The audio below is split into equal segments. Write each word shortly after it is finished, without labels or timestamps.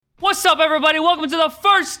What's up, everybody? Welcome to the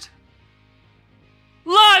first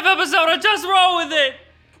live episode of Just Roll With It!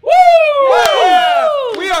 Woo! Yeah!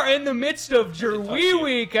 We are in the midst of Jerwee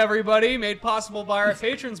Week, everybody, made possible by our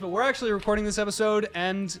patrons, but we're actually recording this episode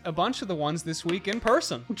and a bunch of the ones this week in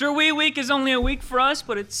person. Jerwee Week is only a week for us,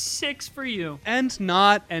 but it's 6 for you. And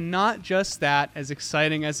not just that, as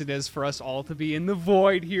exciting as it is for us all to be in the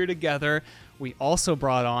void here together, we also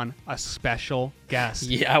brought on a special guest.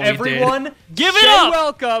 Yeah, we Everyone, did. Give it up!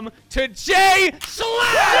 Welcome to Jschlatt!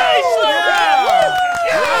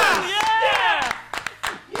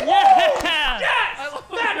 Yeah!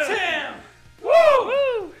 That's him!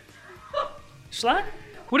 Woo! Jschlatt?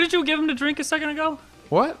 What did you give him to drink a second ago?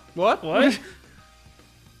 What? What?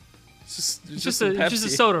 It's Just a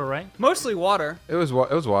soda, right? Mostly water. It was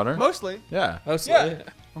water. Mostly. Yeah. Yeah.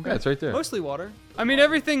 Okay, it's right there. Mostly water. I mean,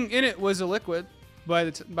 everything in it was a liquid by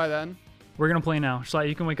then. We're gonna play now. Jschlatt,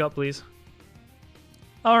 you can wake up, please.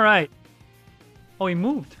 All right. Oh, he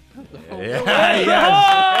moved.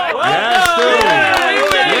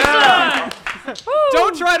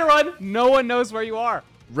 Don't try to run. No one knows where you are.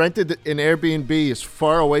 Rented an Airbnb as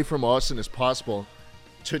far away from Austin as possible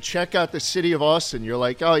to check out the city of Austin. You're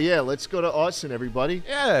like, oh yeah, let's go to Austin, everybody.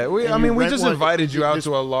 Yeah, we just invited you out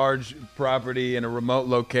to a large property in a remote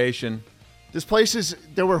location. This place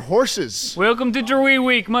there were horses. Welcome to Jerwee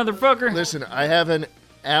Week, motherfucker. Listen, I have an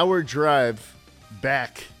hour drive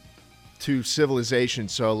back to civilization,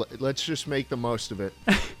 so let's just make the most of it.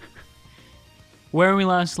 Where we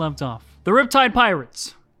last left off, the Riptide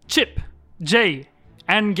Pirates, Chip, Jay,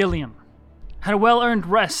 and Gillian had a well-earned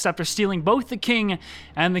rest after stealing both the king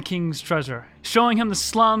and the king's treasure, showing him the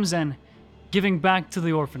slums and giving back to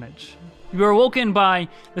the orphanage. You were awoken by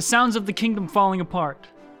the sounds of the kingdom falling apart,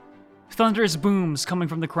 thunderous booms coming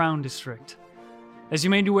from the Crown District. As you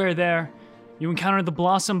made your way there, you encountered the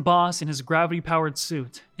Blossom Boss in his gravity-powered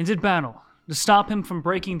suit and did battle to stop him from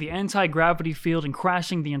breaking the anti-gravity field and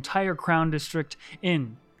crashing the entire Crown District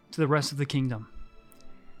in to the rest of the kingdom.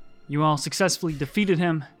 You all successfully defeated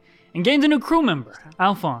him and gained a new crew member,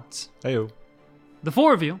 Alphonse. Heyo. The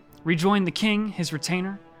four of you rejoined the king, his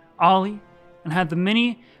retainer, Ollie, and had the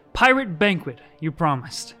mini pirate banquet you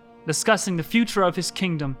promised, discussing the future of his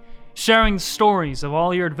kingdom, sharing the stories of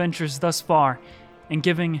all your adventures thus far, and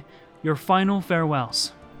giving your final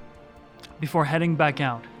farewells before heading back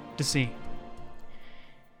out to sea.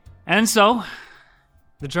 And so,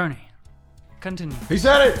 the journey continues. He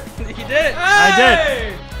said it. He did it. I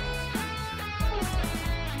did.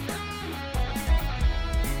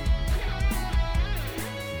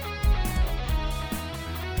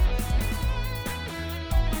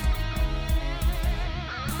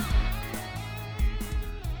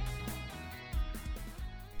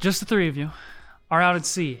 Just the three of you are out at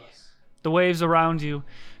sea, the waves around you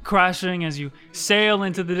crashing as you sail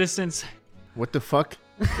into the distance. What the fuck?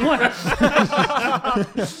 What?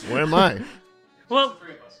 Where am I? Well,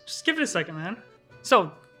 just give it a second, man.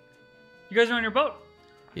 So, you guys are on your boat,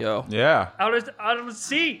 Yo. Yeah. out of the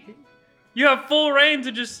sea. You have full reign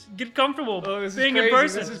to just get comfortable being in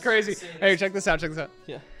person. This is crazy. Hey, check this out.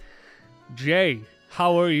 Yeah. Jay,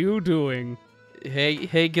 how are you doing?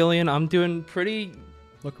 Hey, Gillian. I'm doing pretty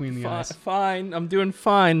Look me in the eyes. fine. I'm doing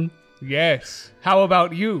fine. Yes. How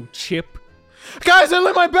about you, Chip? Guys, I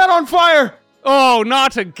lit my bed on fire. Oh,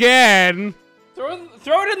 not again.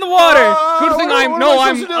 Throw it in the water. Good thing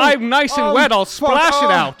I'm nice and wet. I'll splash it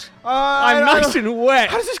out. I'm nice and wet.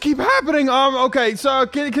 How does this keep happening? Okay, so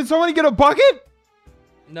can somebody get a bucket?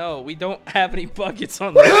 No, we don't have any buckets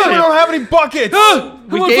on What the do you mean we ship. don't have any buckets?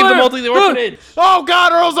 We gave them all to the orphanage. Oh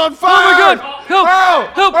God, Earl's on fire! Oh my God! Help! Earl!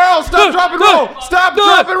 Help! Earl, stop, drop, and roll! Stop,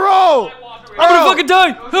 drop, and roll! I'm gonna fucking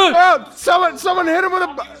die! Earl, someone hit him with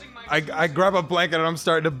a. I grab a blanket and I'm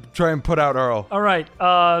starting to try and put out Earl. All right,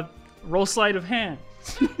 roll sleight of hand.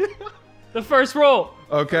 The first roll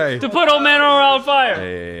Okay. to put old man Earl on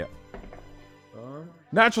fire. Yeah.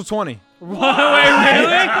 Natural 20. Wait, really?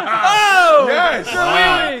 Oh! Yes!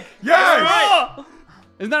 Jerwee Week! Yes!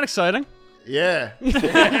 Isn't that exciting? Yeah.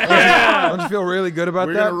 Don't you feel really good about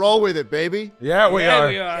We're that? gonna roll with it, baby. Yeah, we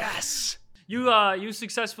are. Yes. You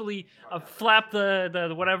successfully flap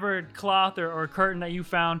the whatever cloth or curtain that you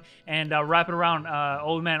found and wrap it around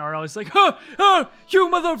old man Earl. He's like, you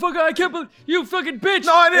motherfucker! I can't believe you fucking bitch!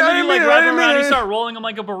 No, I And didn't- then I you didn't like mean it, wrap I it didn't mean around. it. You start rolling him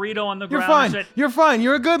like a burrito on the You're ground. fine. And shit. You're fine.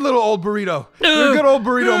 You're a good little old burrito. You're a good old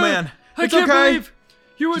burrito man. I It's can't okay. believe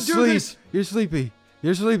you would Just do sleep. this. You're sleepy.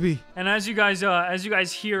 You're sleepy. And as you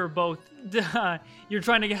guys hear both, you're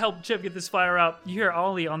trying to help Chip get this fire out. You hear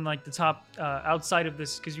Ollie on like the top outside of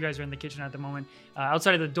this, because you guys are in the kitchen at the moment.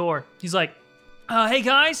 Outside of the door, he's like, "Hey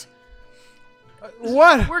guys,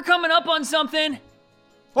 What? we're coming up on something.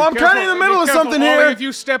 Well, I'm kind of in the middle of something Ollie, here. If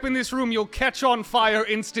you step in this room, you'll catch on fire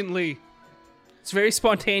instantly. It's very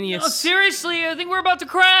spontaneous. Oh, seriously, I think we're about to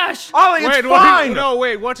crash. Ollie, it's Wait, fine.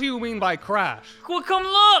 wait, what do you mean by crash? Well, come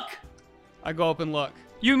look. I go up and look.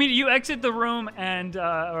 You exit the room and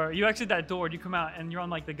or you exit that door and you come out and you're on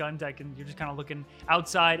like the gun deck and you're just kind of looking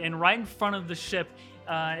outside and right in front of the ship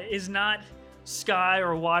is not sky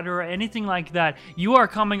or water or anything like that. You are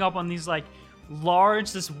coming up on these like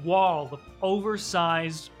this wall of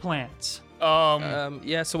oversized plants.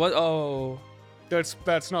 Yeah, so what? Oh.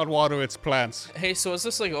 That's not water, it's plants. Hey, so is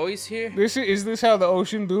this like always here? Is this how the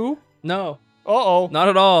ocean do? No. Uh-oh. Not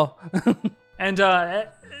at all. And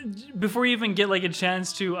before you even get like a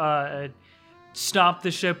chance to stop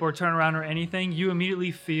the ship or turn around or anything, you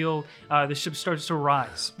immediately feel the ship starts to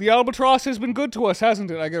rise. The albatross has been good to us,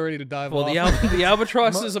 hasn't it? I get ready to dive Well, off. the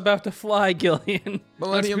albatross is about to fly, Gillian.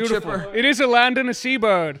 Millennium Beautiful. Chipper. It is a land and a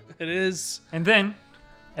seabird. It is. And then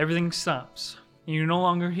everything stops. You no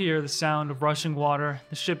longer hear the sound of rushing water.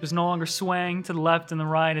 The ship is no longer swaying to the left and the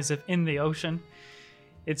right as if in the ocean.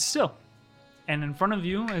 It's still. And in front of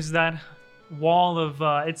you is that wall of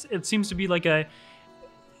it seems to be like a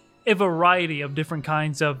variety of different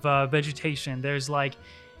kinds of vegetation. There's like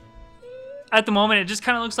at the moment it just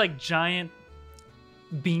kind of looks like giant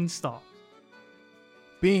beanstalk.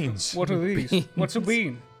 Beans. What are these? What's a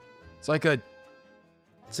bean? It's like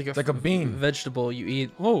a bean. Vegetable you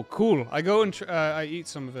eat. Oh, cool. I go and I eat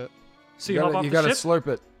some of it. So you hop off you the gotta ship? slurp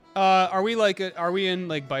it. Are we in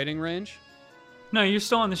like biting range? No, you're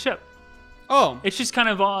still on the ship. Oh. It's just kind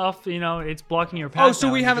of off, it's blocking your path. Oh, so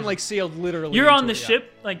now. we You're haven't just- like sailed literally. You're on into the it, yeah.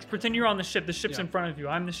 ship, like pretend you're on the ship. The ship's Yeah. in front of you.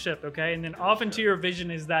 I'm the ship, okay? And then off into your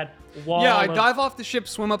vision is that wall. Yeah, I of- dive off the ship,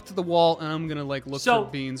 swim up to the wall, and I'm gonna like look So-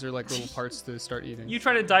 for beans or like little parts to start eating. You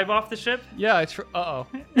try to dive off the ship. Yeah, uh-oh.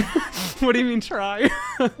 What do you mean try?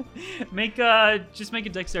 Just make a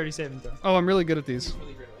dexterity saving throw. Oh, I'm really good at these.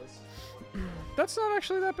 That's not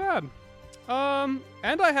actually that bad. And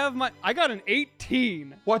I got an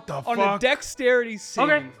 18 What the on fuck? a dexterity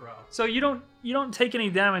saving throw. So you don't take any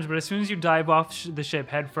damage, but as soon as you dive off the ship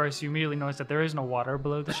head first, you immediately notice that there is no water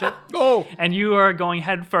below the ship, Oh, and you are going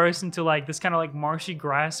head first into like this kind of like marshy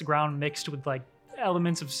grass ground mixed with like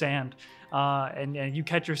elements of sand, and you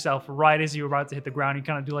catch yourself right as you're about to hit the ground. You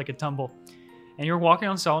kind of do like a tumble, and you're walking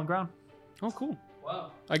on solid ground. oh, cool.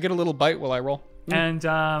 Wow. I get a little bite while I roll. And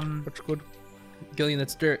That's good. Gillian,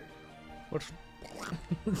 that's dirt. What's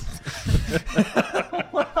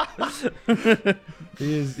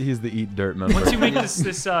He's the eat dirt member. once you make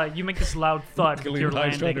you make this loud thud with your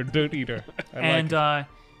landing, dirt eater. and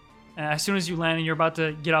as soon as you land and you're about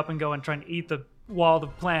to get up and go and try and eat the wall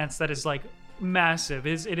of plants that is like massive.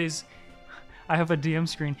 It is. I have a DM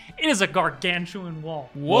screen. It is a gargantuan wall.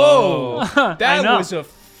 Whoa! I That know. was a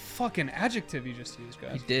fucking adjective you just used,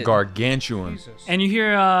 guys. You did. Gargantuan. Jesus. And you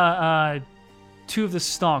hear two of the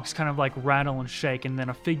stalks kind of like rattle and shake, and then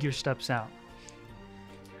a figure steps out.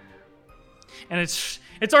 And it's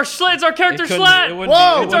our Jschlatt. It's our character Jschlatt.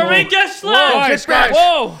 Whoa! It's our main guest Whoa, Jschlatt. get back.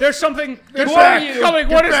 Whoa! There's something. There's Who something are you? coming.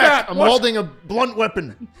 Get What is back. that? I'm What's- holding a blunt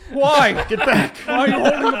weapon. Why? Get back. Why are you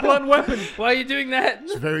holding a blunt weapon? Why are you doing that?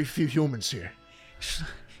 There's very few humans here.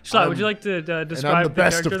 Jschlatt, would you like to describe the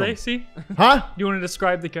best of character they them. see? Huh? Do you want to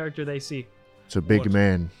describe the character they see? It's a big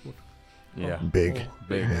man. Yeah. Big.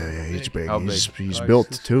 Big. Yeah, he's big. How He's big?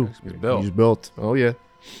 built too. He's built. He's built. Oh yeah.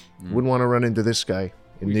 Wouldn't want to run into this guy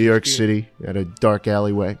in New York City at a dark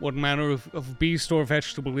alleyway. What manner of beast or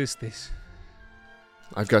vegetable is this?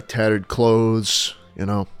 I've got tattered clothes.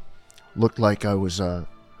 Looked like I was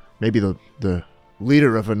maybe the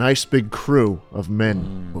leader of a nice big crew of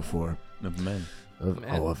men before. Of men.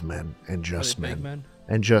 Of men and just Are they big men.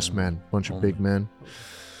 And just men. Bunch of big men.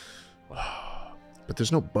 But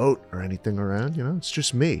there's no boat or anything around, It's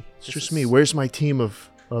just me. It's just me. Where's my team of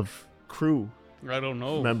crew I don't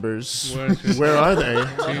know. members? Where's- Where are they?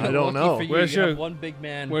 I don't Lucky know. for you, Where's you have your- one big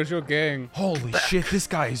man? Where's your gang? Holy shit, this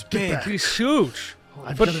guy is big. back. He's huge.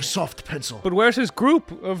 I've got a soft pencil. But where's his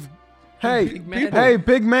group of? Hey, Big man. hey,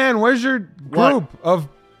 big man, where's your group of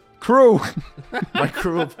crew? My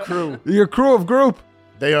crew of crew. Your crew of group.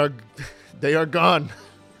 They are gone.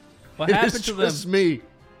 What It happened is to them? just me.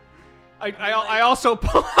 I also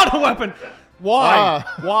pull out a weapon. Why?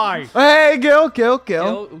 Why? Hey, Gil.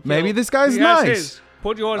 Gil. Maybe this guy's He has nice. his.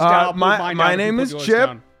 Put yours down. I'll put my mine my down if you name put is yours Chip.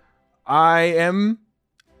 down. I am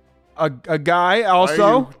a guy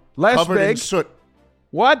also. you Less Covered in big. soot.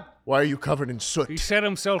 What? Why are you covered in soot? He set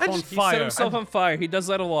himself on He fire. set himself on fire. He does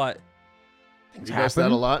that a lot. He does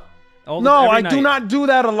that a lot. No, Every I do night. not do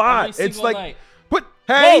that a Every lot. It's single like, night. but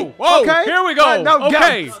hey, Whoa, okay, here we go. No,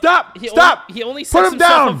 Okay. stop, He stop. Only, he only Put sets him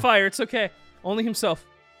himself down. on fire. It's okay. Only himself.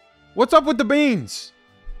 What's up with the beans?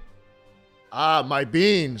 Ah, my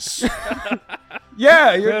beans.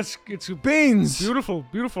 Yeah, It's a beans. beautiful,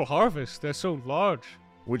 beautiful harvest. They're so large.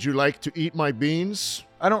 Would you like to eat my beans?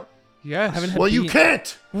 I don't. Yes. haven't had- Well, you beans.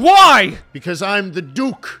 can't, Why? because I'm the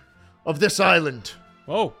Duke of this island.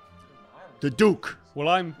 Oh. The Duke. Well,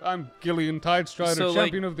 I'm Gillian Tidestrider, So, like,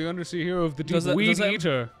 champion of the undersea hero of the deep, does that- weed does that-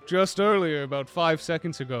 eater. Just earlier, about 5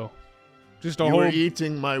 seconds ago. Just a You whole. were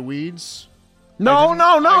eating my weeds. No,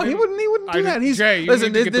 no, I no. He didn't- wouldn't I do that. didn't- He's Jay, you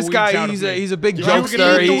listen. need to get This the guy, weeds out of he's me. a big You can jokester.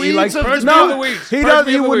 eat the He weeds likes of Purge the me of the Duke. weeds. He Purge does.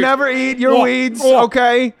 me He of the would weeds. never eat your Oh, weeds. oh.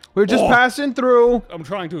 Okay, we're just Oh. passing through, I'm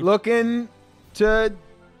trying to. looking to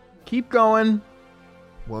keep going.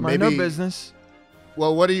 Well, Mind maybe. our business.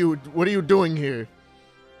 Well, what are you doing here?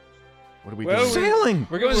 What are we Well, doing? Sailing.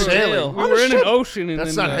 We're going to Sailing. jail. We on were a in ship. an ocean. And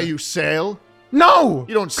That's then, not how you sail. No,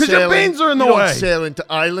 You don't because sail. your beans are in the you way. don't sail into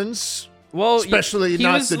islands. Well, Especially he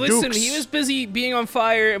not was, the listen, Dukes. he was busy being on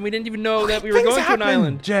fire, and we didn't even know that we were Things going to happen, an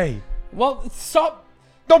island. Jay. Well, stop.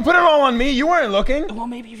 Don't put it all on me. You weren't looking. Well,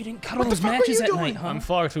 maybe if you didn't cut all the those fuck were matches you at doing? night, huh? I'm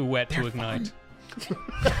far too wet to ignite.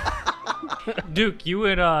 Duke, you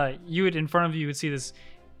would in front of you would see this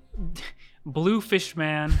blue fish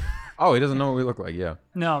man. Oh, he doesn't know what we look like. Yeah.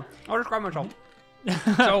 No, I'll describe myself.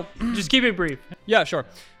 So, just keep it brief. yeah, sure.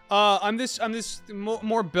 I'm this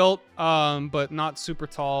more built, but not super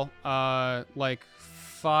tall. Like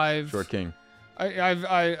 5. Short king.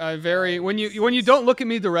 I vary. When you don't look at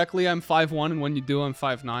me directly, I'm 5'1", and when you do, I'm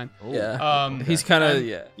 5'9". Yeah. He's kind of,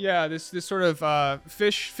 yeah. Yeah, this sort of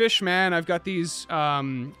fish man. I've got these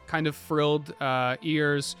kind of frilled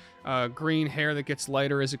ears, green hair that gets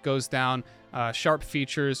lighter as it goes down, sharp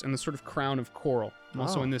features, and the sort of crown of coral. I'm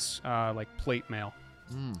also in this like plate mail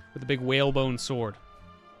with a big whalebone sword.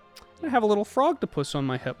 I have a little frogtopus on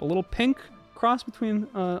my hip, a little pink cross between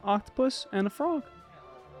octopus and a frog.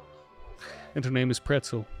 And her name is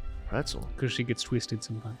Pretzel Pretzel. because she gets twisted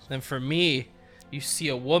sometimes. And for me, you see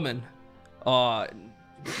a woman. Now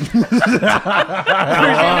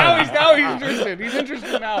he's interested. He's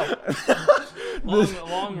interested now.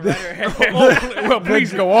 long redder hair. Well,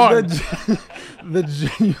 please go on. The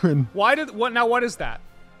genuine. What is that?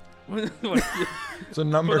 It's a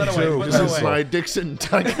number that away, 2. put This that is away. my Dixon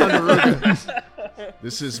Ticonderoga.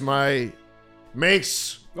 This is my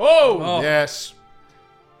mace. Oh, Yes.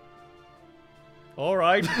 all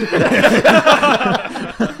right.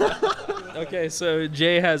 Okay, so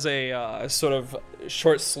Jay has a sort of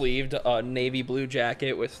short-sleeved navy blue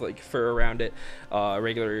jacket with like fur around it,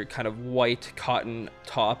 regular kind of white cotton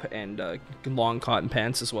top, and long cotton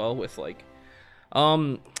pants as well with like,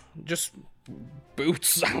 just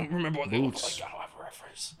boots. I don't remember what they look like. I don't have a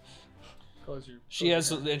reference. She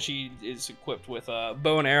has, and she is equipped with a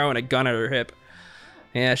bow and arrow and a gun at her hip.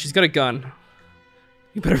 Yeah, she's got a gun.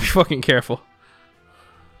 You better be fucking careful.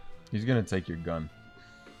 He's gonna take your gun.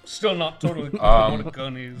 Still not totally clear what a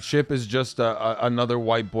gun is. Ship is just another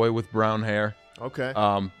white boy with brown hair. Okay.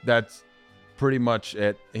 That's pretty much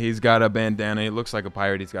it. He's got a bandana. He looks like a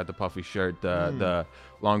pirate. He's got the puffy shirt, the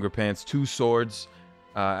longer pants, 2 swords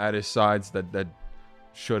at his sides that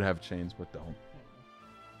should have chains but don't.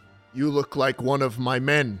 You look like one of my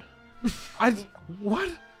men. What?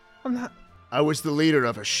 I'm not. I was the leader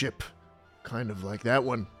of a ship. Kind of like that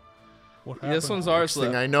one. What This one's ours,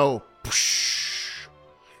 Thing though. I know.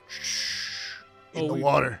 In the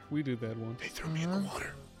water. We do that one. They threw me in the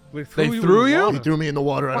water. They They in threw the you? water. They threw me in the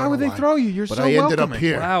water. I Why don't would know they throw you? You're But so I ended up welcoming.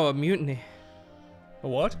 here. Wow, a mutiny. A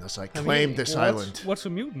what? Thus I claimed this island. What's a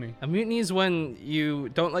mutiny? A mutiny is when you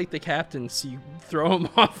don't like the captain, so you throw him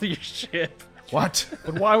off your ship. What?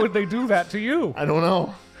 But why would they do that to you? I don't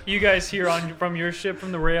know. You guys hear from your ship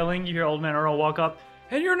from the railing. You hear Old Man Earl walk up,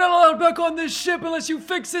 and you're not allowed back on this ship unless you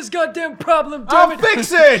fix this goddamn problem. Damn I'll it!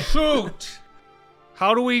 fix it. Shoot!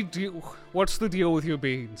 How do we do? What's the deal with your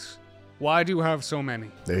beans? Why do you have so many?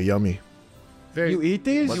 They're yummy. You eat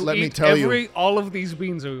these? But You let me eat tell you. all of these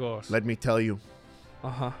beans are yours. Let me tell you.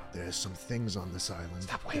 Uh-huh. There's some things on this island.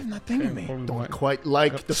 Stop waving that thing at me. Don't quite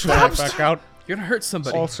like the Snap fact. back out. You're gonna hurt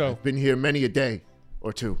somebody. Also, I've been here many a day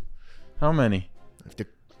or two. How many? I've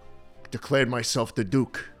declared myself the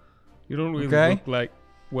Duke. you don't really Okay. look like.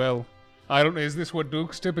 Well, I don't. Is this what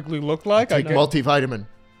dukes typically look like? I Take guess. multivitamin.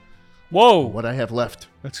 Whoa! What I have left.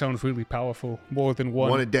 That sounds really powerful. More than one.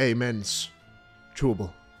 One a day, men's.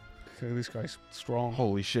 Chewable. Okay, this guy's strong.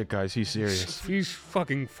 Holy shit, guys. He's serious. He's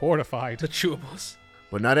fucking fortified. The chewables.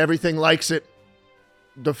 But not everything likes it.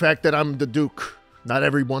 The fact that I'm the Duke. Not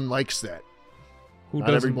everyone likes that. Who Not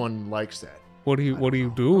doesn't? everyone likes that. What do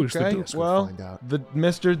you do? Is the Okay. duke? Guess we'll Well, find out. the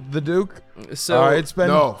Mr. the Duke. So It's been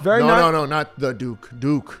No, very no, nice. no, no, not the Duke.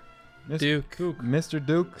 Duke. Duke. Mr.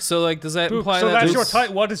 Duke. So like, does that Duke. imply So that that's Duke's- your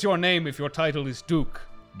title. What is your name if your title is Duke?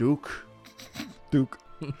 Duke. Duke.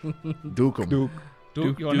 Duke'em.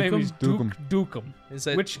 Duke. Your name is Duke Duke'em. Duke'em. Is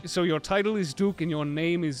that So your title is Duke and your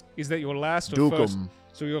name is that your last or first? Duke'em.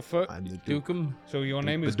 So your first. I'm the Duke. Duke'em? So your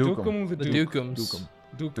name The is Duke'em. Duke'em the The Duke. Duke'ems.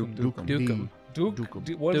 Duke'em. Duke'em. Duke'em. Duke.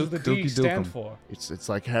 Duke'em. What does the D Dookie stand Duke'em. for? It's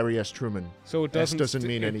like Harry S. Truman. So it S doesn't. doesn't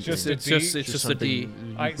mean it's anything. Just a It's D? just it's just a D.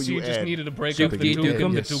 So you just needed to break Duke up the D. Duke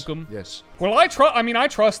and the Yes. Duke'em. Yes. Well, I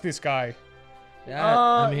trust this guy. Yeah,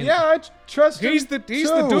 I mean, I trust He's him. the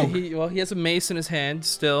too. Duke. he has a mace in his hand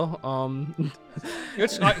still. I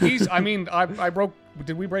broke.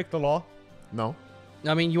 Did we break the law? No,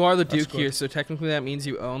 I mean, you are the That's Duke here, good. so technically that means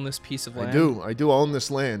you own this piece of land. I do. I do own this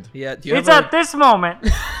land. Yeah. Do you It's have at this moment. do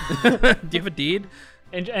you have a deed?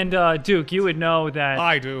 And Duke, you would know that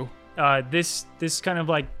I do. this kind of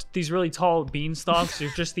like these really tall beanstalks are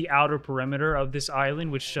just the outer perimeter of this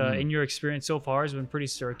island, which in your experience so far has been pretty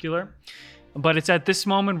circular. But it's at this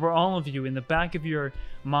moment where all of you, in the back of your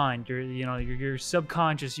mind, your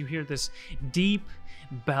subconscious, you hear this deep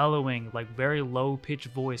bellowing, like very low pitched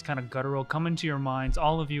voice, kind of guttural, come into your minds,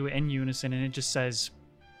 all of you in unison, and it just says,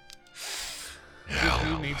 Do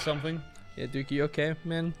you need something? Yeah, Duke, you okay,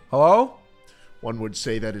 man? Hello? One would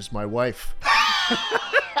say that is my wife.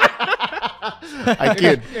 I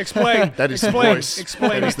kid. Explain. That is explain. the voice.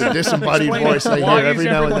 Explain. That is the disembodied Explain voice I Why hear every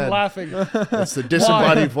is now and everyone then. laughing? That's the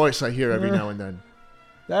disembodied voice I hear every now and then.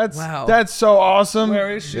 That's Wow. that's so awesome.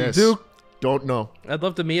 Where is she? Yes. Duke. Don't know. I'd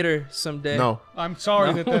love to meet her someday. No. I'm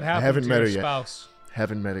sorry that happened haven't to met your her yet. spouse.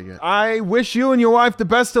 Haven't met her yet. I wish you and your wife the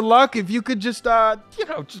best of luck. If you could just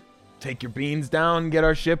just take your beans down, get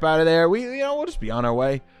our ship out of there. We'll just be on our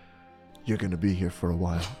way. You're gonna be here for a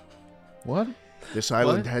while. What? This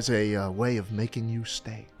island has a way of making you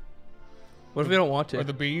stay. What if we don't want to? Are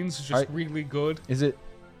the beans just Alright. really good? Is it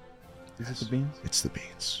the beans? It's the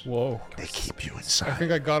beans. Whoa. They keep you I inside.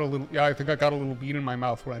 think I got a little. Yeah, I think I got a little bean in my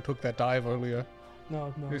mouth when I took that dive earlier.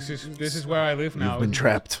 No. This is where I live now. You've been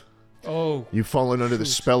trapped. Oh. You've fallen under the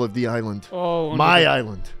spell of the island. Oh. under My the,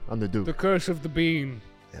 island. I'm the Duke. the curse of the bean.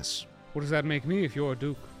 Yes. What does that make me if you're a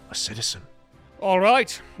duke? A citizen. All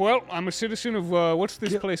right. Well, I'm a citizen of what's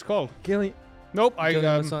this place called? Gilly. Nope. Gillian,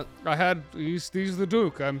 that's not- I had he's the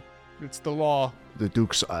Duke. It's the law. The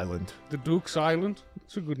Duke's Island. The Duke's Island.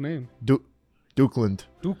 It's a good name. Dukeland. Dukeland.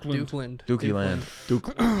 Dukeland. Dookie Land.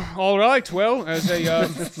 Duke. All right. Well, as a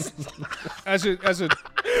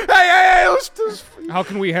Hey, let's how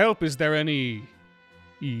can we help? Is there any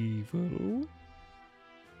evil?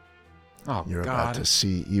 Oh, You're God. about to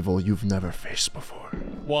see evil you've never faced before.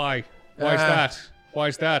 Why? Why is that? Why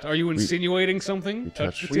is that? Are you insinuating something?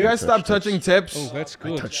 touched- the Will you guys tip? stop touching tips? Oh, that's I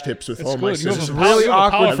good. touch tips with That's all my good. You have a citizens. pow- really you have a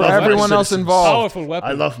awkward powerful for weapon. everyone else Citizens. involved. Powerful weapon.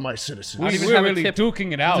 I love my citizens. I don't even We're have a really tip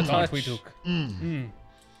duking it out, to aren't we, touch. Duke?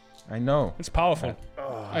 I know. It's powerful.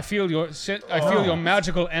 I feel your your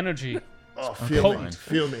magical energy. Oh, feel me. Potent.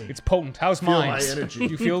 Feel me. It's potent. How's Feel mine? my energy.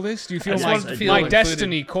 Do you feel this? Do you feel just my, wanted to feel my included.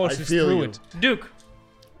 destiny courses I feel through you. it? Duke,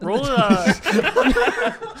 roll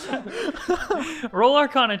roll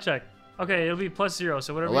Arcana check. Okay, it'll be +0,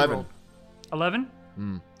 so whatever 11. you roll.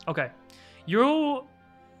 11? Okay. You,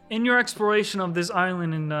 in your exploration of this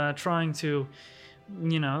island and trying to,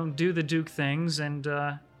 do the Duke things and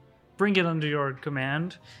bring it under your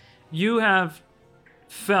command, you have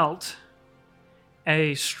felt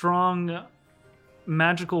a strong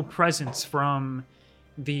magical presence from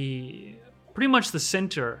pretty much the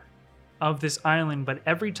center of this island, but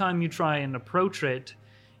every time you try and approach it,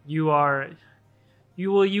 you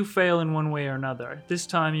fail in one way or another. This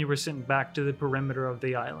time you were sent back to the perimeter of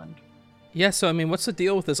the island. Yeah, so I mean, what's the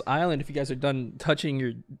deal with this island if you guys are done touching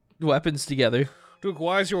your weapons together? Duke,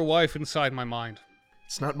 why is your wife inside my mind?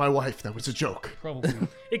 It's not my wife. That was a joke. Probably.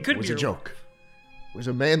 It could It was be a joke. It was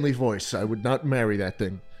a manly voice. I would not marry that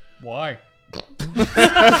thing. Why?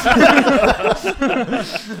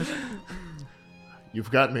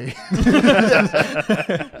 You've got me.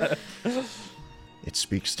 It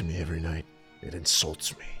speaks to me every night. It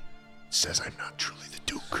insults me. It says I'm not truly the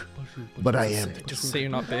Duke. But I am the Duke. Just say you're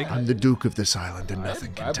not big. I'm the Duke of this island, and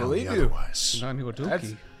nothing can I tell me believe you. otherwise. I'm your That's,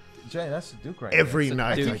 Dookie. Jay, that's the Duke right Every there.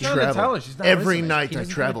 night Duke. I Keep trying to tell travel. her she's not Every listening. night He I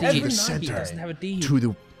doesn't travel have a to the deed. He center, doesn't have a deed.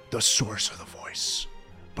 to the source of the voice.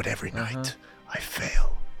 But every night I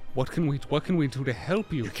fail. What can we do to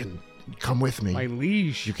help you? You can come with me. My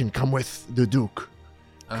liege. You can come with the Duke.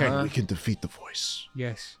 Okay. And we can defeat the voice.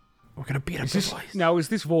 Yes. We're gonna beat up Is the this, voice. now, is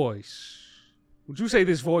this voice? Would you say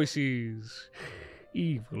this voice is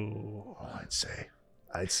evil? Oh,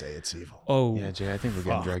 I'd say it's evil. Oh. Yeah, Jay, I think we're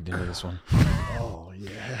getting dragged into this one. Oh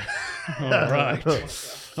yeah. All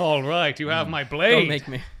right. All right. You have my blade. Don't make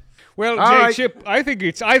me. Well, All Jay right. Chip, I think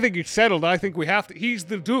it's settled. I think we have to. He's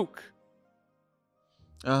the Duke.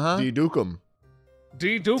 D. Dukem.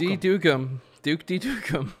 D. Duke. D Dukem. Duke D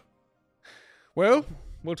Dukem. Well,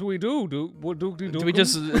 what do we do? What Duke D. Duke? Do we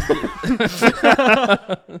just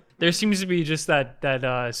There seems to be just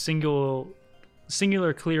that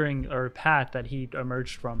singular clearing or path that he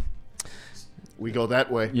emerged from. We go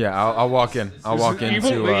that way. Yeah, I'll walk in. I'll walk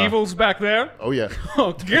evil, into. the evil's back there. Oh yeah.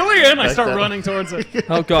 Oh, Gillian! I Like start that. running towards it.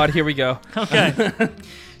 Oh god, here we go. Okay.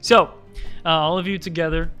 So, all of you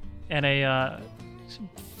together at a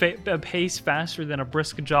pace faster than a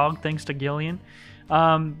brisk jog, thanks to Gillian.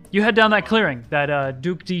 You head down that clearing that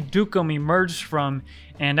Duke D. Dukem emerged from,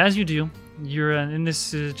 and as you do, you're in this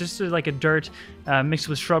just like a dirt mixed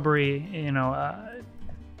with shrubbery,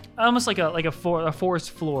 almost like a forest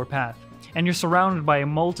floor path. And you're surrounded by a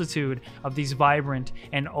multitude of these vibrant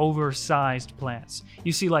and oversized plants.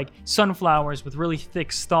 You see like sunflowers with really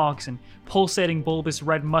thick stalks and pulsating bulbous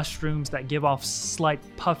red mushrooms that give off slight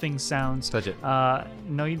puffing sounds. Touch it.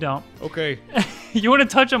 No, you don't. Okay. You want to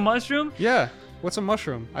touch a mushroom? Yeah. What's a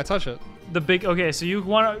mushroom? I touch it. Okay, so you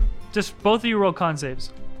want to just both of you roll con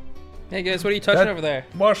saves. Hey guys, what are you touching That- over there?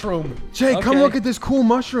 Mushroom. Jay, come Okay. look at this cool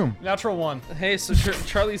mushroom. Natural one. Hey, so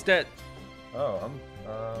Charlie's dead. Oh,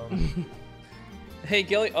 Hey,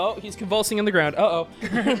 Gilly. Oh, he's convulsing in the ground. Uh-oh.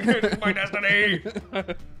 My destiny.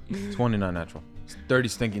 29 natural. 30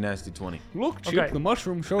 stinky nasty 20. Look, Chip, Okay. the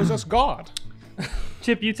mushroom shows us God.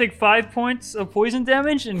 Chip, you take 5 points of poison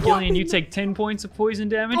damage, and Gillian, you take 10 points of poison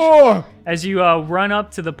damage Oh! as you run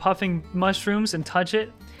up to the puffing mushrooms and touch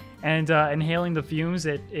it, and inhaling the fumes.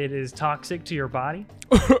 It is toxic to your body.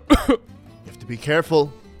 You have to be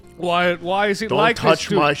careful. Why is it Don't like touch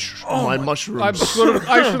this? my mushrooms.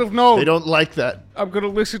 I should have known. They don't like that. I'm gonna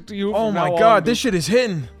listen to you. Oh from my now god, on. this shit is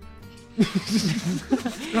hitting.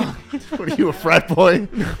 What are you, a frat boy?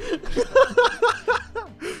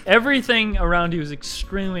 Everything around you is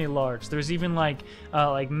extremely large. There's even like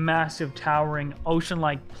massive, towering,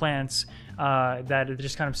 ocean-like plants that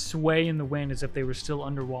just kind of sway in the wind as if they were still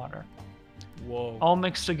underwater. Whoa. All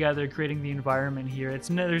mixed together, creating the environment here.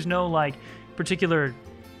 There's no like particular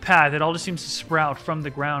path. It all just seems to sprout from the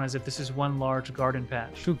ground as if this is one large garden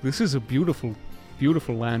patch. Duke, this is a beautiful,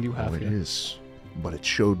 beautiful land you have Oh, it here. is. But it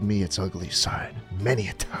showed me its ugly side many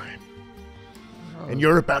a time. And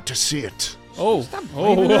you're about to see it. Oh,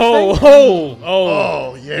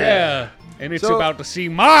 Oh, yeah. yeah. And it's So- about to see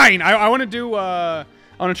mine. I want to do. I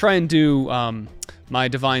want to try and do my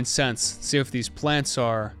divine sense. See if these plants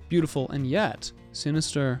are beautiful and yet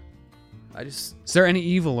sinister. Is there any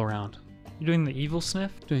evil around? You're doing the evil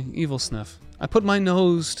sniff? Doing evil sniff. I put my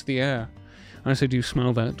nose to the air. And I say, "Do you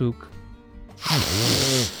smell that, Duke?"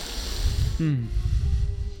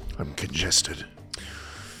 I'm congested.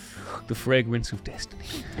 The fragrance of destiny.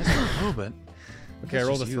 A little bit. Okay, I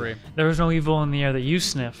rolled a 3. There was no evil in the air that you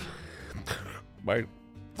sniff. My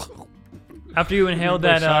After you inhaled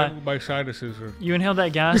that, my sinuses are. you inhaled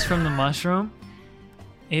that gas from the mushroom.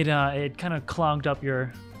 It kind of clogged up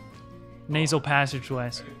your nasal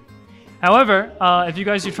passageways. However, if you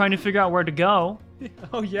guys are trying to figure out where to go,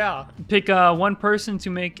 Oh yeah. pick one person to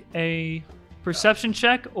make a perception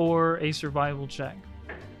check or a survival check.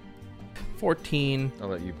 14. I'll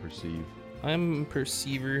let you perceive. I'm a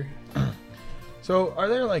perceiver. So, are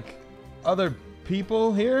there like other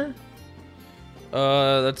people here?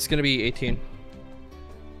 That's gonna be 18.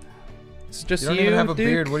 It's just You don't you, even have a Duke?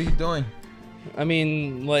 beard. What are you doing? I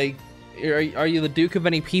mean, like, are you the Duke of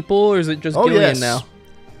any people, or is it just Oh, Gillian yes. now?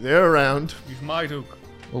 They're around. He's my Duke.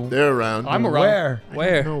 They're around. I'm around. Where? I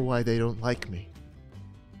Where? don't know why they don't like me.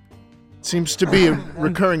 Seems to be a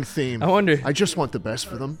recurring theme. I wonder. I just want the best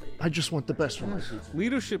for them. I just want the best for them.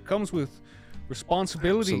 Leadership comes with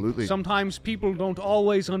responsibility. Absolutely. Sometimes people don't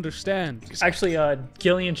always understand. Actually,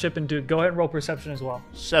 Gillian, Chip, and Duke, go ahead and roll perception as well.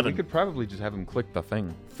 We 7. could probably just have him click the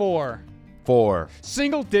thing. 4. 4.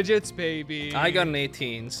 Single digits, baby. I got an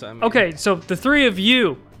 18, so I mean, Okay, so the three of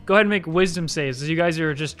you, go ahead and make wisdom saves as you guys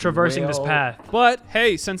are just traversing this Well- path. But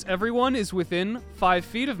hey, since everyone is within 5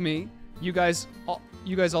 feet of me, you guys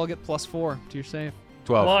all get +4 to your save.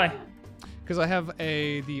 12. Why? Because I have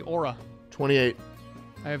the aura. 28.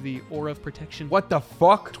 I have the aura of protection. What the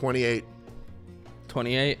fuck? 28.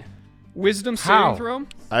 28. Wisdom How? saving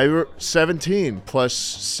throw? 17 plus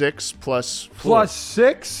 6 plus 4. Plus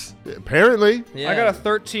 6? Apparently. Yeah. I got a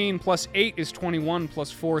 13 plus 8 is 21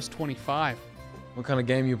 plus 4 is 25. What kind of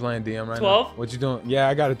game you playing, DM, right 12? now? What you doing? Yeah,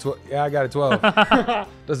 I got a 12. Yeah, I got a 12.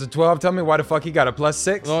 Does the 12 tell me why the fuck he got a plus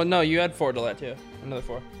 6? Oh no, you had 4 to that too. Another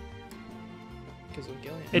 4. Because of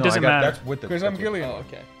Gillian. It No, doesn't I got- matter. That's with the. Because I'm Gillian. Oh,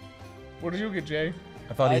 okay. What did you get, Jay?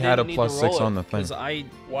 I thought he had a +6 on the thing.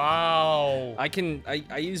 Wow.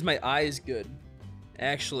 I use my eyes good,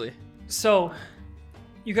 actually. So,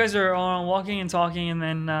 you guys are all walking and talking, and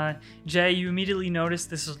then Jay, you immediately notice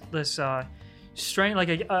this strange,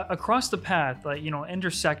 like across the path, like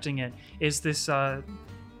intersecting it is this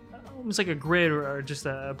almost like a grid or just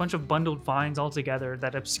a bunch of bundled vines all together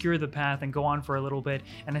that obscure the path and go on for a little bit.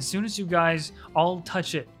 And as soon as you guys all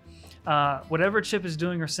touch it, whatever Chip is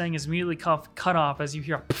doing or saying is immediately cut off as you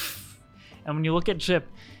hear a pfft. And when you look at Chip,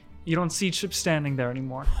 you don't see Chip standing there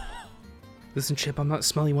anymore. Listen, Chip, I'm not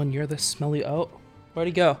smelly one. You're the smelly. Oh, where'd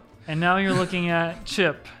he go? And now you're looking at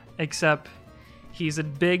Chip, except he's a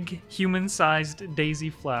big human-sized daisy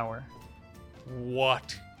flower.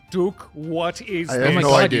 What? Duke, what is I this? have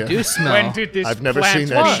no idea. You do smell. When did this I've never plant seen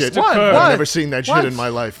that first shit. occur? I've never seen that shit in my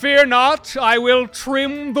life. Fear not, I will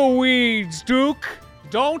trim the weeds, Duke.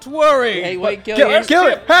 Don't worry. Hey, wait, Kill it!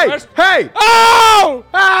 Hey! Where's- Hey! Oh!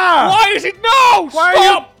 Ah! Why is it? No! Why are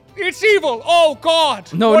Stop! It's evil! Oh,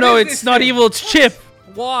 God! No, What no, is it's this not thing? evil. It's Chip.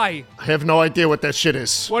 Why? I have no idea what that shit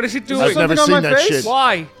is. What is it doing? I've never something on seen my that face? shit.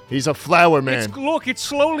 Why? He's a flower man. Look, it's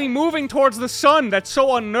slowly moving towards the sun. That's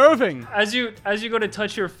so unnerving. As you go to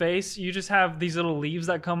touch your face, you just have these little leaves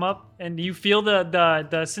that come up, and you feel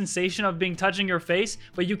the sensation of being touching your face,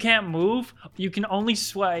 but you can't move. You can only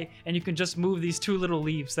sway, and you can just move these two little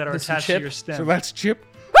leaves that are Listen, attached Chip. to your stem. So that's Chip.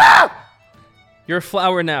 You're a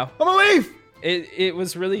flower now. I'm a leaf! It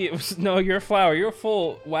was no, you're a flower. You're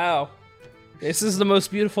full. Wow. This is the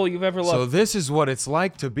most beautiful you've ever So loved. this is what it's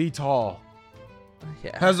like to be tall.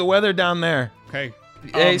 Yeah. How's the weather down there? Okay.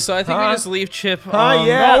 Hey, so I think we huh? just leave Chip.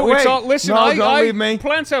 Yeah, no, it's wait. all. Listen, No, don't leave me.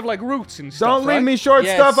 Plants have like roots and stuff. Don't leave right? me short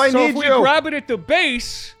Yes. stuff, I So need if we you! grab it at the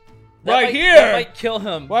base, That right might- here. That might kill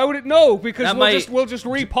him. Why would it? No, because That we'll just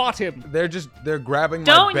repot him. They're grabbing my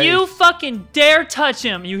Don't base. you fucking dare touch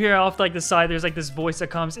him! You hear off like the side. There's like this voice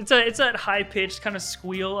that comes. It's that high pitched kind of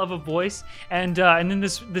squeal of a voice, and then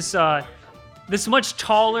this much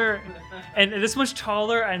taller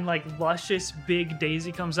and like luscious big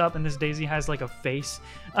daisy comes up, and this daisy has like a face.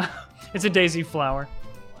 It's a daisy flower.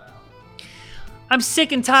 I'm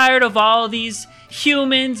sick and tired of all these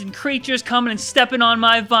humans and creatures coming and stepping on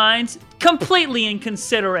my vines. Completely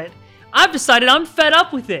inconsiderate. I've decided I'm fed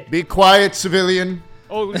up with it. Be quiet, civilian.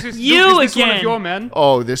 Oh, is this, You Duke, is this one of again. your men?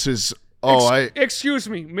 Oh, this is. Excuse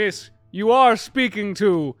me, miss. You are speaking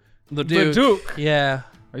to The Duke. Duke. Yeah.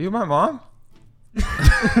 Are you my mom?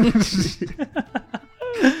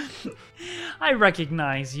 I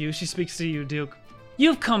recognize you. She speaks to you, Duke.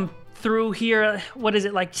 You've come through here, what is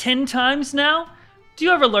it, like 10 times now? Do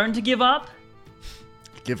you ever learn to give up?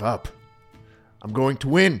 Give up. I'm going to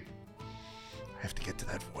win. I have to get to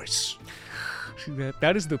that voice. See,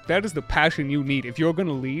 that is the passion you need. If you're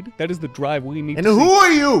gonna lead, that is the drive we need. And to who see.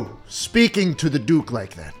 are you speaking to the Duke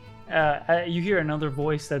like that? You hear another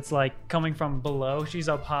voice that's like coming from below. She's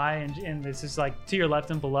up high, and this is like to your left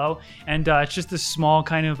and below, and it's just this small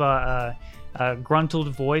kind of gruntled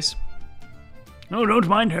voice. No, don't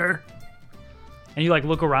mind her. And you like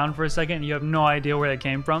look around for a second, and you have no idea where that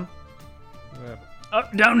came from.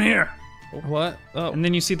 Up down here. What? Oh. And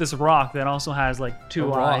then you see this rock that also has like two A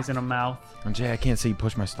rock. eyes and a mouth. And Jay, I can't see you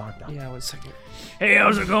push my stock down. Yeah, 1 second. Hey,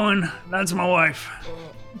 how's it going? That's my wife.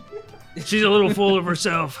 She's a little full of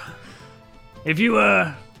herself. If you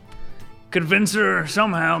convince her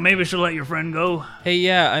somehow, maybe she'll let your friend go. Hey,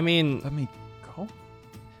 yeah, I mean, Let me go.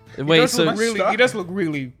 wait, so He does look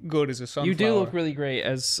really good as a sunflower. you do look really great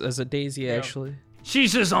as a daisy, actually.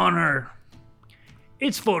 She's just on her.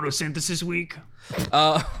 It's photosynthesis week.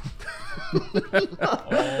 Oh.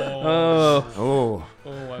 Oh.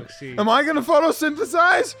 Oh, I see. Am I gonna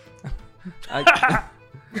photosynthesize?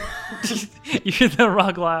 You hear the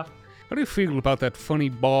rock laugh. How do you feel about that funny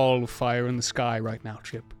ball of fire in the sky right now,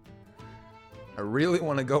 Chip? I really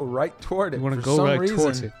want to go right toward it. You want to for go some right reason.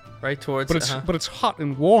 towards it, Right towards but it, it's huh? but it's hot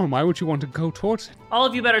and warm. Why would you want to go towards it? All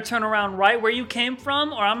of you better turn around right where you came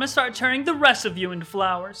from, or I'm gonna start turning the rest of you into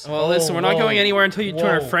flowers. Well, listen, we're not going anywhere until you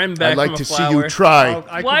turn our friend back I'd like from a to see flower. you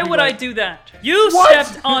try. Why would I do that? You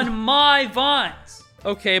stepped on my vines.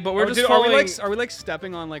 Okay, but we're just are following... we like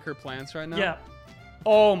stepping on like her plants right now? Yeah.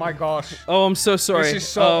 Oh my gosh. Oh, I'm so sorry.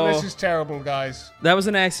 This is terrible, guys. That was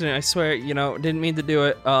an accident, I swear. You know, didn't mean to do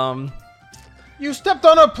it. You stepped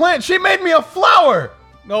on a plant. She made me a flower.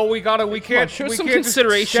 No, we can't. show we some can't just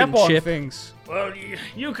consideration, step on Chip. things. Well,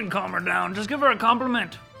 you can calm her down. Just give her a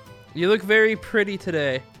compliment. You look very pretty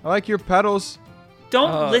today. I like your petals.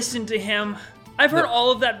 Don't listen to him. I've heard all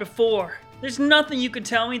of that before. There's nothing you could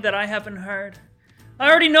tell me that I haven't heard. I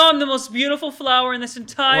already know I'm the most beautiful flower in this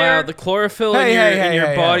entire... Wow, the chlorophyll in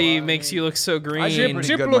your body makes you look so green. pretty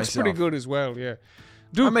Chip good looks myself. pretty good as well. Yeah.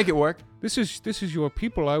 Duke, I'll make it work. this is your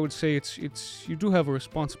people. I would say it's you do have a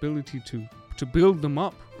responsibility to build them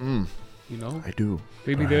up. Mm, You know, I do.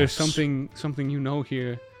 maybe there's Perhaps. something you know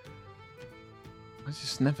here. I was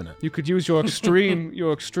just sniffing it. You could use your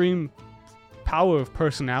extreme power of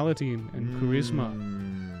personality and charisma.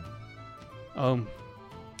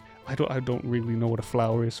 I don't really know what a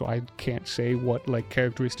flower is, so I can't say what like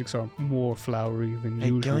characteristics are more flowery than Hey,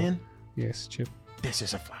 usual. Gillian, Yes, Chip. this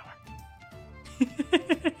is a flower.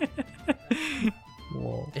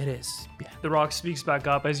 Whoa. It is. Yeah. The rock speaks back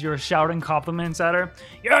up as you're shouting compliments at her.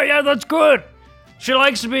 Yeah, that's good. She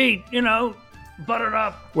likes to be, buttered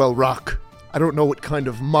up. Well, Rock, I don't know what kind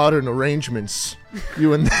of modern arrangements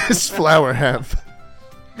you and this flower have.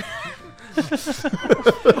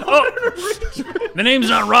 The name's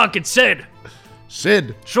not Rock, it's Sid.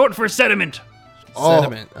 Sid. Short for sediment. Oh,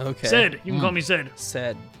 Sediment. Okay. Sid, you can call me Sid.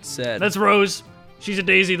 Said. That's Rose. She's a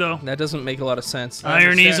daisy, though. That doesn't make a lot of sense.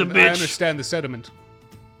 Irony's a I bitch. understand the sediment.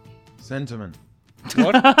 Sentiment.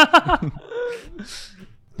 What?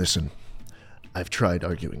 listen, I've tried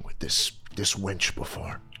arguing with this wench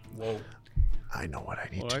before. Whoa. I know what I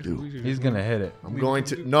need Well, to I do. believe you. He's gonna hit it. I'm going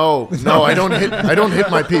to. No, I don't hit. I don't hit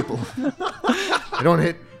my people. I don't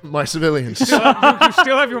hit my civilians. You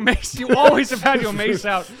still have your mace. You always have had your mace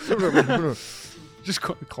out. Just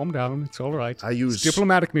calm down. It's all right. I use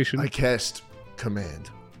Diplomatic mission. I cast command.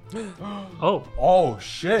 Oh. Oh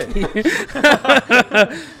shit!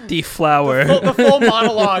 Deflower. the full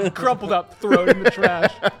monologue crumpled up, thrown in the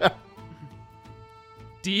trash.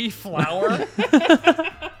 Deflower?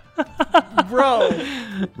 Bro.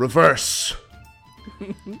 Reverse.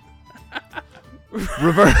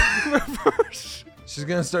 Reverse. She's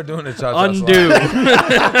gonna start doing a cha-cha Undo.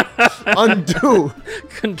 Undo.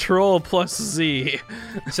 Control plus Z.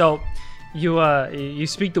 So, you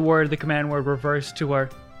speak the word, the command word, reverse to her.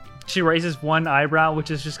 She raises one eyebrow,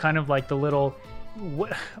 which is just kind of like the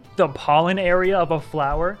pollen area of a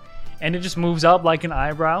flower, and it just moves up like an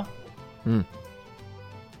eyebrow.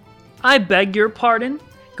 I beg your pardon.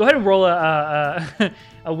 Go ahead and roll a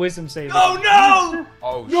wisdom save. Oh no!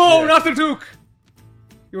 Oh No, shit. not the Duke!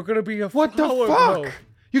 You're gonna be a What the flower, fuck? bro.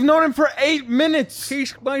 You've known him for 8 minutes.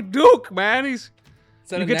 He's my Duke, man. Is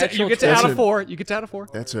that You a get to natural out 20? of 4. You get to out of 4.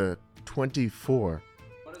 That's a 24.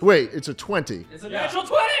 Wait, it's a 20. It's a natural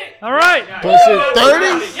 20. All right. Plus it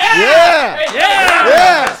 30? Yeah.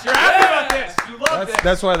 Yeah. You're happy about this. You love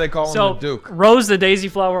That's why they call him So the Duke. Rose the daisy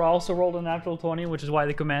flower also rolled a natural 20, which is why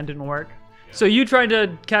the command didn't work. So you tried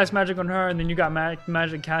to cast magic on her, and then you got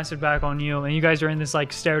magic casted back on you, and you guys are in this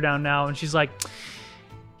like stare down now, and she's like,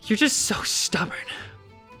 "You're just so stubborn.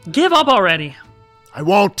 Give up already." I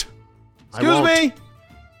won't. Excuse me.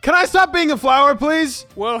 Can I stop being a flower, please?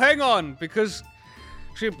 Well, hang on, because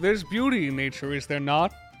Chip, there's beauty in nature, is there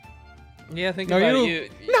not? Yeah, think No, about you-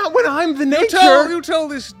 it. Not when I'm the nature. You tell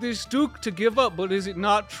this Duke to give up, but is it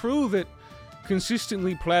not true that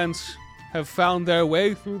consistently plants have found their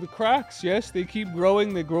way through the cracks? Yes, they keep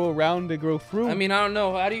growing, they grow around, they grow through. I mean, I don't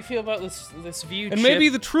know. How do you feel about this view? and maybe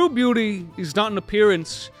the true beauty is not in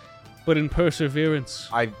appearance, but in perseverance.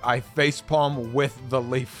 I face palm with the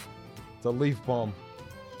leaf. The leaf palm.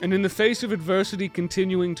 And in the face of adversity,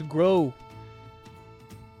 continuing to grow.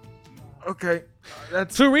 Okay.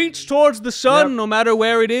 That's To reach towards the sun, Yep. no matter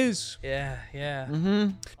where it is. Yeah, yeah.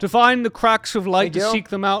 To find the cracks of light, Hey, to Gil. seek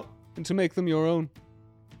them out, and to make them your own.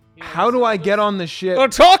 how do I get on the ship? A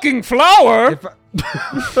talking flower? If I-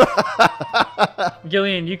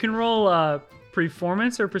 Gillian, you can roll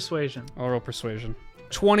performance or persuasion. I'll roll persuasion.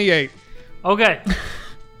 28. Okay.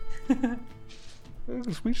 That's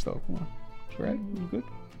a speech though. Come on. It's right. You good?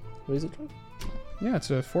 What is it? Yeah,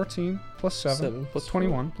 it's a 14 plus 7, 7 plus plus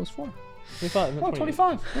 21 plus 4. 25. Oh,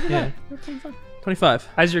 25. Look at Yeah. that. Yeah, 25. 25.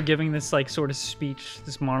 As you're giving this like sort of speech,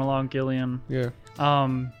 this monologue, Gillian, Yeah.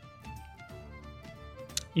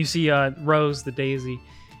 you see Rose the daisy,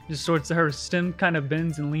 just sorts of her stem kind of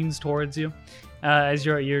bends and leans towards you, as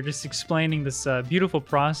you're just explaining this beautiful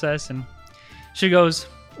process, and she goes,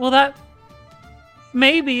 "Well, that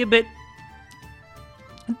may be a bit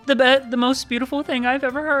the most beautiful thing I've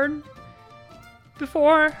ever heard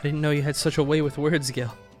before." I didn't know you had such a way with words,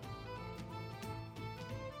 Gil.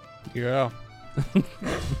 Yeah.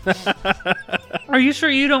 Are you sure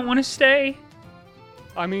you don't want to stay?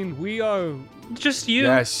 I mean, we are Just you?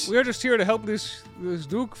 yes. just here to help this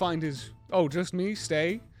Duke find his. Oh, just me?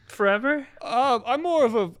 Stay? Forever? I'm more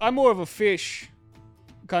of a fish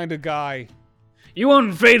kind of guy. You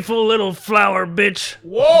unfaithful little flower bitch.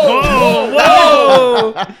 Whoa!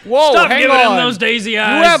 Whoa! Whoa! Stop hang giving on. him those daisy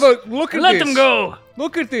eyes. You have a look at Let this. them go.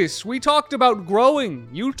 Look at this. We talked about growing.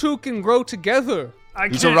 You two can grow together.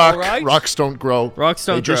 He's a rock. Alright. Rocks don't grow. Rocks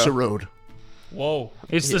don't They just grow. erode. Whoa.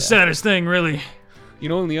 It's the saddest thing, really. You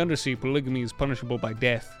know, in the Undersea, polygamy is punishable by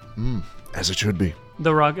death. As it should be.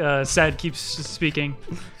 The rock, Sad keeps speaking.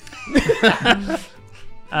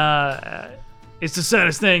 It's the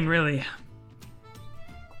saddest thing, really.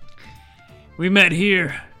 We met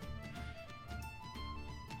here.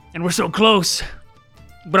 And we're so close.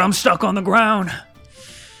 But I'm stuck on the ground.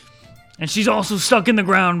 And she's also stuck in the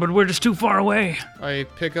ground, but we're just too far away. I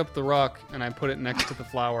pick up the rock and I put it next to the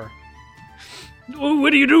flower. Oh,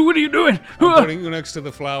 what do you do? What are you doing? I'm putting it next to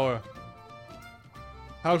the flower.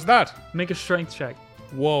 How's that? Make a strength check.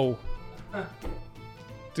 Whoa.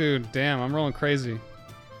 Dude, damn, I'm rolling crazy.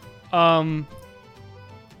 19.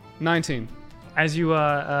 As you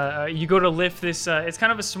you go to lift this, it's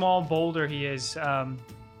kind of a small boulder he is,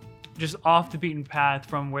 just off the beaten path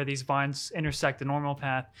from where these vines intersect the normal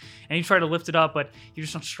path. And you try to lift it up, but you're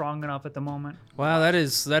just not strong enough at the moment. Wow, that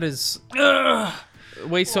is.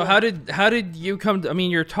 Wait, so how did you come? I mean,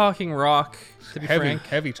 you're talking rock. To be frank,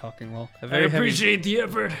 Heavy talking roll. a I very heavy. appreciate the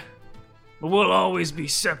effort, but we'll always be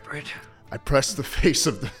separate. I press the face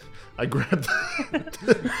of the. I grab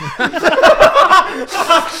the.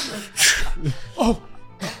 Oh!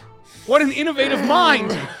 What an innovative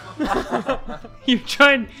mind! You're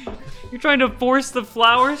trying to force the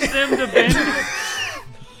flower stem to bend.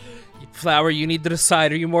 Flower, you need to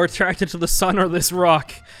decide: are you more attracted to the sun or this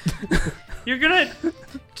rock? You're gonna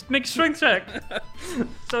just make a strength check.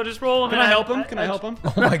 So just roll. Can I help him? Can I help him?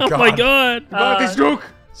 Oh my god. Oh my god! Got this joke!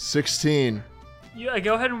 16. Yeah,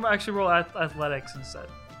 go ahead and actually roll athletics instead.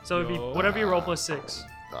 So it'd be whatever you roll plus 6.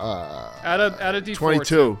 Add a d4.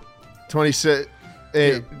 22. 26.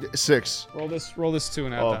 6. Roll this 2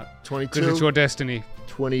 and add Oh, that. 22. Because it's your destiny.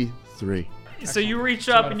 23. So you reach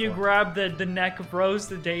up and you grab the neck of Rose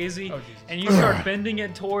the Daisy, and you start bending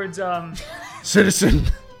it towards Citizen,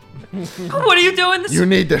 What are you doing? you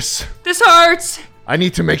need this. This hurts. I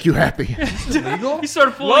need to make you happy. You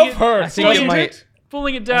start pulling her. I think it might.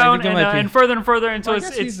 pulling it down think it might be. and further and further until I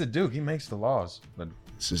guess he's it's the Duke. He makes the laws. But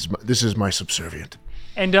This is my subservient.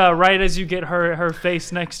 and right as you get her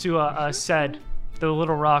face next to Sed, the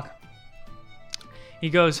little rock, he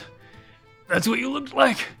goes, "That's what you looked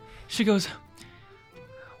like." She goes,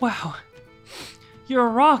 "Wow, you're a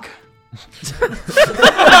rock."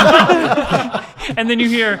 And then you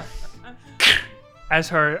hear as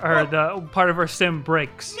her the part of her stem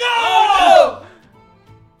breaks. No!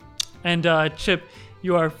 And Chip,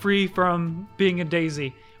 you are free from being a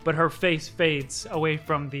daisy, but her face fades away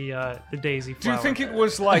from the daisy Do flower. you think it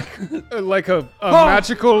was like a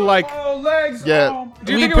magical like? oh, legs. Yeah.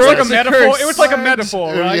 Do you We think it was like a broke the metaphor? curse. It was like a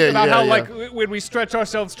metaphor, right? Yeah, About yeah, how yeah. like when we stretch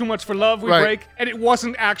ourselves too much for love, we Right. break, and it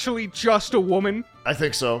wasn't actually just a woman. I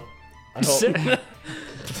think so. I hope.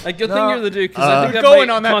 A good thing you're the Duke, because I think that Going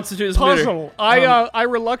might on that constitute as bitter. puzzle, I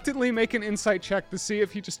reluctantly make an insight check to see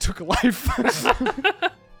if he just took a life.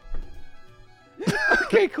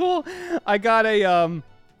 Okay, cool. I got a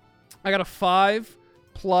 5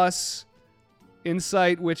 plus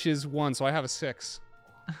insight, which is 1, so I have a 6.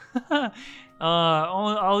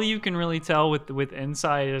 all you can really tell with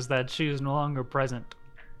insight is that she is no longer present.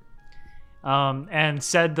 And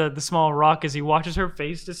said the small rock as he watches her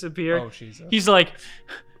face disappear. Oh, Jesus. He's like,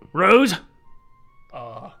 "Rose,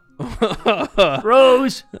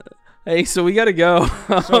 Rose." Hey, so we gotta go.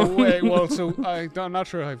 So wait, well, so I'm not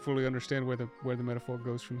sure I fully understand where the metaphor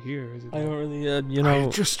goes from here. Is it? I don't really, I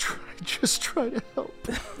just try to help.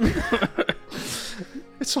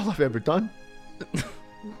 It's all I've ever done.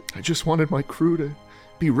 I just wanted my crew to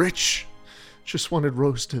be rich. Just wanted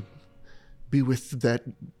Rose to be with that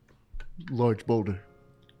large boulder.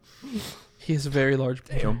 He has a very large.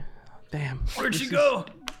 Damn. Where'd she go?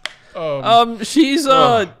 She's She's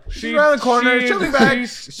around the corner. She'll be back.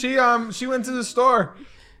 She went to the store.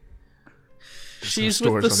 she's stores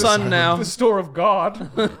with the on this sun island. now. The store of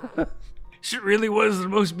God. She really was the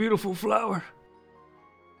most beautiful flower.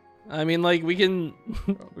 I mean, like we can.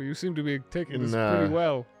 Well, you seem to be taking this Nah. pretty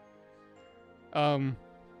well.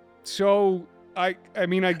 So I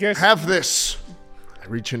mean, I guess Have this. I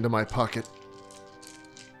reach into my pocket.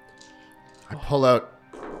 I pull out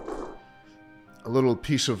a little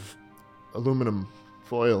piece of aluminum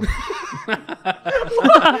foil.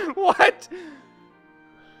 what?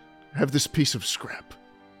 Have this piece of scrap.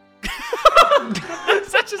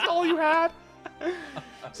 Is that just all you had?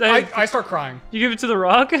 So I start crying. you give it to the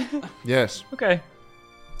rock? Yes. Okay.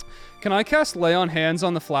 Can I cast lay on hands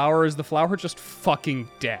on the flower? Or is the flower just fucking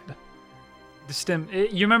dead? The stem.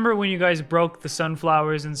 You remember when you guys broke the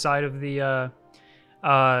sunflowers inside of the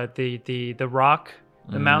rock,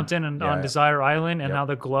 the mountain, and Yeah, on yeah. Desire Island, and Yep. how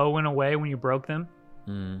the glow went away when you broke them?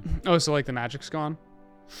 Oh, so like the magic's gone.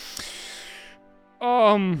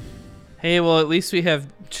 Hey, well, at least we have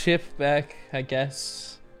Chip back, I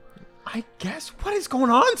guess. I guess. What is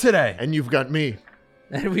going on today? And you've got me.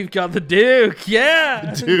 And we've got the Duke,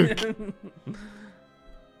 yeah! Duke.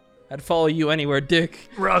 I'd follow you anywhere, Dick.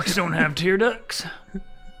 Rocks don't have tear ducts.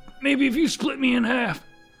 Maybe if you split me in half,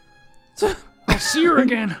 I'll see her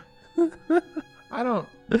again. I don't.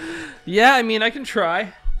 Yeah, I mean, I can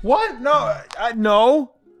try. What? No,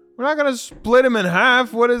 no. We're not gonna split him in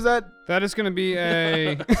half. What is that? That is going to be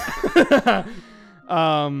a...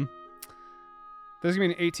 There's going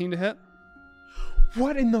to be an 18 to hit.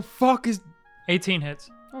 What in the fuck is? 18 hits.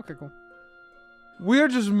 Okay, cool. We're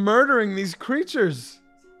just murdering these creatures.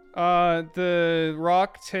 The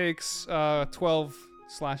rock takes 12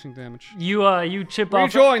 slashing damage. You chip off.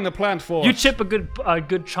 Rejoin the plant force. You chip a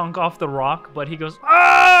good chunk off the rock, but he goes,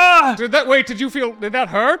 ah! Did that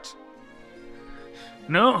hurt?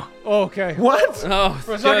 No. Okay. What? Oh,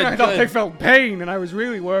 For a second, I thought they felt pain, and I was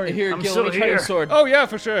really worried. Here, I'm Gil, still let me try your here. sword. Oh, yeah,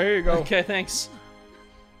 for sure. Here you go. Okay, thanks.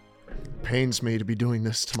 Pains me to be doing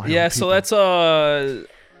this to my own Yeah, people. so that's,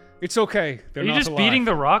 It's okay. They're Are you not just alive. beating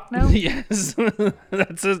the rock now? yes.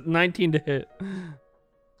 That's a 19 to hit.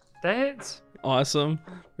 That hits. Awesome.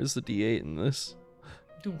 Where's the D8 in this?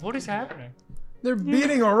 Dude, what is happening? They're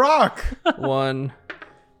beating a rock. 1.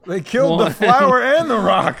 They killed the One. flower and the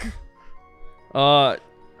rock.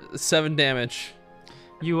 7 damage.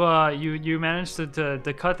 You managed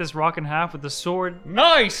to cut this rock in half with the sword.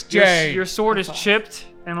 Nice, Jay. Your sword is chipped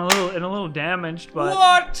and a little damaged, but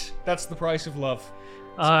What? That's the price of love.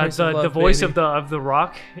 price of the love, voice baby. of the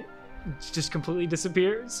rock just completely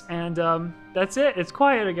disappears, and that's it. It's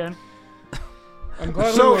quiet again. I'm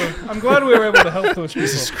glad we were able to help those people.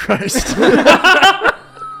 Jesus Christ.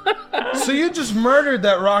 So you just murdered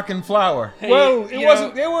that rock and flower. Well, it you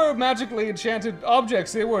wasn't. know- They were magically enchanted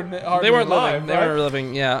objects. They weren't hardly They weren't alive, living. They right? weren't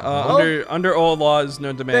living. Yeah. Oh. Under all laws,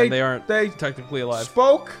 no demand. They aren't They technically alive.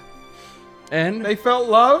 spoke. And They felt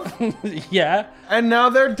love, yeah. and now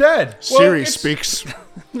they're dead. Siri it's- speaks.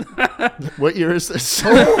 What year is this?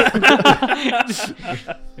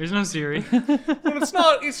 There's no Siri. Well,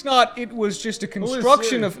 it's not. It was just a construction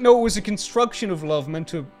serious. of. No, it was a construction of love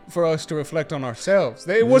meant for us to reflect on ourselves.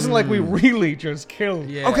 It wasn't like we really just killed.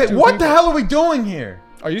 Yeah. Okay, two what the people. hell are we doing here?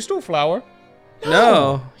 Are you still flower?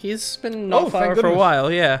 No, he's been Oh, not thank flower for a goodness.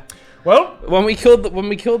 while. Yeah. Well, When we killed the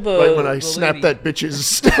Like when I the snapped lady. that bitch's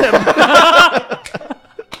stem.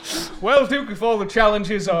 Duke, if all the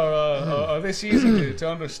challenges are this easy to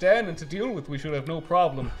understand and to deal with, we should have no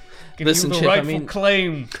problem. Give Listen, you the Chip, I rightful mean-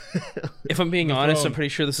 claim. If I'm being honest, I'm throne. pretty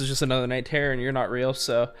sure this is just another night terror, and you're not real.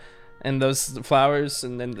 So, and those flowers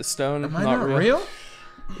and then the stone, Am I not real?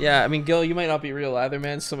 Yeah, I mean, Gil, you might not be real either,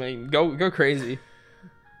 man. So I mean, go crazy.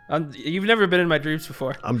 You've never been in my dreams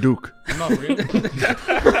before. I'm Duke. I'm not real.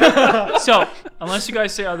 So, unless you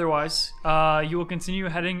guys say otherwise, you will continue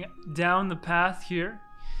heading down the path here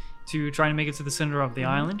to try and make it to the center of the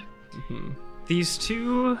island. These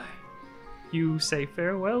two, you say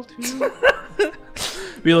farewell to.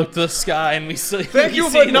 We look to the sky and we see. Thank you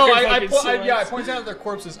see for no. their I fucking pointed out their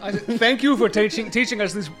corpses. I said, thank you for teaching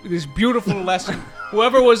us this beautiful lesson.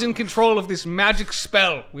 Whoever was in control of this magic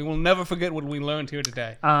spell, we will never forget what we learned here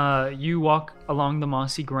today. You walk along the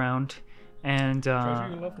mossy ground, and Treasure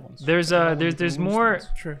your loved ones. there's more.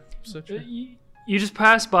 True. So true. You just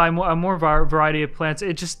pass by a more variety of plants.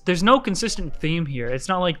 There's no consistent theme here. It's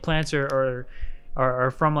not like plants are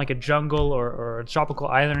from like a jungle or a tropical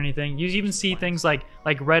island or anything. You even see things like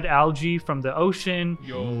red algae from the ocean.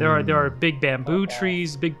 There are big bamboo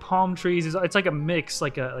trees, big palm trees. It's like a mix,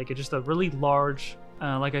 like just a really large,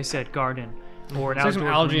 like I said, garden or an Say some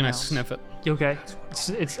outdoor algae and I greenhouse. sniff it. You okay?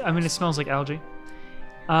 It smells like algae.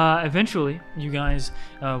 Eventually, you guys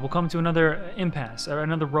will come to another impasse or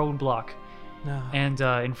another roadblock. No. And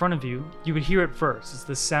in front of you, you would hear it first. It's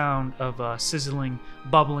the sound of sizzling,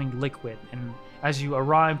 bubbling liquid. And as you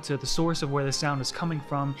arrive to the source of where the sound is coming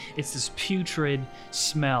from, it's this putrid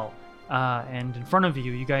smell. And in front of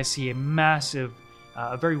you, you guys see a massive,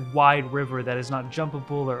 a very wide river that is not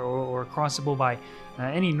jumpable or crossable by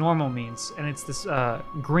any normal means. And it's this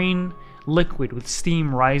green liquid with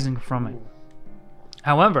steam rising from it.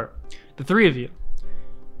 However, the three of you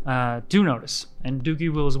do notice, and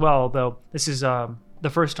Dookie will as well, though this is the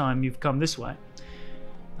first time you've come this way.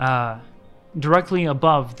 Directly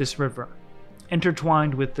above this river,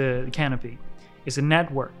 intertwined with the canopy, is a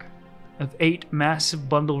network of 8 massive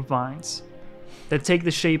bundled vines that take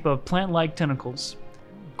the shape of plant-like tentacles,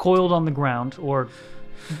 coiled on the ground or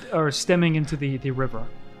stemming into the river.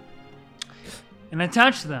 And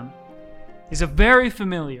attached to them is a very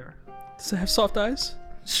familiar Does it have soft eyes?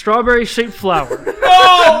 strawberry-shaped flower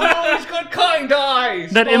Oh, he's got kind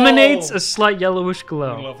eyes. that emanates a slight yellowish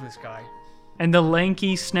glow. I love this guy. And the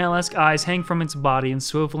lanky, snail-esque eyes hang from its body and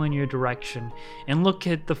swivel in your direction and look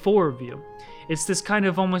at the four of you. It's this kind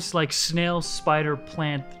of almost like snail, spider,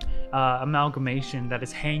 plant amalgamation that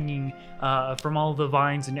is hanging from all the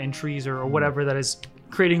vines and trees or whatever that is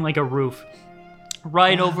creating like a roof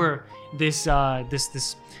right over this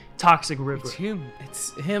this toxic river. It's him.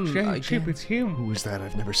 It's him. Chip, it's him. Who is that?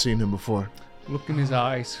 I've never seen him before. Look in his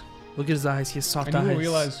eyes. Look at his eyes. He has soft And eyes. you will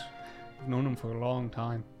realize I've known him for a long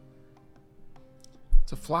time.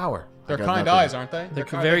 It's a flower. They're got kind nothing. eyes, aren't they? They're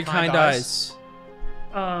very kind eyes.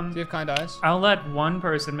 Do you have kind eyes? I'll let one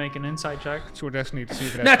person make an insight check. It's your destiny to see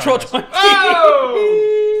if it has Natural kind eyes.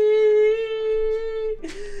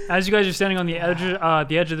 20. As you guys are standing on the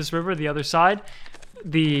edge of this river, the other side,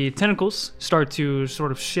 the tentacles start to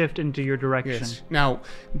sort of shift into your direction. Yes. Now,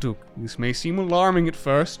 Duke, this may seem alarming at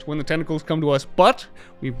first when the tentacles come to us, but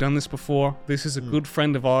we've done this before. This is a good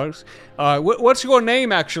friend of ours. What's your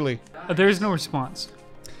name, actually? There is no response.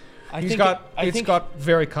 It's got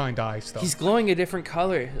very kind eyes, though. He's glowing a different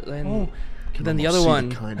color than the Almost other see one.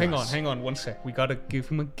 the kind Hang eyes. on, 1 sec. We gotta give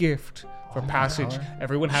him a gift for passage.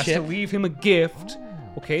 Everyone has Chip? to leave him a gift.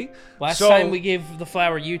 Okay? Last So, time we gave the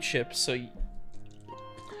flower you, Chip, so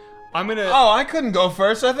I'm gonna... Oh, I couldn't go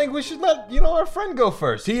first. I think we should let our friend go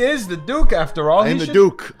first. He is the Duke, after all. I am He the should-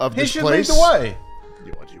 Duke of He this should place. lead the way.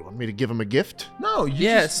 Do you want me to give him a gift? No, you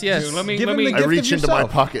yes. Dude, let me... Give let him me the I gift reach of into my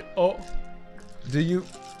yourself. pocket. Oh, Do you?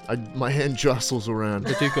 My hand jostles around.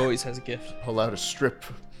 the Duke always has a gift. Pull out a strip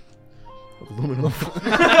of aluminum.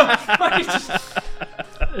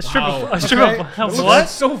 A strip Wow. of what? what?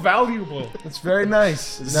 That's so valuable. It's very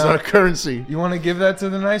nice. This is Now, our currency. you want to give that to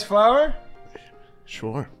the nice flower?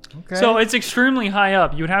 Sure. Okay. So it's extremely high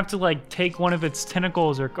up. You would have to like take one of its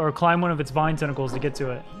tentacles or climb one of its vine tentacles to get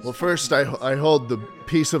to it. Well, first I hold the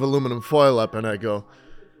piece of aluminum foil up and I go,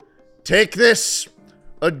 "Take this,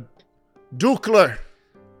 a Dukler."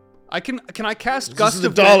 Can I cast This Gust is the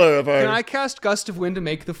of dollar Wind? of our- Can I cast Gust of Wind to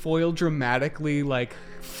make the foil dramatically like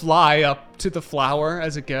fly up to the flower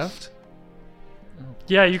as a gift?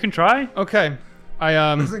 Yeah, you can try. Okay. I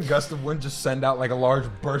Doesn't gust of wind just send out like a large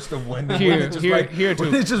burst of wind? And Here, wouldn't it just, here, like, here,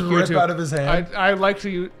 wouldn't Duke. it just Here, rip Duke. out of his hand? I like to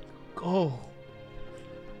use. Oh.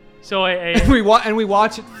 So we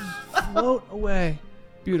watch it float away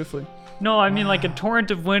beautifully. no, I mean like a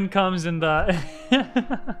torrent of wind comes in the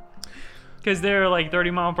because they're like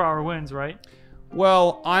 30-mile-per-hour winds, right?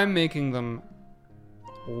 Well, I'm making them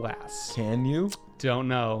less. Can you? Don't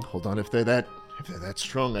know. Hold on, if they're that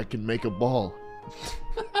strong, I can make a ball.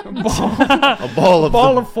 Ball, A ball of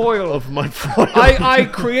ball the- of foil. of my foil. I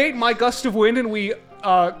create my gust of wind and we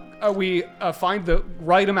find the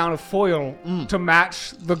right amount of foil to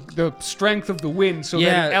match the strength of the wind so that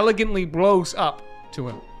Yeah. it elegantly blows up to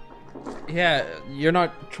him. Yeah, you're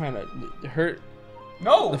not trying to hurt.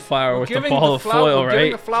 No, The flower we're with the giving ball of foil, we're giving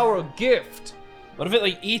right? the flower a gift. What if it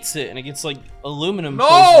like eats it and it gets like aluminum?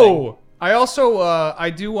 poisoning? No, I also I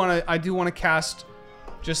do want to cast,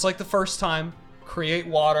 just like the first time, create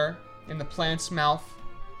water in the plant's mouth,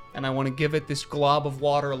 and I want to give it this glob of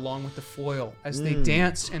water along with the foil as they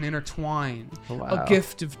dance and intertwine. Wow. A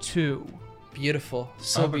gift of two. Beautiful, I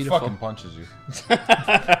so hope it beautiful. fucking punches you.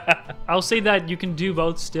 I'll say that you can do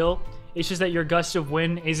both still. It's just that your gust of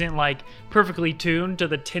wind isn't like perfectly tuned to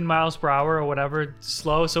the 10 miles per hour or whatever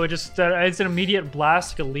slow. So it's an immediate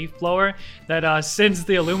blast like a leaf blower that sends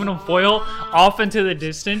the aluminum foil off into the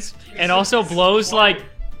distance and also blows like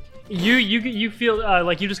you feel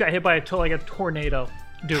like you just got hit by a tornado,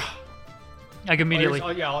 dude. Like immediately.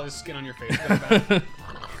 I'll just skin on your face.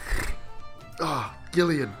 Ah,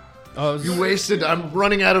 Gillian, Oh, you wasted. I'm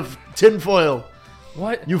running out of tinfoil.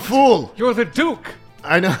 what? You fool! You're the Duke.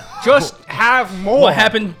 I know. Just have more. What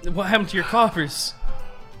happened? What happened to your coffers?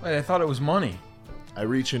 Wait, I thought it was money. I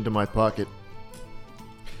reach into my pocket.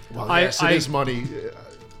 Well, I- yes, it is money.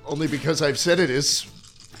 Only because I've said it is.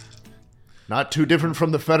 Not too different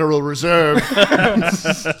from the Federal Reserve.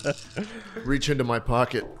 Reach into my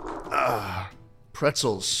pocket.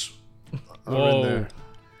 Pretzels are in there.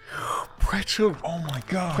 Pretzel. Oh my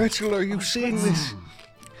god. Pretzel, are you seeing this?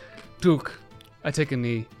 Duke, I take a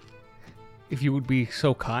knee. If you would be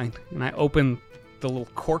so kind. And I open the little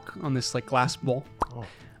cork on this like glass bowl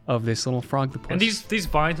of this little frog. And these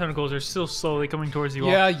vine tentacles are still slowly coming towards you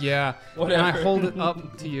all. Yeah. And I Whatever. hold it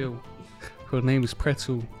up to you. Her name is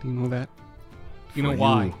Pretzel. Do you know that? You know For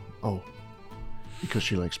why? you. Oh, because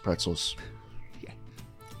she likes pretzels.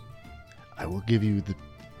 I will give you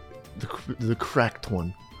the cracked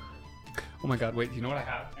one. Oh my god, wait, you know what I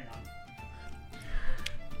have? Hang on.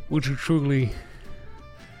 Would you truly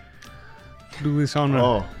do this on her.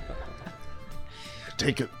 Oh.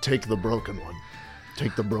 Take the broken one.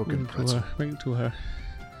 Take the broken pretzel. Bring it to her.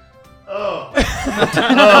 What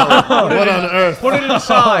on earth? Put it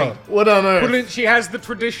inside. What on earth? Put it in, she has the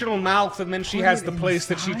traditional mouth, and then she has the place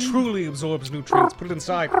that she truly absorbs nutrients. Put it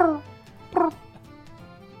inside.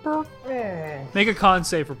 Make a con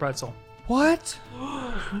save for Pretzel. What?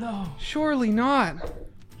 No. Surely not.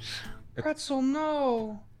 Pretzel,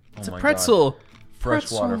 no. It's a my pretzel.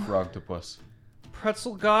 Freshwater Pretzel. frogtopus.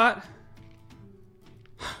 Pretzel got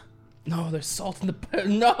No, there's salt in the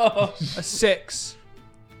no. a 6.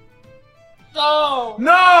 No.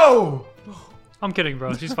 No! I'm kidding,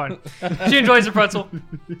 bro. She's fine. She enjoys the pretzel.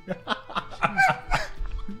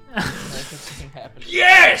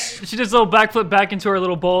 Yes! She does a little backflip back into her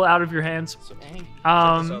little bowl out of your hands. So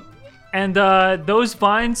angry. And those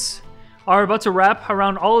vines are about to wrap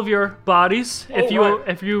around all of your bodies if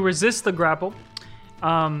you resist the grapple.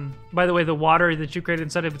 By the way, the water that you created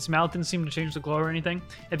inside of its mouth didn't seem to change the glow or anything.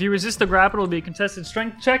 If you resist the grapple, it'll be a contested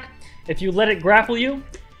strength check. If you let it grapple you,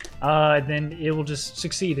 then it will just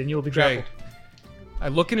succeed and you'll be Jay, grappled. I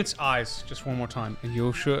look in its eyes just one more time. And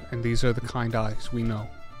Yosha, and these are the kind eyes we know.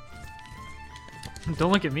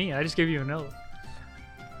 Don't look at me. I just gave you a note.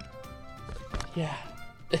 Yeah.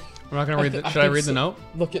 We're not gonna read the. I Should I think read the so. note?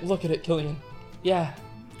 Look at it, Killian. Yeah.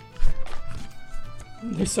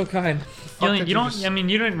 They're so kind. Gillian, did you you don't. just- I mean,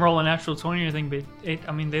 you didn't roll a natural 20 or anything, but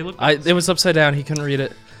they look. It was upside down. He couldn't read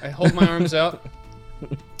it. I hold my arms out,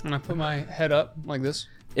 and I put my head up like this.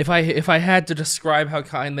 If I had to describe how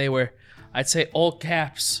kind they were, I'd say all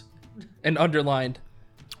caps and underlined.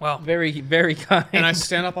 Well, Very, very kind. and I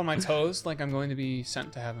stand up on my toes like I'm going to be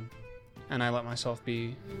sent to heaven, and I let myself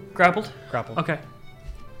be grappled. grappled. Okay.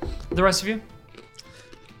 The rest of you,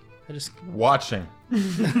 I just Watching.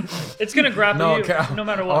 it's gonna grapple No, you okay. no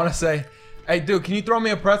matter I want what. to say, hey, dude, can you throw me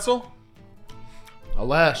a pretzel?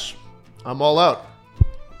 Alas, I'm all out.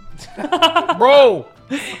 Bro,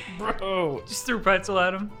 Just threw pretzel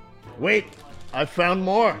at him. Wait, I found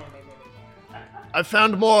more. I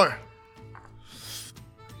found more.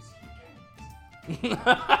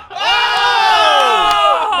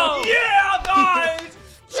 Yeah, guys!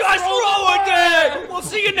 Just roll again! We'll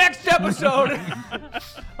see you next episode!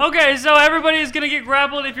 Okay, so everybody is gonna get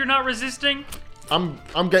grappled if you're not resisting.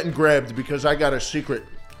 I'm getting grabbed because I got a secret.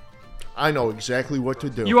 I know exactly what to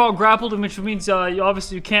do. You all grappled, which means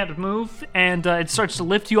you can't move, and it starts to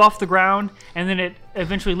lift you off the ground, and then it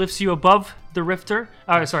eventually lifts you above the rifter.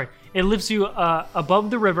 It lifts you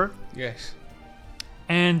above the river, yes.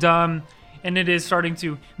 and it is starting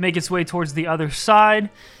to make its way towards the other side.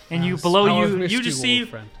 And you below How I've you, missed you just you, see old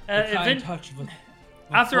friend. touch of a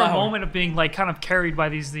after a flower. moment of being like kind of carried by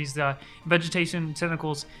these vegetation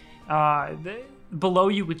tentacles, below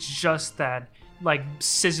you it's just that like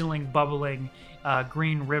sizzling, bubbling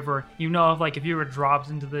green river. You know, if you were dropped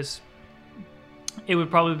into this, it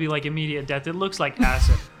would probably be like immediate death. It looks like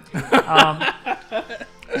acid.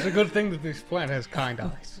 It's a good thing that this plant has kind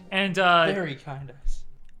eyes. And Very kind of us.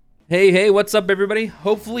 Hey, what's up, everybody?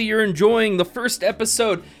 Hopefully you're enjoying the first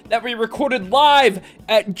episode that we recorded live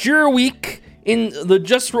at Jurweek in the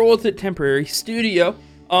Just Roll With It temporary studio.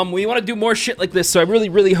 We want to do more shit like this, so I really,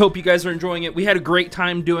 really hope you guys are enjoying it. We had a great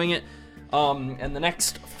time doing it. And the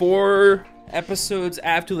next 4 episodes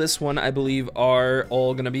after this one, I believe, are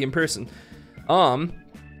all gonna be in person.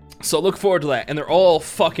 So look forward to that, and they're all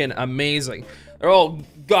fucking amazing. They're all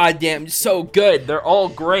goddamn so good. They're all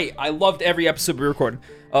great. I loved every episode we recorded.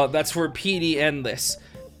 That's for PD and this.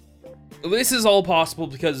 This is all possible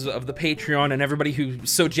because of the Patreon and everybody who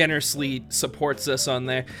so generously supports us on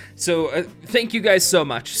there. So thank you guys so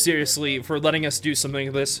much, seriously, for letting us do something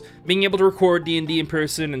like this. Being able to record D&D in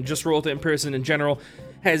person and just roll with it in person in general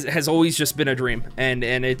has always just been a dream, and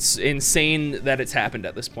it's insane that it's happened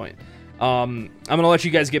at this point. I'm gonna let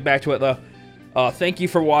you guys get back to it though. Thank you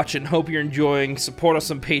for watching. Hope you're enjoying. Support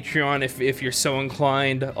us on Patreon if you're so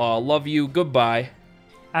inclined. Love you. Goodbye.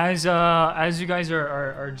 as you guys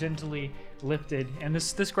are gently lifted, and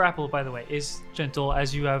this grapple, by the way, is gentle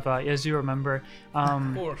as you remember.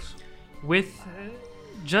 Of course. With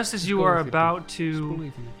just as you go are with it, about Just to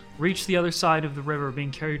believe in it. reach the other side of the river,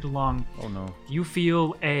 being carried along, Oh no. you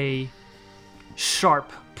feel a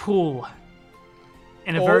sharp pull.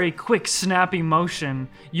 In a Oh. very quick, snappy motion,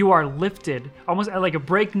 you are lifted, almost at like a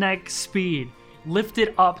breakneck speed,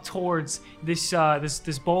 lifted up towards this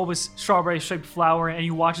bulbous strawberry-shaped flower, and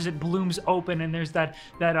you watch as it blooms open, and there's that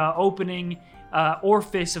opening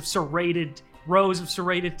orifice of rows of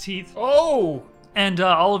serrated teeth, Oh! and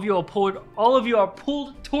all of you are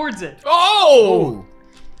pulled towards it. Oh!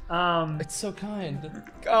 It's so kind.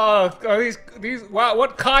 Oh, are these? Wow,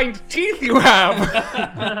 what kind teeth you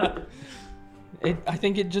have? I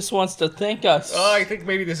think it just wants to thank us. Oh, I think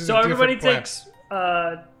maybe this is So a everybody different takes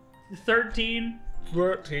 13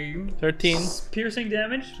 13. piercing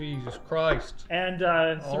damage Jesus Christ. and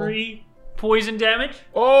 3 poison damage,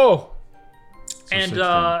 Oh. and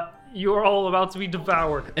you are all about to be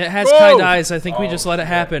devoured. It has Whoa! kind eyes. I think we just let it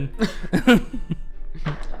happen.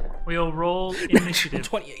 We'll roll initiative.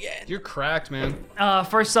 20 again. You're cracked, man.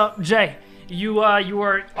 First up, Jay. You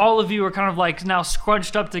are all of you are kind of like now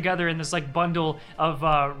scrunched up together in this like bundle of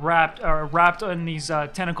wrapped in these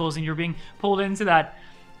tentacles, and you're being pulled into that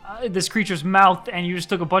this creature's mouth, and you just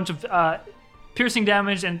took a bunch of piercing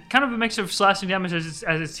damage and kind of a mix of slashing damage as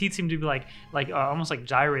its teeth seem to be like almost like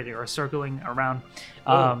gyrating or circling around.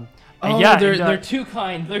 They're too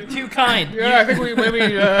kind. They're too kind. Yeah, I think we maybe.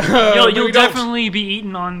 You'll maybe don't. definitely be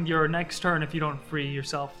eaten on your next turn if you don't free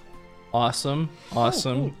yourself. Awesome.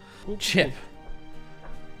 Chip,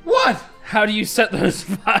 What? how do you set those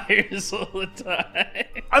fires all the time?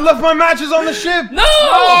 I left my matches on the ship. No!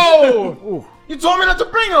 Oh! You told me not to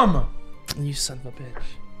bring them. You son of a bitch.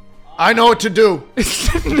 I know what to do.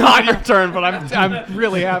 Not your turn, but I'm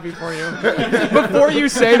really happy for you. Before you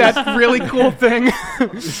say that really cool thing,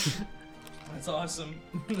 That's awesome.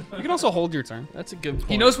 you can also hold your turn. That's a good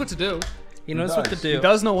point. He knows what to do. He knows what to do. He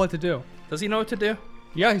does know what to do. Does he know what to do?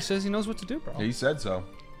 Yeah, he says he knows what to do, bro. He said so.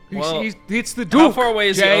 Well, It's the Duke. How far away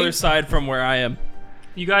is the Jay. other side from where I am?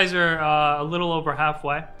 You guys are a little over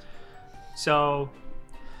halfway, so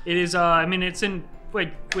it is. I mean, it's in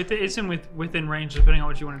within range, depending on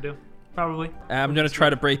what you want to do. Probably I'm gonna try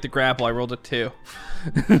to break the grapple. I rolled a 2.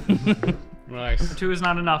 Nice. 2 is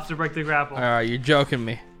not enough to break the grapple. All right, you're joking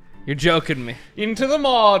me. You're joking me. Into the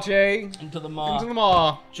mall, Jay. Into the mall. Into the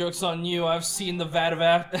mall. Joke's on you. I've seen the Vat of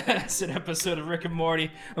Acid episode of Rick and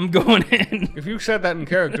Morty. I'm going in. If you said that in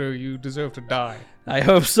character, you deserve to die. I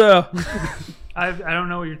hope so. I don't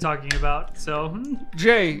know what you're talking about. So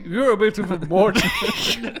Jay, you're a bit of a mortal.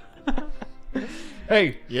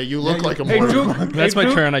 Hey, Yeah, you look like a hey, mortal. Duke. That's hey, my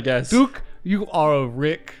Duke, turn, I guess. Duke, you are a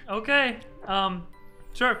Rick. okay,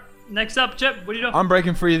 sure. Next up, Chip. What do you do? I'm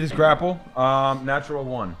breaking free of this grapple. Natural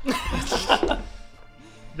 1.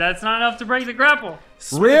 That's not enough to break the grapple.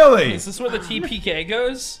 Really? Is this where the TPK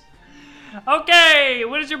goes? Okay,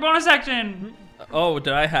 what is your bonus action? Oh,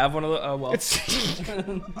 did I have one of the? Oh well.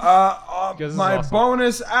 Guess My it's awesome.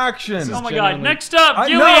 bonus action. Oh my god! genuinely- Next up, No,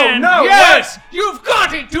 Gillian. no. Yes, you've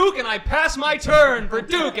got it, Duke, and I pass my turn for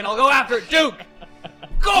Duke, and I'll go after Duke.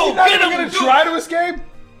 Go You're not get even him, gonna Duke. try to escape?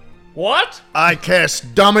 What? I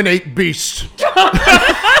cast Dominate Beast. Holy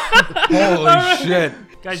shit.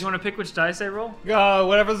 Guys, you want to pick which dice I roll?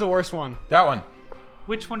 Whatever's the worst one. That one.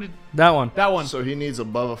 Which one did? That one. That one. So he needs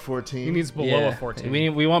above a 14. He needs below Yeah. a 14.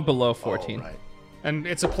 We want below 14. Oh, right. And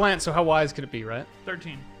it's a plant, so how wise could it be, right?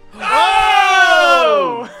 13.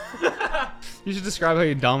 Oh! You should describe how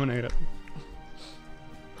you dominate it.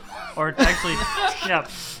 Or actually, yeah.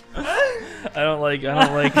 I don't like. Yeah,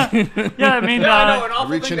 I mean, I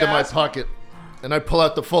reach into my pocket and I pull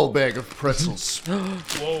out the full bag of pretzels.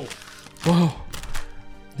 Whoa. Whoa.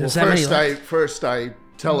 There's that many left? First I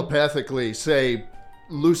telepathically say,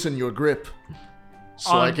 loosen your grip,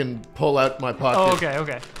 so I can pull out my pocket. oh,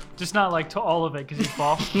 okay. Just not like to all of it because you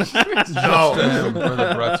fall. No. For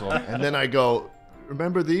the pretzel. And then I go,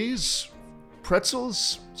 remember these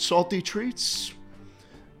pretzels, salty treats?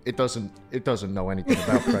 It doesn't know anything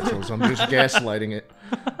about pretzels. I'm just gaslighting it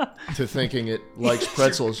to thinking it likes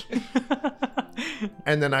pretzels.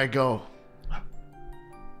 And then I go,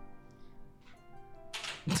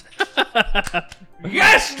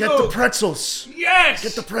 Yes, get the pretzels. Yes!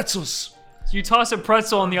 Get the pretzels. So you toss a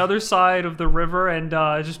pretzel on the other side of the river and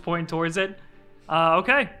just point towards it.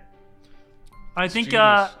 Okay. I think,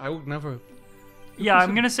 Genius. I would never... yeah,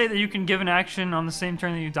 I'm going to say that you can give an action on the same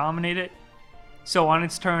turn that you dominate it. So on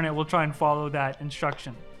its turn, it will try and follow that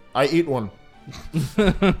instruction. I eat one.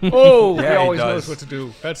 Oh, he Yeah, he always does. knows what to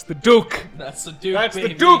do. That's the Duke. That's the Duke. That's baby.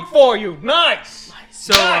 the Duke for you. Nice.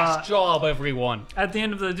 So Nice job, everyone. at the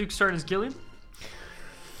end of the Duke's turn is Gillian.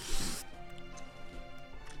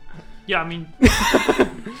 Yeah, I mean,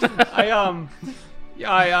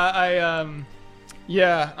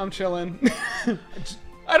 Yeah, I'm chilling.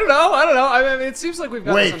 I don't know. I mean, it seems like we've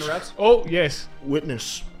got Wait. this under wraps. Oh, yes.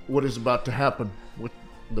 Witness what is about to happen with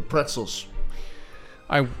the pretzels.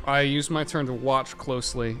 I use my turn to watch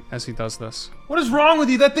closely as he does this. What is wrong with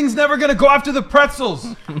you? That thing's never gonna go after the pretzels.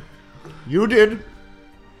 You did.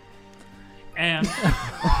 and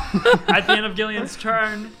at the end of Gillian's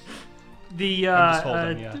turn, the just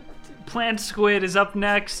holding, yeah. plant squid is up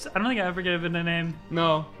next. I don't think I ever gave it a name.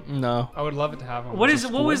 No, No. I would love it to have one. What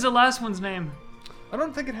was the last one's name? I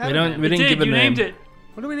don't think it had We a don't. name. We didn't Did give a you name. named it?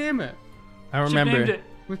 What do we name it? I Chip remember. named it.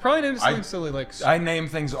 We probably named it something I- silly like I name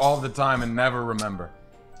things all the time and never remember.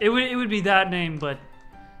 It would be that name, but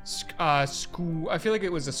squoo. I feel like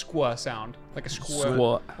it was a squa sound, like a squa.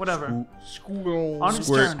 What? whatever. Squirrel. On its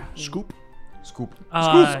turn. Scoop. Scoop.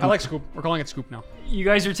 I like scoop. We're calling it scoop now. You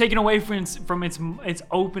guys are taken away from its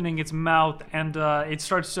opening its mouth, and it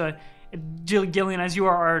starts to. Gillian, as you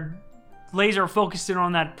are laser focused in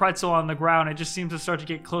on that pretzel on the ground, it just seems to start to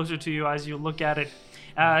get closer to you as you look at it.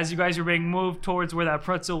 As you guys are being moved towards where that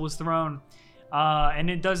pretzel was thrown, and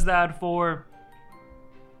it does that for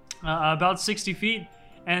about 60 feet,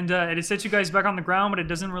 and it sets you guys back on the ground, but it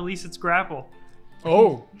doesn't release its grapple.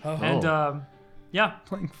 Oh. And yeah,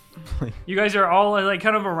 Playing. you guys are all like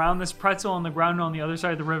kind of around this pretzel on the ground on the other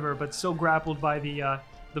side of the river, but still grappled by the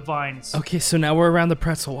vines. Okay, so now we're around the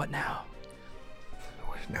pretzel. What now?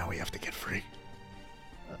 Now we have to get free.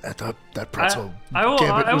 That pretzel I will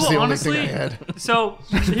gambit was the only honestly. thing I had. So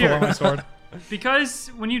Pull out my here, sword. because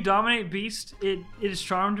when you dominate beast, it is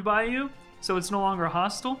charmed by you, so it's no longer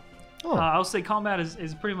hostile. Oh. I'll say combat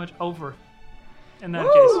is pretty much over in that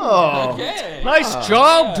Oh. Okay. Nice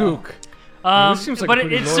job, Duke. case. this seems like But a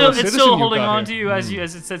pretty it's loyal still citizen still you've holding got on here. to you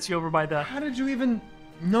as it sets you over by the. How did you even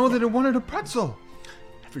know that it wanted a pretzel?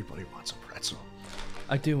 Everybody wants a pretzel.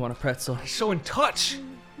 I do want a pretzel. So in touch.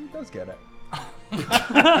 He does get it. You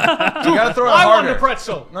gotta throw it I harder. want a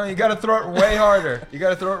pretzel. No, you gotta throw it way harder. You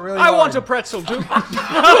gotta throw it really I hard. want a pretzel, Duke.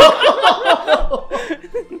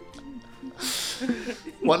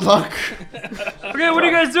 What luck? Okay, what are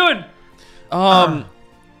you guys doing?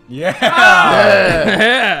 Yeah.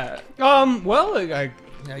 Yeah. Well,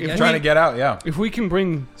 guess- Trying to get out, yeah. if we can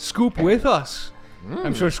bring Scoop with us,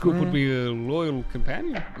 I'm sure Scoop would be a loyal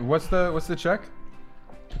companion. What's the check?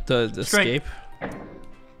 The escape.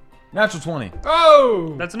 Natural 20.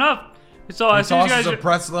 Oh! That's enough. So He as soon as you tosses guys a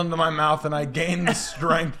pretzel into my mouth and I gain the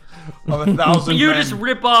strength of 1,000 you men. just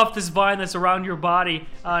rip off this vine that's around your body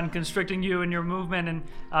and constricting you in your movement,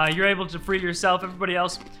 and you're able to free yourself. Everybody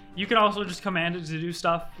else, you can also just command it to do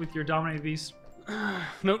stuff with your dominated beast.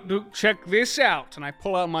 No, Duke, check this out. And I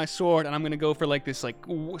pull out my sword, and I'm gonna go for like this,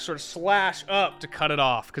 sort of slash up to cut it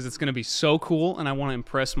off, because it's gonna be so cool, and I want to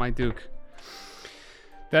impress my Duke.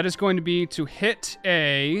 That is going to be to hit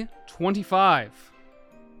a 25.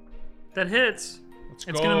 That hits. Let's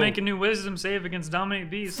It's go. gonna make a new wisdom save against dominated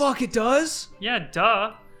beast. Fuck, it does? Yeah,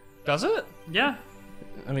 duh. Does it? Yeah.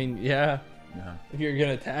 I mean, yeah. Yeah. If you're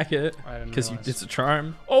gonna attack it, I didn't because realize. it's a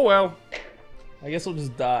charm. Oh well. I guess we'll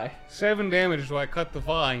just die. 7 damage. Do I cut the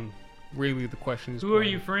vine? Really, the question is. Who are why.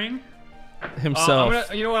 you freeing?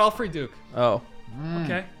 Himself. You know what? I'll free Duke. Oh.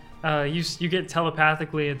 Okay. You get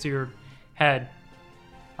telepathically into your head.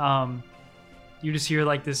 You just hear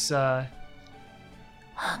like this.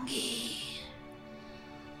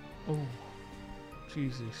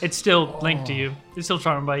 Jesus. It's still linked to you. It's still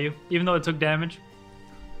charmed by you, even though it took damage.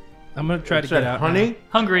 I'm gonna try to What's get that, out. honey?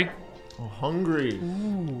 Hungry. Oh, hungry.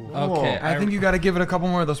 Now. Okay. I think you gotta give it a couple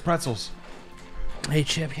more of those pretzels. Hey,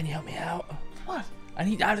 Chip, can you help me out? What? I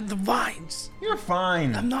need out of the vines. You're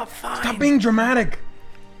fine. I'm not fine. Stop being dramatic.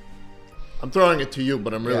 I'm throwing it to you,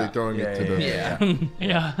 but I'm really Yeah. throwing it to the. Yeah.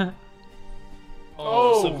 Yeah.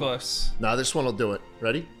 Oh, so close. Nah, this one will do it.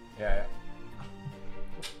 Ready? Yeah.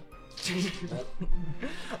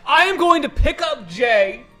 I am going to pick up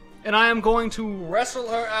Jay, and I am going to wrestle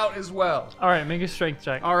her out as well. All right, make a strength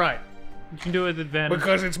check. All right. You can do it with advantage.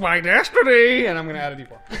 Because it's my destiny, and I'm going to add a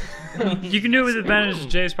d4. You can do it with advantage.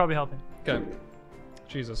 Jay's probably helping. Okay.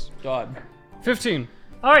 Jesus. God. 15.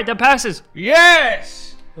 All right, that passes.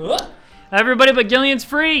 Yes! Everybody but Gillian's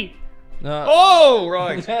free. Oh,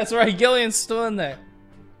 right. That's right. Gillian's still in there.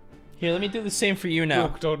 Here, let me do the same for you now.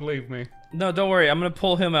 Duke, don't leave me. No, don't worry. I'm gonna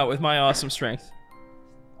pull him out with my awesome strength.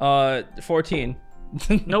 14.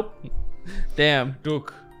 Nope. Damn.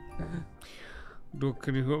 Duke. Duke,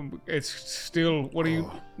 can you? It's still. What are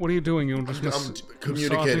you doing? You just I'm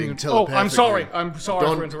communicating Oh, telepathically. I'm sorry. I'm sorry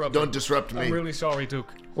for interrupting. Don't disrupt me. I'm really sorry, Duke.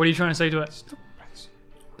 What are you trying to say to it?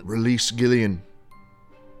 Release Gillian.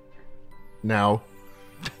 Now.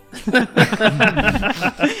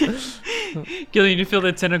 Gillian, you feel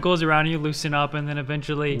the tentacles around you loosen up and then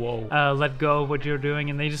eventually Whoa. let go of what you're doing,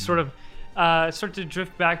 and they just sort of start to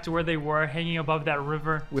drift back to where they were, hanging above that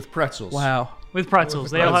river With pretzels. Wow. with pretzels.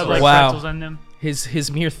 With They all have like pretzels. Wow. pretzels on them.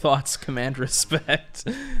 His mere thoughts command respect.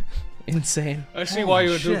 Insane. I see why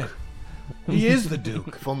you're a shit. Duke. He is the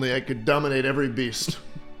Duke. If only I could dominate every beast.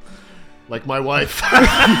 Like my wife.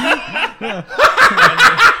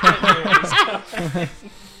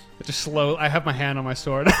 I have my hand on my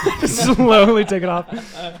sword. Just slowly take it off.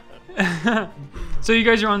 So you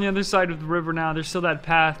guys are on the other side of the river now. There's still that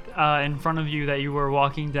path in front of you that you were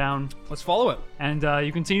walking down, Let's follow it. and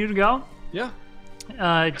you continue to go. Yeah.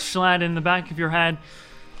 Jschlatt, in the back of your head,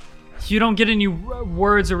 you don't get any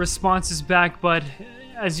words or responses back, but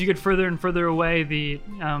as you get further and further away, the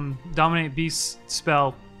Dominate Beast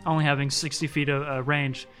spell, only having 60 feet of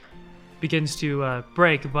range, begins to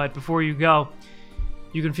break. But before you go,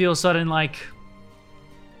 you can feel a sudden, like,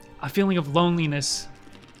 a feeling of loneliness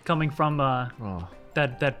coming from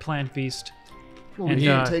that plant beast. We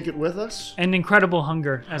can take it with us. And incredible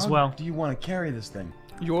hunger as well. Do you want to carry this thing?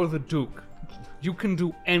 You're the Duke. You can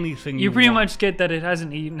do anything You pretty want. much get that it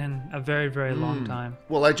hasn't eaten in a very, very long time.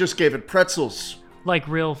 Well, I just gave it pretzels. Like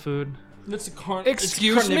real food. It's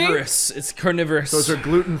Excuse it's me? carnivorous. It's carnivorous. Those are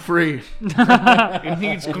gluten-free. It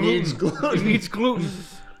needs gluten. needs gluten. It needs gluten.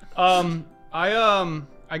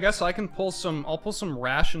 I guess I can pull some. I'll pull some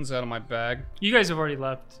rations out of my bag. You guys have already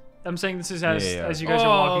left. I'm saying this is as, Yeah. as you guys are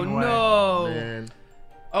walking away. no! Man.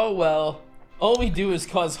 Oh well. All we do is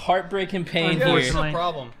cause heartbreak and pain Yeah, what's here. the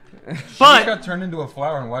problem? I just But, got turned into a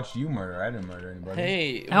flower and watched you murder. I didn't murder anybody.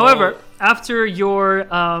 Hey. however, well, after your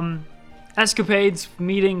escapades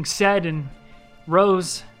meeting Sed and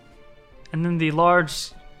Rose, and then the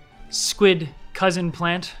large squid cousin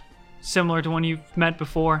plant, similar to one you've met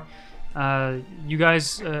before, you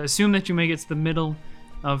guys assume that you make it to the middle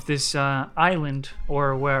of this island,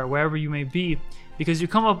 or wherever you may be, because you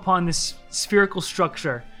come upon this spherical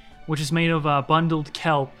structure, which is made of bundled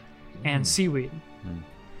kelp and seaweed.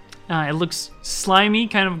 It looks slimy,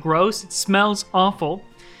 kind of gross. It smells awful,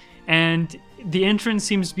 and the entrance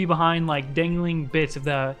seems to be behind like dangling bits of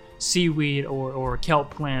the seaweed or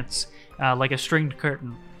kelp plants, like a stringed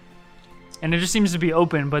curtain. And it just seems to be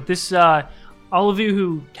open. But this, all of you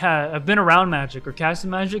who have been around magic or casted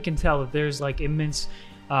magic can tell that there's like immense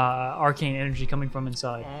arcane energy coming from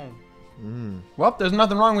inside. Well, there's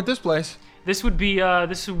nothing wrong with this place. This would be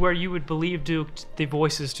this is where you would believe Duke the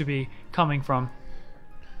voices to be coming from.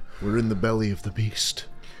 We're in the belly of the beast.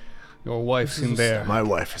 Your wife's in there. My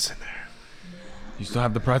wife is in there. You still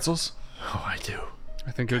have the pretzels? Oh, I do.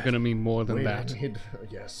 I think you're gonna mean more than Wait, that.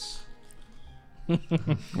 yes.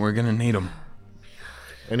 We're gonna need them.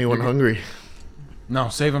 Anyone hungry? No,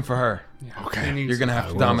 save them for her. Okay. You're gonna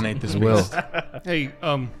have to dominate this Will. beast. Hey,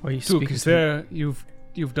 are you Duke, speaking is to there?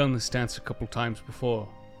 You've done this dance a couple times before.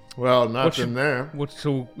 Well, not What in you- there. What?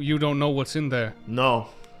 So you don't know what's in there? No,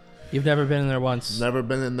 You've never been in there once. never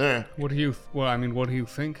been in there. What do you? Well, I mean, what do you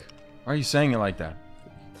think? Why are you saying it like that?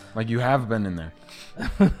 Like you have been in there.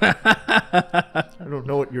 I don't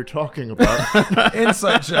know what you're talking about.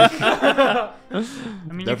 Insight check. I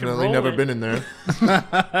mean, you Definitely can roll never it. been in there.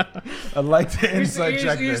 I'd like to insight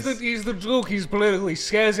check he's this. the Duke. He's politically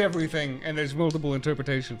says everything, and there's multiple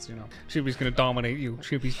interpretations. You know, Chippy's gonna dominate you.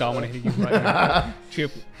 Chippy's dominating you right now.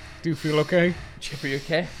 Chip, do you feel okay? Chip, are you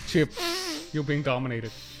okay? Chip, you're being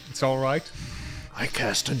dominated. It's all right. I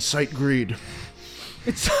cast Incite Greed.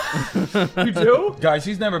 You do? Guys,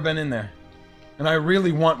 he's never been in there. And I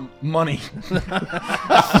really want money.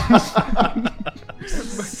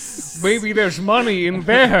 Maybe there's money in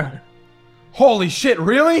there. Holy shit,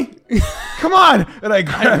 really? Come on! And I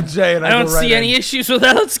grab Jay and I I don't go right see any in. issues with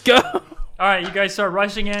that. Let's go. All right, you guys start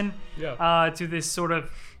rushing in Yeah. to this sort of.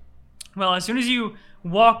 Well, as soon as you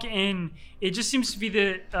walk in, it just seems to be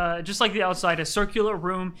the just like the outside, a circular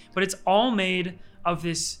room, but it's all made of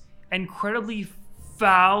this incredibly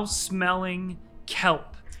foul-smelling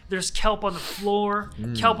kelp. There's kelp on the floor,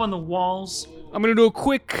 kelp on the walls. I'm gonna do a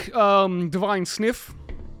quick divine sniff.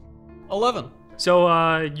 11.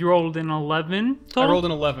 So you rolled an 11 total? I rolled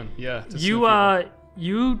an 11. Yeah. to You sniff it.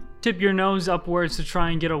 you tip your nose upwards to try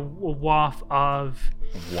and get a waft of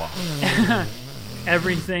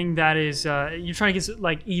everything that is you're trying to get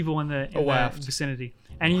like evil in the waft. vicinity,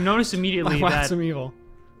 and you notice immediately Wow, that some evil.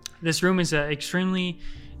 this room is extremely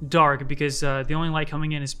dark because the only light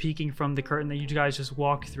coming in is peeking from the curtain that you guys just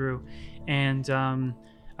walked through, and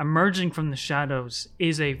emerging from the shadows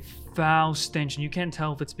is a foul stench, and you can't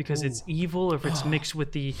tell if it's because it's evil or if it's mixed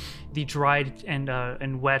with the dried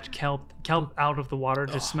and wet kelp out of the water.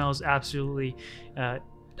 It just smells absolutely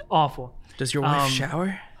awful. Does your wife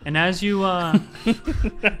shower? And as you and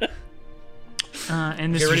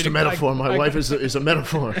this Get ready Just a metaphor. My wife is a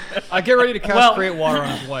metaphor. I get ready to cast Well, great water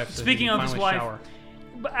on his wife. So speaking he can of his finally wife, shower.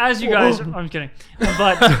 as you guys, I'm kidding,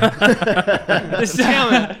 but this, So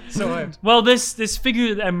hyped. well, this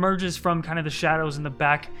figure that emerges from kind of the shadows in the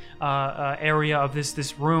back area of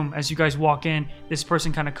this room. As you guys walk in, this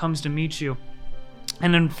person kind of comes to meet you,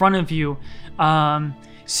 and in front of you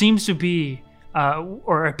seems to be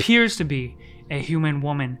or appears to be a human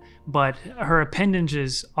woman, but her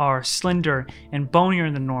appendages are slender and bonier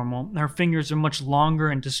than normal. Her fingers are much longer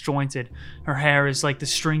and disjointed. Her hair is like the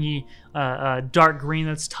stringy dark green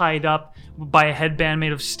that's tied up by a headband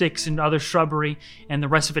made of sticks and other shrubbery, and the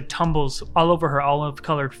rest of it tumbles all over her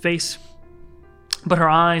olive-colored face. But her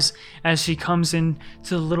eyes, as she comes in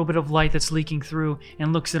to the little bit of light that's leaking through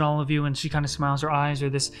and looks at all of you, and she kind of smiles, her eyes are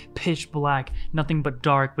this pitch black, nothing but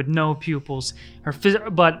dark, with no pupils.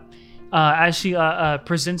 As she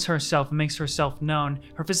presents herself and makes herself known,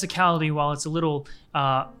 her physicality, while it's a little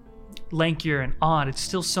lankier and odd, it's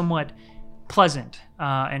still somewhat pleasant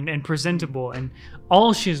and presentable. And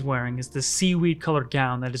all she's wearing is this seaweed-colored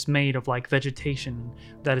gown that is made of like vegetation,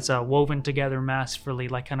 that is woven together masterfully,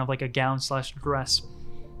 like kind of like a gown/dress.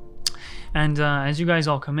 And as you guys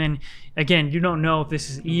all come in, again, you don't know if this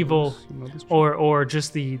is evil or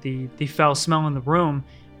just the foul smell in the room.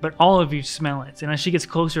 But all of you smell it, and as she gets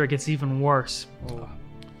closer, it gets even worse.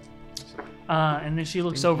 And then she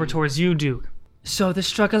looks over towards you, Duke. So the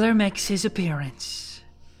struggler makes his appearance.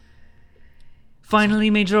 Finally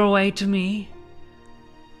made your way to me.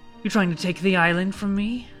 You trying to take the island from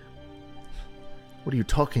me? What are you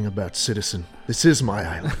talking about, citizen? This is my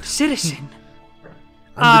island. Citizen,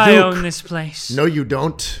 I'm the I Duke. own this place. No, you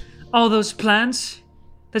don't. All those plans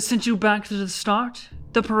that sent you back to the start,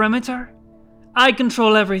 the perimeter, I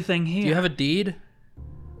control everything here. Do you have a deed?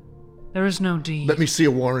 There is no deed. Let me see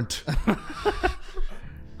a warrant.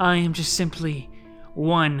 I am just simply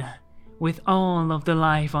one with all of the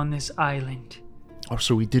life on this island. Oh,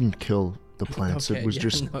 so we didn't kill the plants. Okay, it was yeah,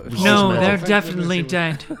 just... no. it was No, just they're magic. definitely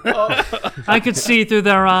dead. I could see through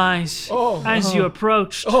their eyes as you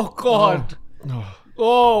approached. Oh God.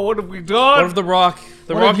 Oh, what have we What done? of the rock?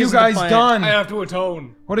 The What rock have you is guys defiant. done? I have to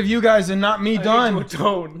atone. What have you guys and not me I done? have to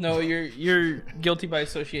atone. No, you're guilty by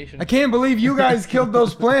association. I can't believe you guys killed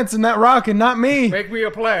those plants in that rock and not me. Make me a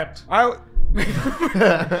plant. What?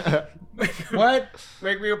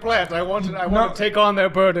 Make me a plant. I want to take on their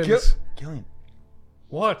burdens. Gillian.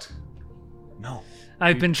 What? No.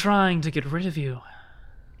 I've been trying to get rid of you,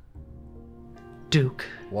 Duke,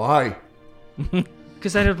 Why?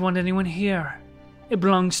 because I don't want anyone here. It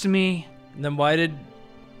belongs to me. Then why did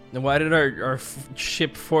our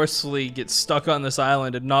ship forcefully get stuck on this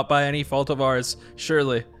island and not by any fault of ours?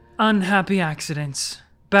 Surely. Unhappy accidents,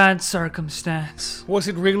 bad circumstance. Was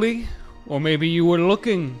it really? Or maybe you were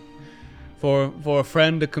looking for a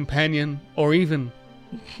friend, a companion, or even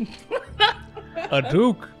a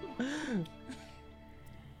duke.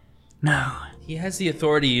 No. He has the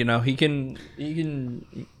authority, you know. He can.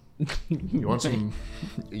 You want some...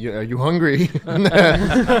 Are you hungry?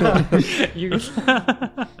 You.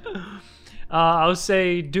 I'll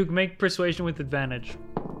say Duke, make persuasion with advantage.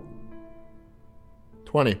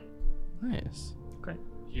 20. Nice. Okay.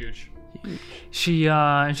 Huge. She's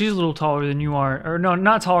a little taller than you are, or no,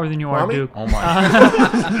 not taller than you are, Mommy? Duke. Oh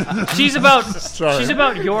my. She's about Sorry. she's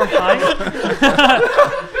about your height.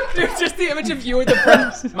 Dude, just the image of you with the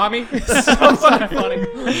friends. Mommy. It's so fucking funny.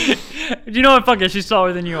 You know what? Fuck it, she's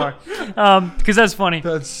taller than you are. Because that's funny.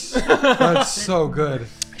 That's so good.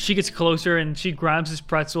 She gets closer and she grabs this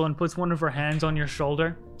pretzel and puts one of her hands on your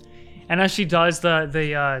shoulder. And as she does,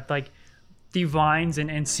 the vines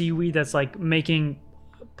and seaweed that's like making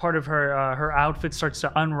part of her outfit starts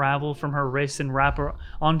to unravel from her wrist and wrap her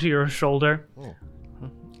onto your shoulder. Oh.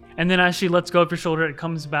 And then as she lets go of your shoulder, it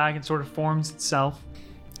comes back and sort of forms itself.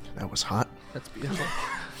 That was hot. That's beautiful.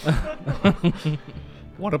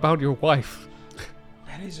 What about your wife?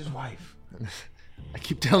 That is his wife. I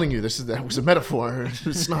keep telling you, that was a metaphor.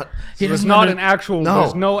 It's not... There's not an actual. No.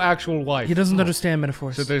 There's no actual wife. He doesn't understand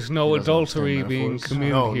metaphors. So there's no He doesn't adultery understand being metaphors.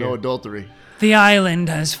 committed here. No adultery. The island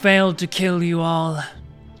has failed to kill you all.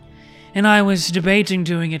 And I was debating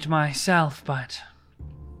doing it myself, but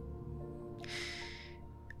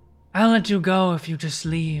I'll let you go if you just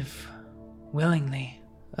leave willingly.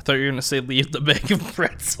 I thought you were gonna say leave the bag of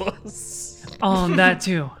pretzels. Oh, and that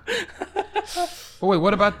too. Oh wait,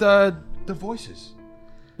 what about the voices?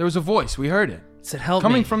 There was a voice. We heard it It said help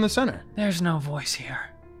coming me. from the center. There's no voice here.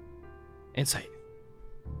 Insight.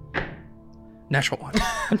 Natural one.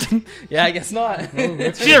 Yeah, I guess not.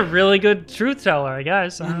 She's a really good truth teller, I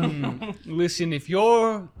guess. Listen, if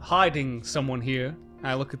you're hiding someone here,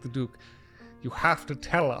 I look at the Duke. You have to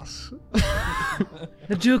tell us.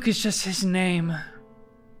 The Duke is just his name.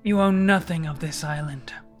 You own nothing of this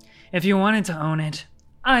island. If you wanted to own it,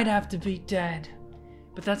 I'd have to be dead.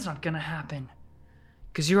 But that's not gonna happen.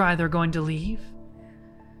 Because you're either going to leave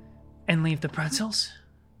and leave the pretzels,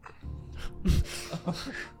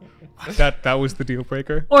 That was the deal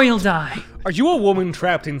breaker. or you'll die. Are you a woman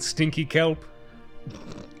trapped in stinky kelp?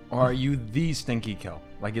 Or are you the stinky kelp?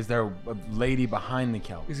 Like, is there a lady behind the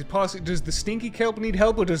kelp? Is it possible? Does the stinky kelp need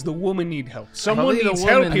help, or does the woman need help? Someone Probably the needs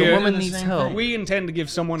woman. help The here. woman needs help. We intend to give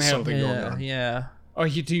someone help. Yeah. Oh,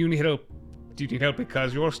 do you need help? Do you need help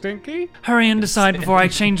because you're stinky? Hurry and decide before I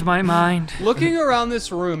change my mind. Looking around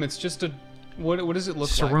this room, it's just a what does it look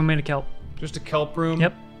Just like? a room made of kelp. Just a kelp room.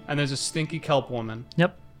 Yep. And there's a stinky kelp woman,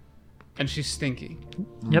 Yep. and she's stinky,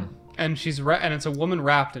 Yep. and and it's a woman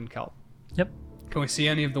wrapped in kelp. Yep. Can we see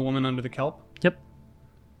any of the woman under the kelp? Yep.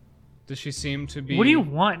 Does she seem to be? What do you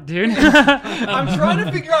want, dude? I'm trying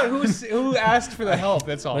to figure out who asked for the help.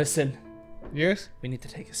 That's all. Listen, Yes. we need to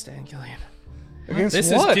take a stand, Gillian. Against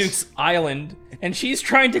This what? is Duke's island, and she's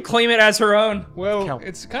trying to claim it as her own. Well,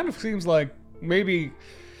 it kind of seems like maybe.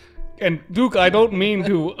 And Duke, I don't mean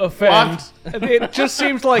to offend. It just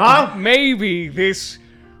seems like maybe this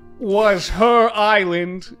was her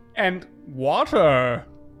island and water.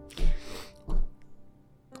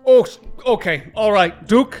 Oh, okay, all right,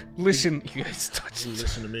 Duke. Listen, You guys touch.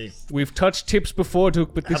 Listen to me. we've touched tips before,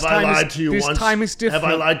 Duke, but this Have I time lied is to you this once? time is different.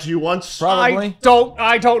 Have I lied to you once? Probably.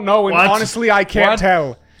 I don't know, and What? honestly, I can't What?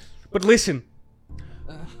 tell. But listen,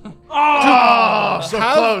 Oh, so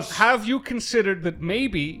close. have you considered that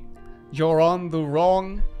maybe you're on the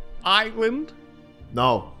wrong island?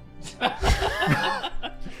 No,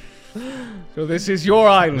 So this is your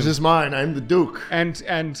island. this is mine. I'm the Duke. And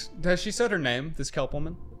has she said her name, this kelp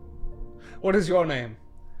woman? What is your name?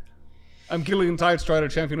 I'm Gillian Tidestrider,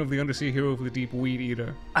 champion of the undersea hero of the deep weed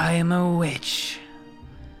eater. I am a witch.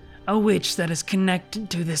 A witch that is connected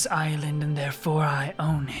to this island and therefore I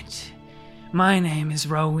own it. My name is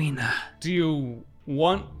Rowena. Do you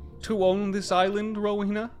want to own this island,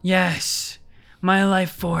 Rowena? Yes, my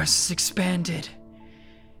life force is expanded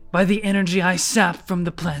by the energy I sap from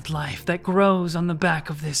the plant life that grows on the back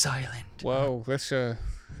of this island. Whoa, this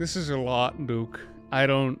is a lot, Duke.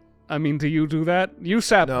 I mean, do you do that? You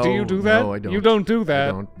sap, No, do you do that? no, I don't. You don't do that.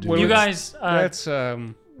 I don't do Well, You that. guys That's,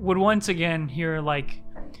 would once again hear like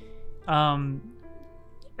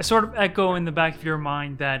a sort of echo in the back of your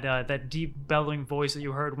mind that that deep bellowing voice that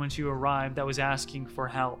you heard once you arrived that was asking for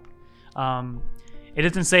help. It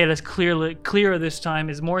doesn't say it as clear this time.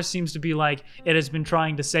 It more seems to be like it has been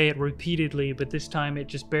trying to say it repeatedly, but this time it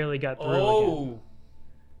just barely got through again.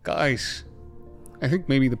 Guys, I think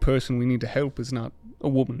maybe the person we need to help is not a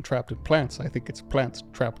woman trapped in plants. I think it's plants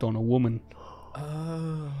trapped on a woman.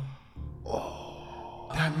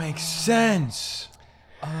 That makes sense.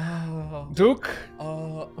 Duke,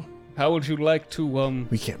 how would you like to,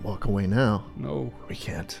 We can't walk away now. no, We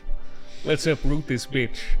can't. let's uproot this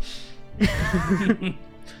bitch.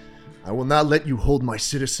 I will not let you hold my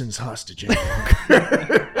citizens hostage any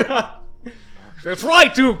longer. That's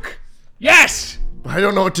right, Duke! Yes! I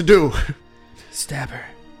don't know what to do. Stab her.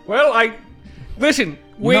 Well, listen,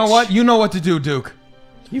 You know what? You know what to do, Duke.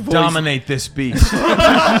 Dominate this beast. Can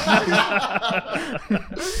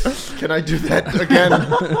I do that again?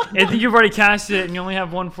 I think you've already cast it, and you only have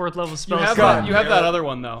 1/4 level spell You have slot. that other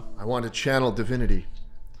one though. I want to channel divinity.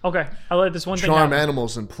 Okay, I'll let this one thing Charm happen.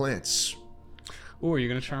 animals and plants. Ooh, are you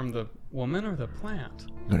gonna charm the woman or the plant?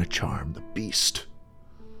 I'm going to charm the beast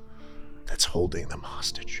that's holding them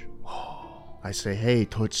hostage. I say, hey,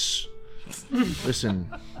 Toots, listen,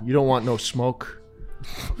 you don't want no smoke?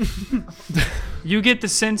 You get the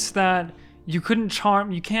sense that you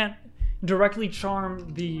can't directly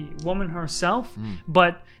charm the woman herself,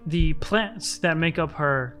 but the plants that make up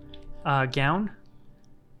her gown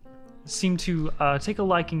seem to take a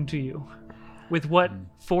liking to you with what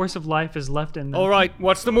force of life is left in them. All right,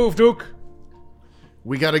 what's the move, Duke?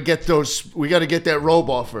 We got to get that robe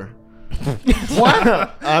off her. What?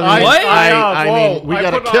 I mean, we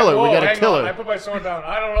got to kill her. We got to kill I her. put my sword down.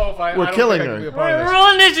 I don't know if I. We're I don't killing think I can her. be a part of this.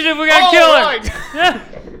 Roll initiative, we gotta kill her!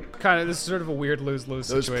 Right. Kind of. This is sort of a weird lose-lose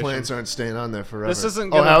Those situation. plants aren't staying on there forever. This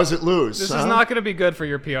isn't Oh, gonna- how's it lose? This huh? is not gonna be good for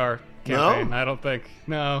your PR campaign. I don't think.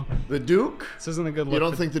 No, The Duke? this isn't a good look. You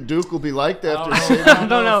don't for- think the Duke will be liked after I don't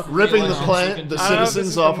know. ripping the plant, the I don't know if this citizens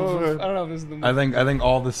is the off of move. her? I don't know if this is the move. I think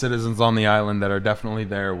all the citizens on the island that are definitely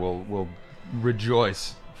there will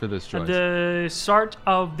rejoice for this choice. The start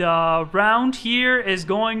of the round here is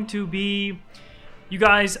going to be, you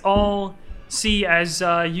guys all see as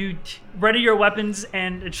you ready your weapons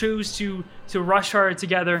and choose to rush her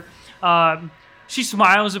together. She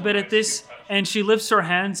smiles a bit at this, and she lifts her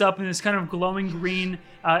hands up, and this kind of glowing green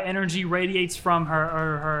energy radiates from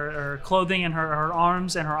her clothing and her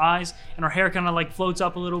arms and her eyes, and her hair kind of like floats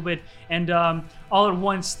up a little bit, and all at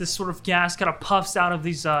once this sort of gas kind of puffs out of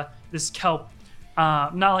these this kelp.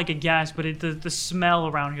 not like a gas, but the smell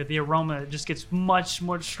around here, the aroma just gets much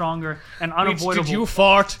more stronger and unavoidable. Did you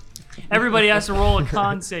fart? Everybody has to roll a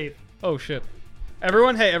con save. Oh shit!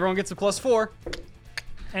 Everyone gets a +4.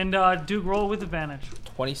 And Duke, roll with advantage.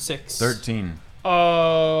 26. 13.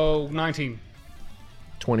 Oh, 19.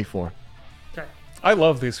 24. Okay. I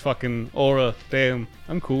love this fucking aura. Damn,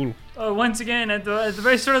 I'm cool. Once again, at the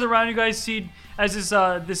very start of the round, you guys see as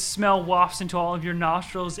this smell wafts into all of your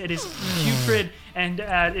nostrils. It is putrid, and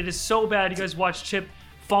it is so bad. You guys watch Chip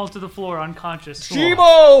fall to the floor unconscious.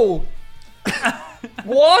 Chibo!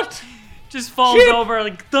 What? Just falls Chip! over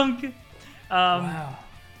like thunk. Wow.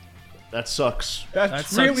 That sucks.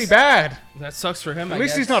 That's That really sucks. bad. That sucks for him. At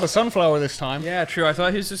least he's not a sunflower this time. Yeah, true. I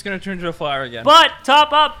thought he was just gonna turn into a flower again. But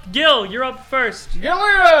top up, Gil, you're up first.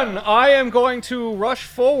 Gillian! I am going to rush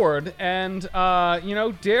forward and,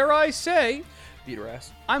 dare I say, Beat her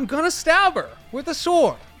ass. I'm gonna stab her with a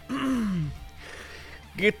sword.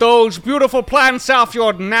 Get those beautiful plants off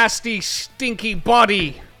your nasty, stinky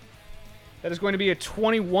body. That is going to be a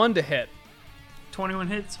 21 to hit. 21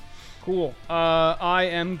 hits. Cool. I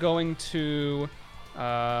am going to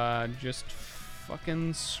just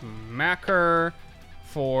fucking smack her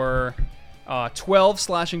for 12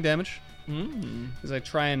 slashing damage. As I'm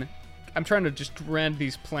trying to just rend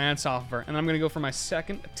these plants off of her. And I'm going to go for my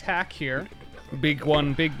second attack here. Big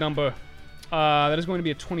one, big number. That is going to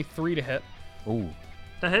be a 23 to hit. Ooh.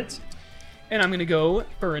 That hits. And I'm going to go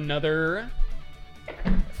for another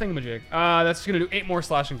thingamajig. That's going to do 8 more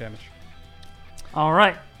slashing damage. All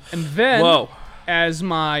right. And then, Whoa. as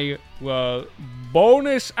my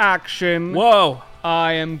bonus action, Whoa.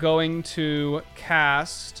 I am going to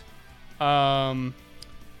cast. I'm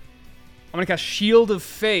going to cast Shield of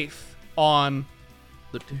Faith on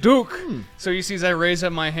Duke. So you see, as I raise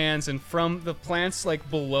up my hands, and from the plants like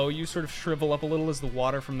below you, sort of shrivel up a little as the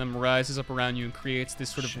water from them rises up around you and creates this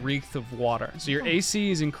sort of wreath of water. So your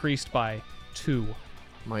AC is increased by 2.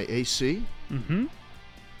 My AC? Mm-hmm.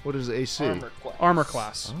 What is AC? Armor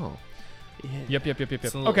class. Oh. Yep.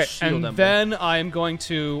 It's a little Okay, shield and emblem. then I am going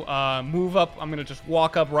to move up. I'm going to just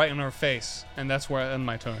walk up right in her face, and that's where I end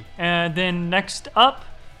my turn. And then next up,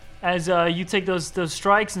 as you take those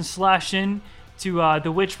strikes and slash in to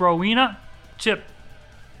the witch Rowena, Chip,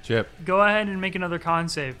 go ahead and make another con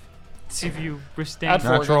save. See if you withstand. Add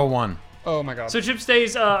 4. Natural 1. Oh my god. So Chip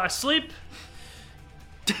stays asleep,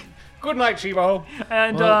 Good night, Chibo.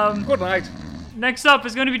 and Good night. next up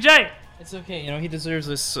is going to be Jay. It's okay. He deserves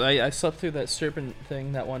this. I slept through that serpent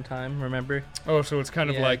thing that one time. Remember? Oh, so it's kind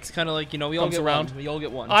of Yeah, like it's kind of like we all comes get around. one. We all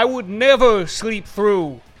get one. I would never sleep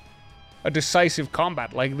through a decisive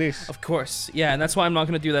combat like this. Of course. Yeah, and that's why I'm not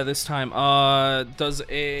gonna do that this time. Does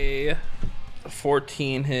a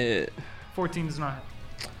 14 hit? 14 does not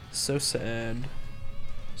hit. So sad.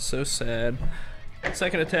 So sad.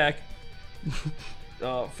 Second attack.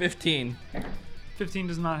 15. 15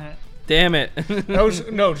 does not hit. Damn it. That was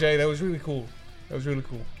no, Jay. That was really cool. That was really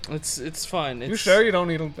cool. It's fun. It's, You sure you don't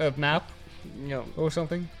need a nap You know. or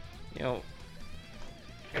something? You know.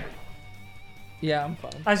 Yeah, I'm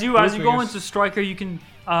fine. As you go into Striker, you can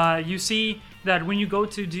you see that when you go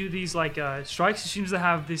to do these like strikes, it seems to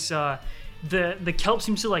have this the kelp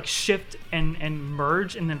seems to like shift and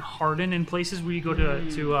merge and then harden in places where you go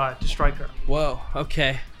to Striker. Whoa.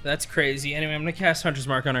 Okay. That's crazy. Anyway, I'm gonna cast Hunter's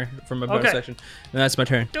Mark on her from my bonus Okay. section. And that's my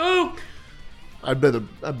turn. Duke. I better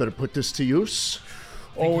put this to use.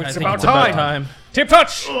 Oh, I it's think about it's time. about time. Tip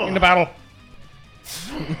touch in the battle.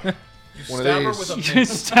 One of these. You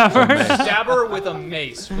stab her. Stab her with a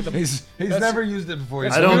mace. He's never used it before.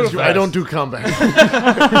 He's I don't do combat.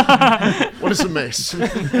 What is a mace?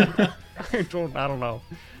 I don't know.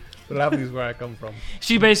 But that is where I come from.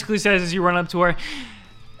 She basically says as you run up to her,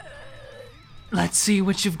 "Let's see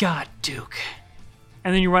what you've got, Duke."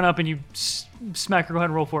 And then you run up and you smack her. Go ahead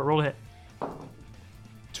and roll for it. Roll a hit.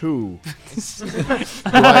 2. Do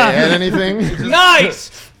I add anything? Nice!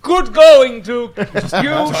 Good going, Duke.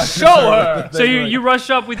 You show her. So you rush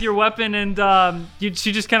up with your weapon, and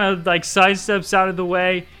she just kind of like sidesteps out of the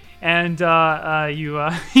way, and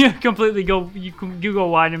you completely go you go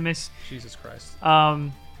wide and miss. Jesus Christ.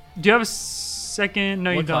 Do you have a second? No,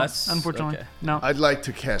 you What don't. class? Unfortunately, Okay. no. I'd like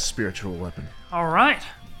to cast spiritual weapon. All right.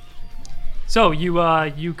 So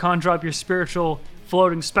you conjure up your spiritual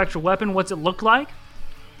floating spectral weapon. What's it look like?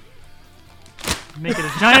 Make it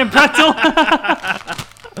a giant pretzel.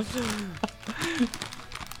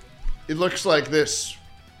 It looks like this.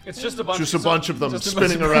 It's just a bunch. Just a bunch of them just a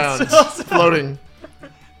spinning bunch of around, floating.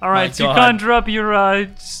 All right, My so you God. conjure up your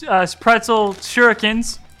pretzel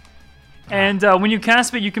shurikens, and when you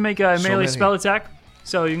cast it, you can make a melee many. spell attack.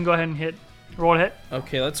 So you can go ahead and hit Roll a hit.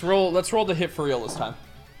 Okay, let's roll the hit for real this time.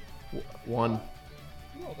 1.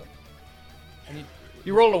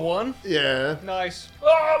 You rolled a 1? Yeah. Nice.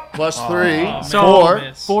 Plus 3. So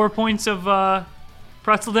 4. 4 points of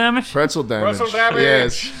pretzel damage. Pretzel damage. Pretzel damage.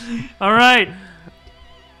 Yes. All right.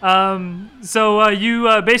 So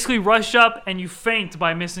you basically rush up and you faint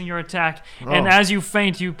by missing your attack. And as you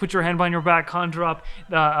faint, you put your hand behind your back, conjure up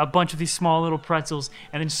a bunch of these small little pretzels,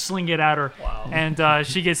 and then sling it at her. Wow. And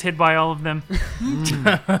she gets hit by all of them.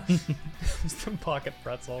 Some pocket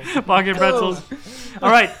pretzels. Pocket pretzels. All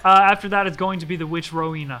right. After that, it's going to be the witch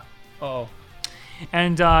Rowena. Oh.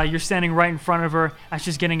 And you're standing right in front of her as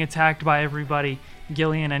she's getting attacked by everybody,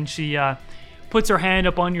 Gillian, and she puts her hand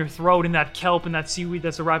up on your throat, and that kelp and that seaweed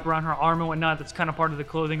that's wrapped around her arm and whatnot, that's kind of part of the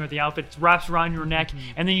clothing or the outfit, it wraps around your neck,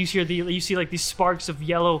 and then you see like these sparks of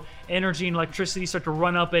yellow energy and electricity start to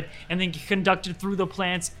run up it, and then get conducted through the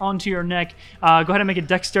plants onto your neck. Go ahead and make a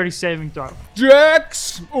dexterity saving throw.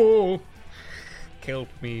 Dex! Oh. Killed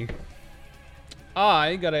me.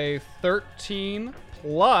 I got a 13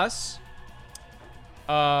 plus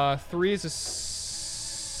 3 is a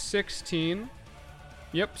 16.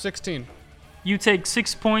 Yep, 16. You take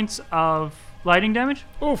 6 points of lightning damage,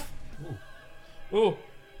 Oof. Ooh.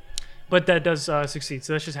 but that does succeed,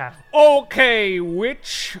 so that's just half. Okay,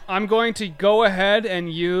 witch. I'm going to go ahead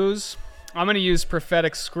and use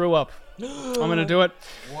prophetic screw up. I'm gonna do it.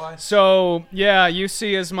 What? So yeah, you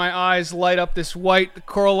see as my eyes light up, this white, the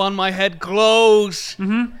coral on my head glows.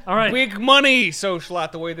 All right. Big money. So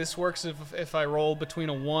Jschlatt, the way this works, if I roll between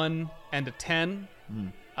a 1 and a 10,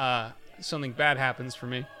 something bad happens for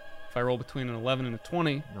me. If I roll between an 11 and a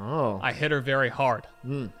 20, I hit her very hard.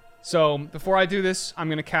 So before I do this, I'm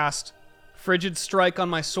gonna cast Frigid Strike on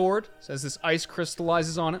my sword, so as this ice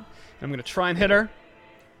crystallizes on it, and I'm gonna try and hit her.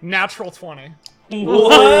 Natural 20.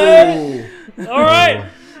 What? All right.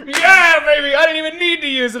 Yeah, baby! I didn't even need to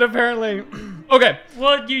use it, apparently. Okay.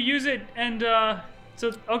 Well, you use it, and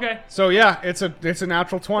so okay. So yeah, it's a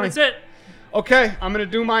natural 20. That's it. Okay, I'm gonna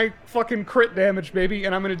do my fucking crit damage, baby,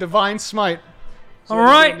 and I'm gonna Divine Smite. So All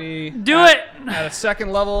that's gonna right, be do at, it. At a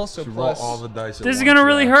second level, so Roll plus... all the dice. at This is once, gonna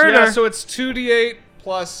really yeah. hurt Yeah, her. so it's 2d8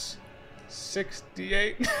 plus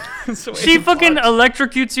 68. So She 8 fucking bucks.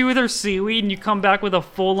 electrocutes you with her seaweed, and you come back with a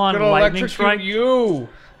full-on Gonna lightning electrocute strike. you.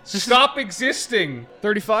 Stop existing.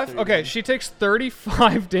 35? Okay, she takes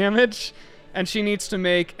 35 damage, and she needs to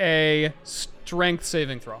make a strength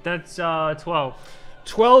saving throw. That's 12.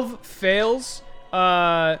 12 fails.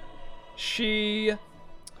 She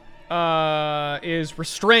is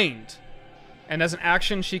restrained, and as an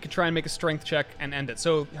action, she could try and make a strength check and end it.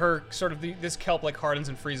 So her sort of this kelp like hardens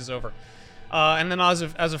and freezes over. And then as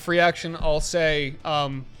a free action, I'll say,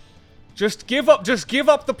 just give up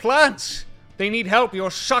the plants. They need help.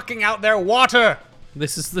 You're sucking out their water.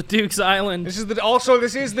 This is the Duke's Island. This is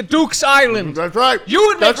the Duke's Island. That's right. You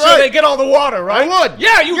would make That's sure right. they get all the water, right? I would.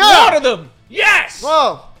 Yeah, you Yeah. water them. Yes.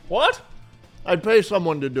 Well, What? I'd pay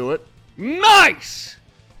someone to do it. Nice.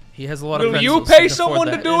 He has a lot Will of you pencils, pay he can afford someone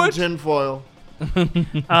to that. do it? Tinfoil.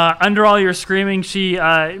 Under all your screaming, she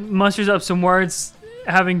musters up some words,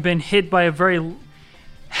 having been hit by a very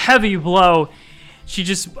heavy blow. She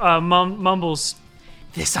just mumbles,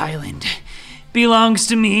 "This island belongs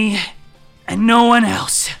to me and no one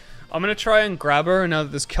else." I'm gonna try and grab her now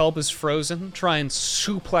that this kelp is frozen. Try and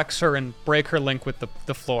suplex her and break her link with the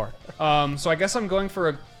floor. So I guess I'm going for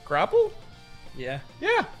a grapple. Yeah.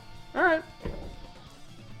 Yeah. All right.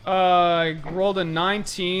 I rolled a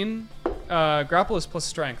 19. Grapple is plus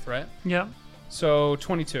strength, right? Yep, So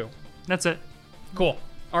 22. that's it. Cool.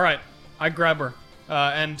 All right. I grab her.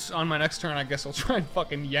 And on my next turn, I guess I'll try and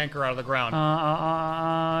fucking yank her out of the ground.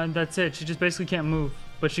 That's it. She just basically can't move,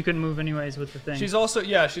 but she couldn't move anyways with the thing. She's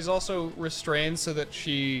also restrained so that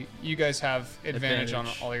you guys have advantage on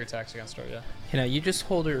all your attacks against her. Yeah. You know, you just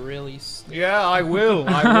hold her really. Yeah, I will.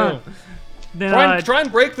 I will. then, Try and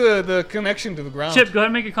break the connection to the ground. Chip, go ahead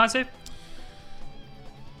and make a con save.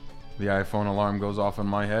 The iPhone alarm goes off in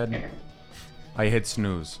my head. I hit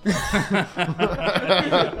snooze. Go ahead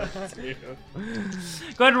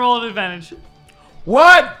and roll with advantage.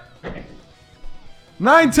 What?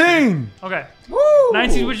 19. Okay. Woo!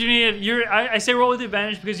 19 is what you needed. I say roll with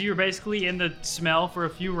advantage because you're basically in the smell for a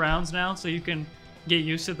few rounds now, so you can get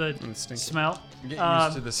used to the smell. Get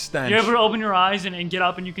used to the stench. You're able to open your eyes and get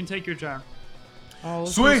up, and you can take your turn. Oh,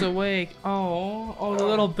 look Sweet. who's awake. Oh, the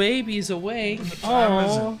little baby's awake. time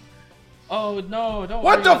is Oh. Oh no! Don't.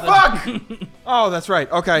 What worry the about fuck? Oh, that's right.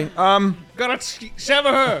 Okay. Gotta sever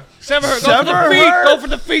her. Sever her. Go for Sever the feet. her? Go for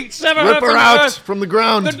the feet. Sever her Rip from her the out earth. from the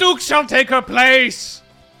ground. The Duke shall take her place.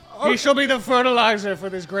 He shall be the fertilizer for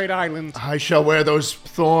this great island. I shall wear those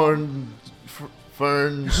thorn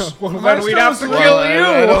ferns. Well, then we'd have to kill you.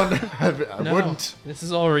 I wouldn't. This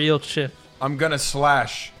is all real, Chip. I'm gonna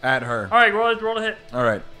slash at her. All right, roll a hit. All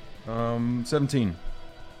right. 17.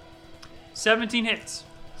 17 hits.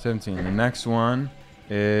 17. The next one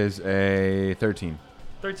is a 13.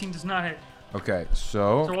 13 does not hit. Okay,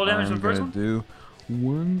 so So roll damage I'm for the first gonna do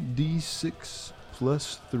 1d6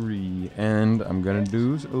 plus 3, and I'm gonna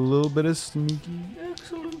do a little bit of sneaky.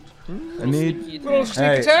 Excellent. I need. Little sneak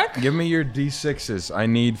Hey, attack. give me your d6s. I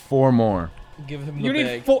need 4 more. Give him the You bag.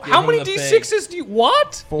 need 4. Give How him many the bag. d6s do you?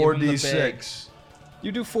 What? 4d6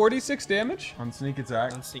 You do 4d6 damage? on sneak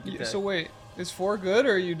attack. On sneak attack. So wait, is 4 good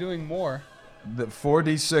or are you doing more? The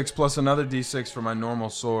 4d6 plus another d6 for my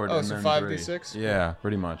normal sword. Oh, and so then 5d6? 3. Yeah,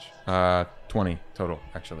 pretty much. 20 total,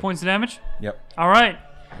 actually. Points of damage. Yep. All right.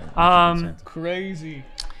 Crazy.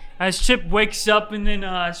 As Chip wakes up and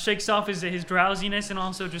then shakes off his drowsiness and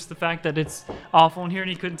also just the fact that it's awful in here and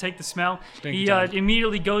he couldn't take the smell, he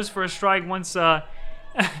immediately goes for a strike once.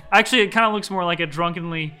 Actually, it kind of looks more like a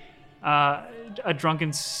drunken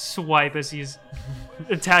swipe as he's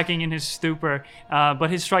attacking in his stupor. But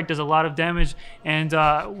his strike does a lot of damage, and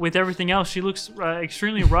with everything else, she looks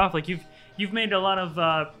extremely rough. Like you've made a lot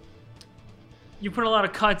of you put a lot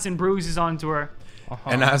of cuts and bruises onto her.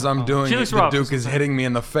 And as I'm doing She it, looks the rough. Duke is hitting me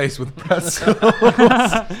in the face with pretzels.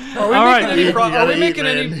 Are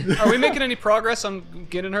we making any progress on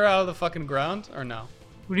getting her out of the fucking ground or no?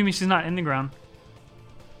 What do you mean she's not in the ground?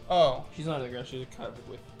 Oh. She's not in the ground. She's covered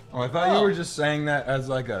with. Oh, I thought you were just saying that as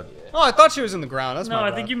like a. Oh, I thought she was in the ground. That's No, my I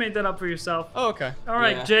bad. think you made that up for yourself. Oh, okay. All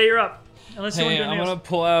right, Yeah. Jay, you're up. Unless you want Hey, to do I'm anything gonna else.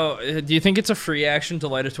 pull out. Do you think it's a free action to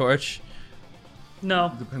light a torch?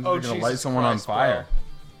 No. Depends Oh, if you're gonna light Jesus someone Christ, on fire. bro.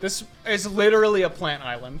 This is literally a plant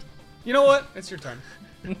island. You know what? It's your turn.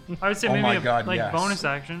 I would say Oh maybe my a God, like yes. bonus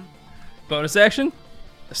action. Bonus action?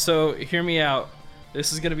 So hear me out.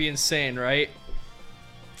 This is gonna be insane, right?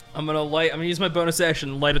 I'm gonna use my bonus action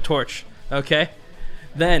to light a torch. Okay?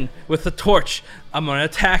 Then with the torch, I'm gonna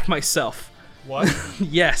attack myself. What?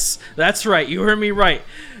 Yes, that's right. You heard me right.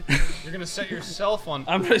 You're gonna set yourself on.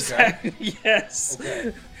 I'm gonna attack. Yes.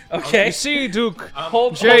 Okay. You see, Duke,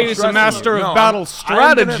 Hold- Jay hold- is a trust master me. of No, battle I'm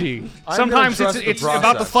strategy. gonna Sometimes trust it's the it's about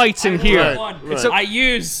the process. fights in here. Right. I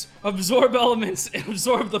use absorb elements and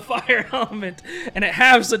absorb the fire element, and it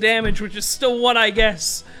halves the damage, which is still 1, I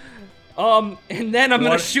guess. And then I'm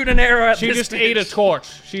gonna shoot an arrow at She this just ate a bitch. torch.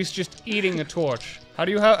 She's just eating a torch. How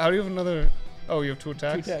do you have another? Oh, you have 2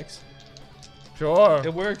 attacks. 2 attacks. Sure.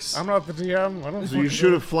 It works. I'm not the DM. I don't. So you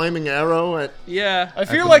shoot a flaming arrow at. Yeah. I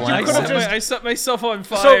feel the like you blind could have side. just. I set myself on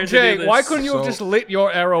fire. So to Jay, do this. why couldn't you have So- just lit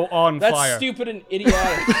your arrow on That's fire? stupid and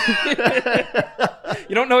idiotic.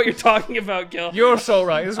 You don't know what you're talking about, Gil. You're so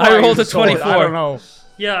right. This is I why rolled use a sword. 24. I don't know.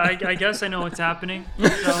 Yeah, I guess I know what's happening. So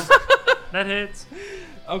that hits.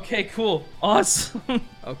 Okay, cool. Awesome.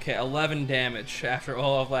 Okay, 11 damage after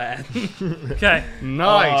all of that. Okay.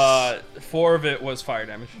 Nice. 4 of it was fire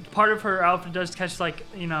damage. Part of her outfit does catch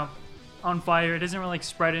on fire. It doesn't really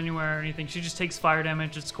spread anywhere or anything. She just takes fire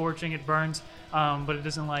damage. It's scorching. It burns. But it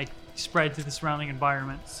doesn't spread to the surrounding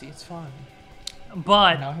environment. See, it's fine.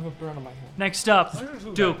 But Now I have a burn on my hand. next up,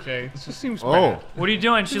 Duke. Okay, this just seems Oh. bad. What are you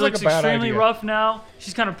doing? She Seems like looks a bad extremely idea. rough now.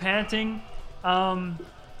 She's kind of panting.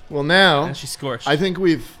 Well, now And she's scorched. I think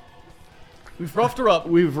we've roughed her up. a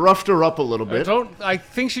little bit. I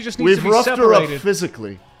think she just needs We've to be roughed her up separated.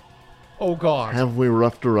 physically. Oh God. Have we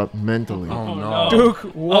roughed her up mentally? Oh no. Duke,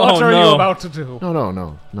 what Oh, are you no. about to do?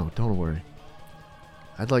 No, don't worry.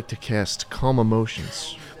 I'd like to cast calm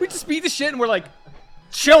emotions. We just beat the shit and we're like,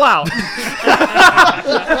 chill out.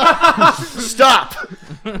 Stop!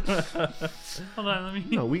 Hold on, let me.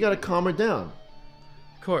 No, we gotta calm her down.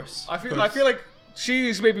 Of course. I feel like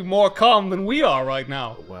she's maybe more calm than we are right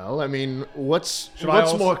now. Well, I mean, what's I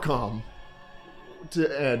also- more calm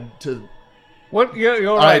to add to? What? Yeah,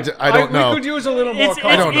 you're right. I don't know. We could use a little more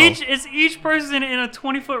calm. don't know. It's each person in a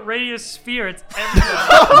 20-foot radius sphere. It's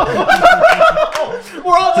everyone. We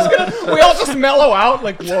all just mellow out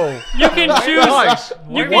like, whoa. You can choose. Nice.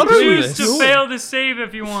 You What can are you choose to doing? fail the save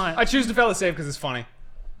if you want. I choose to fail the save because it's funny.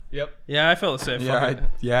 Yep. Yeah, I felt the same.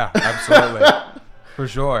 Yeah, absolutely. For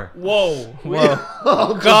sure. Whoa.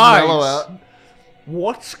 Oh, Guys. mellow out.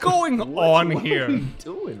 What's going on here?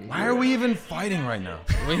 Doing? Why are we even fighting right now?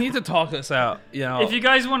 We need to talk this out. You know. If you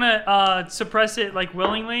guys want to suppress it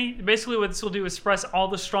willingly, basically what this will do is suppress all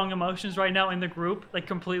the strong emotions right now in the group,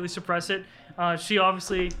 completely suppress it. She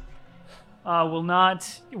obviously will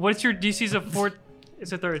not. What's your DC's of 4?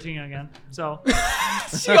 It's a 13 again. So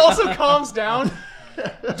She also calms down.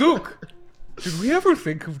 Duke, did we ever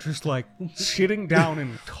think of just sitting down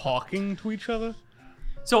and talking to each other?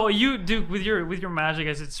 So you, Duke, with your magic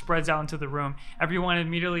as it spreads out into the room, everyone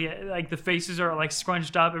immediately, like, the faces are like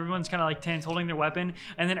scrunched up. Everyone's kind of like tense, holding their weapon,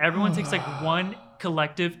 and then everyone takes like one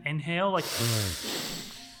collective inhale, like,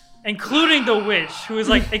 including the witch, who is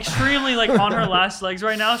like extremely like on her last legs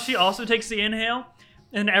right now. She also takes the inhale,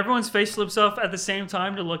 and everyone's face flips up at the same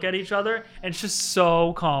time to look at each other, and it's just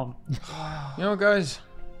so calm. You know, guys,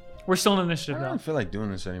 We're still in I initiative don't though. feel like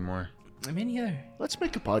doing this anymore. I mean, either. Let's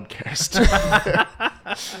make a podcast.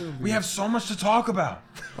 We have so much to talk about.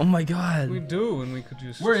 Oh my god. We do, and we could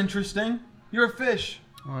just. We're interesting. You're a fish.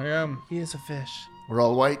 I am. He is a fish. We're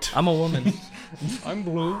all white. I'm a woman. I'm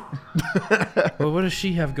blue. Well, what does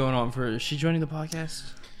she have going on for her? Is she joining the podcast?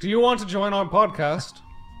 Do you want to join our podcast?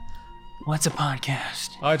 What's a podcast?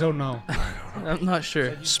 I don't know. I'm not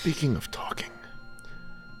sure. Speaking of talking,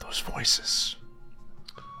 those voices.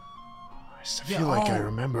 I feel like I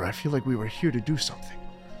remember. I feel like we were here to do something.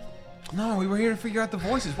 No, we were here to figure out the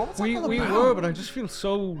voices. What was that We all we about? were, but I just feel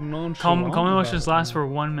so nonchalant. Calm about emotions it. last for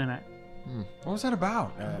 1 minute. What was that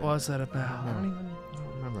about? What was that about? I don't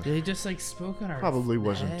remember. They just like spoke on our Probably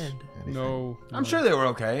wasn't head. anything. No. I'm sure they were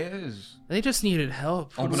okay. It is. They just needed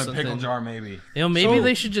help. Open a Something. pickle jar, maybe. You know, maybe So-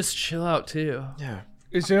 they should just chill out too. Yeah.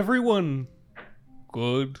 Is everyone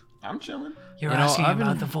good? I'm chilling. You're You know, asking I've been-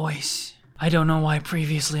 about the voice. I don't know why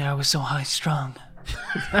previously I was so high strung.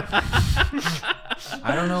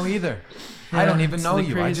 I don't know either. I don't even it's know like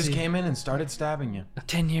you. I just crazy. came in and started stabbing you.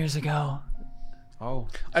 10 years ago, Oh.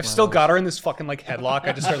 I've still got her in this fucking like headlock.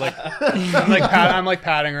 I just start like, I'm like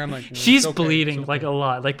patting her. I'm like, she's "It's okay, bleeding it's okay." like a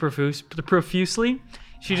lot, like profusely.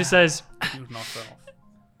 She just says, She was knocked off.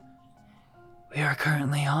 "We are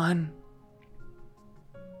currently on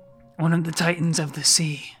one of the titans of the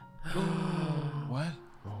sea. What?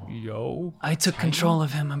 Yo. I took control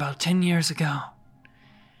of him about 10 years ago.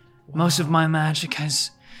 Most of my magic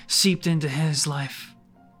has seeped into his life.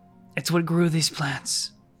 It's what grew these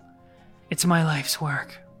plants. It's my life's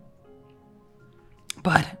work.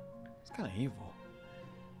 But It's kind of evil.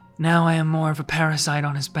 now I am more of a parasite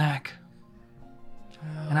on his back.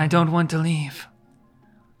 And I don't want to leave.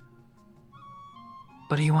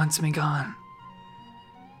 But he wants me gone.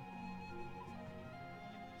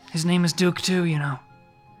 His name is Duke too, you know.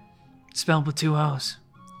 Spelled with 2 O's.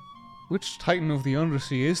 Which Titan of the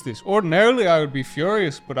Undersea is this? Ordinarily, I would be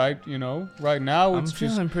furious, but right now I'm it's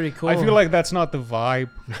just. feeling pretty cool. I feel like that's not the vibe.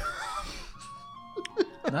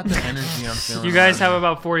 Not the energy I'm feeling. You guys around have here.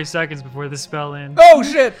 about 40 seconds before the spell ends. Oh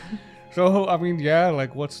shit! So I mean, yeah,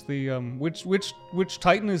 like what's the which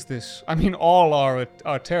Titan is this? I mean, all are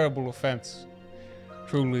a terrible offense,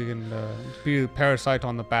 truly, and to be a parasite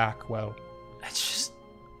on the back. Well, It's just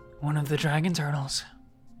one of the dragon turtles.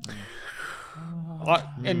 I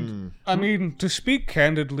mean, to speak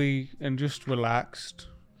candidly and just relaxed,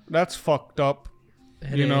 that's fucked up.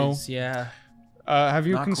 It you know. is, yeah. Have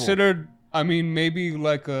you Not cool. considered? I mean, maybe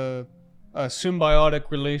like a symbiotic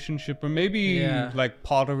relationship, or maybe Yeah. like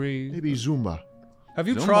pottery. Maybe Zumba. Have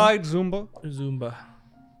you Zumba? tried Zumba? Zumba.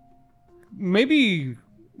 Maybe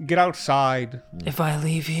get outside. If I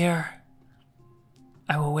leave here,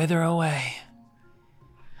 I will wither away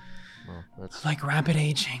Well, that's like rapid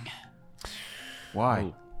aging.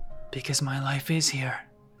 Why? Because my life is here.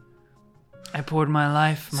 I poured my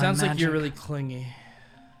life, my Sounds like magic. you're really clingy.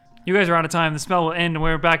 You guys are out of time. The spell will end and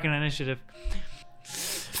we're back in initiative.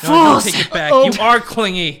 No, don't Fools! take it back. You are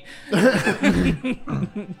clingy.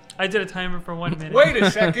 I did a timer for 1 minute. Wait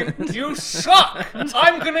a second, you suck!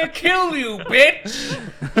 I'm gonna kill you, bitch!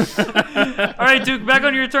 All right, Duke, back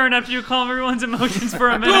on your turn after you calm everyone's emotions for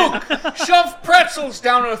a minute. Duke, shove pretzels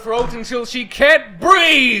down her throat until she can't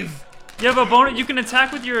breathe! You have a bonus. You can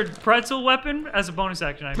attack with your pretzel weapon as a bonus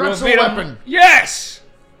action. I pretzel beat 'em. weapon. Yes!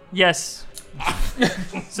 Yes.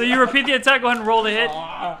 So you repeat the attack. Go ahead and roll the hit.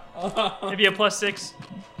 Maybe a +6.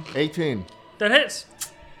 18. That hits.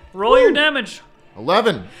 Roll your damage.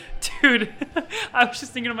 11. Dude, I was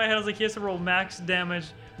just thinking in my head, I was like, he has to roll max damage,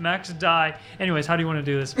 max die. Anyways, how do you want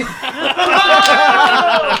to do this?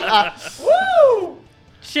 Woo!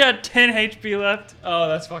 She had 10 HP left. Oh,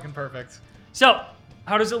 that's fucking perfect. So,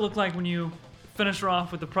 how does it look like when you finish her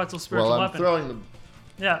off with the pretzel spiritual Well, I'm weapon? throwing them.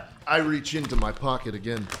 Yeah. I reach into my pocket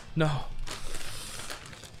again. No.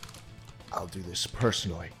 I'll do this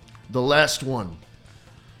personally. The last one.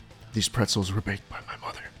 These pretzels were baked by my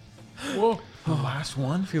mother Whoa. The last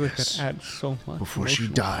one? I feel like Yes. that adds so much. before she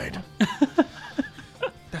emotional. died.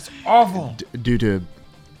 That's awful. Due to.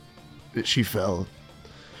 She fell.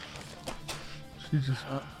 She just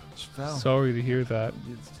Fell. sorry to hear that.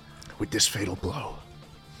 With this fatal blow,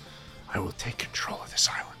 I will take control of this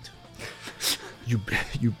island. You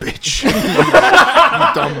bitch.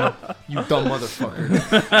 you dumb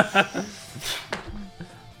motherfucker.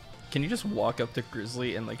 Can you just walk up to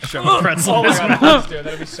Grizzly and like shove a pretzel Oh in my his god, mouth? please do.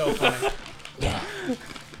 That'd be so funny.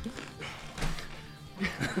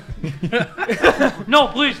 No,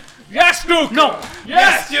 please. Yes, Duke! No.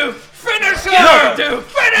 Yes, Duke! Finish her! No. Duke!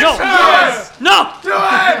 Finish No. her! Yes. No. Do it! No.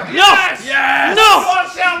 Yes! No.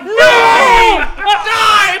 No!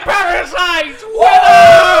 Die, parasite!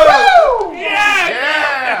 Woo!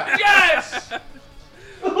 Yeah! Yes!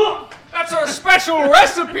 That's our special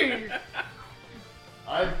recipe!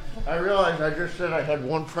 I realized I just said I had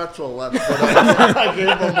one pretzel left, but I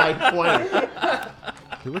gave him my point.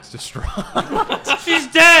 He looks distraught. She's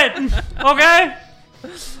dead. Okay.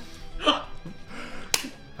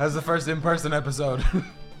 That's the first in-person episode.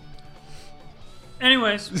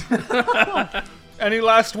 Anyways, Any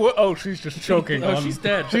last word? Oh, she's just choking on... she's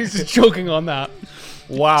dead. She's just choking on that.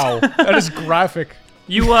 Wow. That is graphic.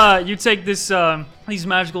 you take this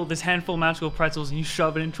this handful of magical pretzels and you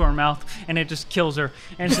shove it into her mouth and it just kills her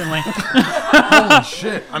instantly. Holy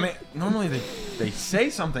shit. I mean, normally they say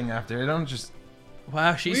something after. They don't just...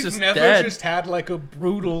 Wow, she's We've just never dead. just had like a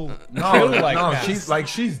brutal No, kill like no, that.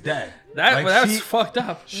 she's dead. That's she, fucked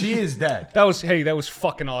up. she is dead. That was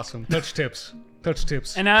fucking awesome. Touch tips. Touch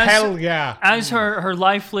tips. And as- Hell yeah. As her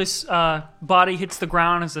lifeless body hits the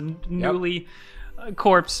ground as a newly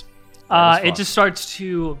corpse, was it fun. just starts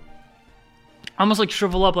to almost like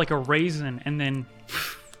shrivel up like a raisin and then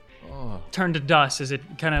turn to dust as it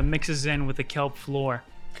kind of mixes in with the kelp floor.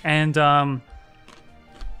 And at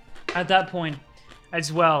that point,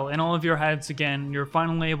 as well, in all of your heads again, you're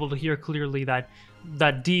finally able to hear clearly that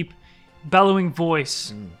deep, bellowing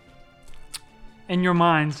voice in your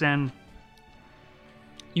minds, and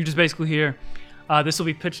you just basically hear, this will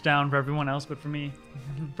be pitched down for everyone else, but for me,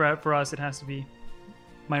 for us, it has to be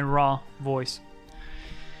my raw voice.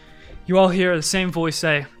 You all hear the same voice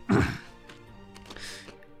say,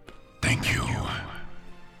 Thank you.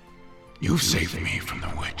 You saved me from the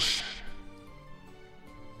witch.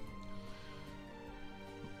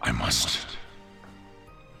 I must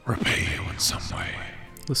repay you in some way.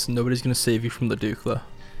 Listen, nobody's gonna save you from the Duke, though.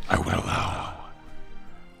 I would allow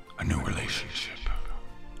a new relationship.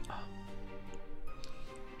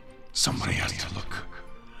 Somebody has to look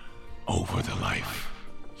over the life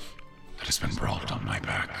that has been brought on my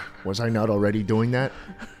back. Was I not already doing that?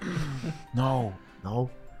 No. No.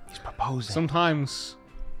 He's proposing. Sometimes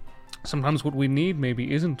what we need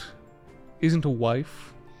maybe isn't a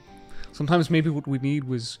wife. Sometimes maybe what we need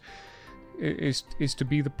is to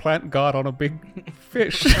be the plant god on a big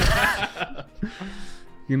fish.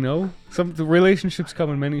 You know? The relationships come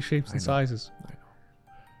in many shapes and sizes. I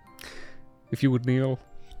know. If you would kneel.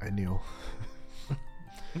 I kneel.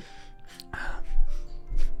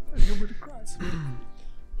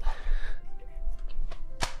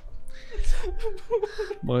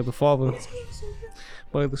 By the Father,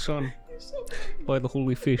 by the Son, by the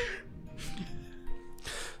Holy Fish.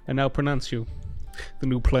 I now pronounce you the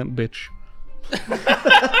new plant bitch.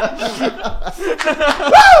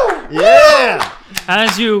 Yeah!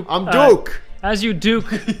 as you, I'm Duke! as you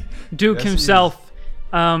Duke himself,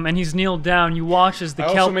 and he's kneeled down, you watch as the I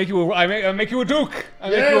also kelp. make you a, I make you a duke. I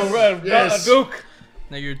make Yes, you a yes. Duke.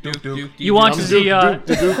 Now you're Duke. You watch as he, Duke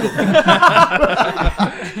the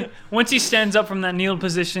Duke. once he stands up from that kneeled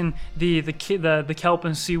position, the kelp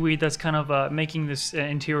and seaweed that's kind of making this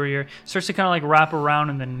interior starts to kind of like wrap around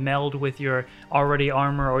and then meld with your already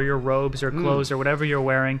armor or your robes or clothes or whatever you're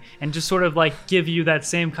wearing, and just sort of like give you that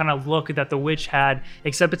same kind of look that the witch had,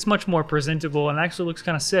 except it's much more presentable and actually looks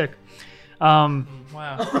kind of sick. Wow.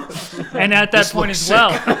 And at that point as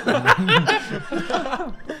well,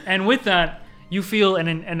 and with that, you feel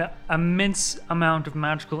an immense amount of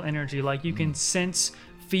magical energy. Like you can sense,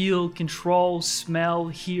 feel, control, smell,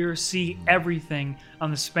 hear, see everything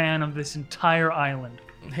on the span of this entire island.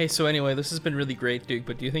 Hey, so anyway, this has been really great, Duke,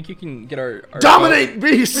 but do you think you can get our Dominate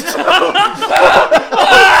beast! Oh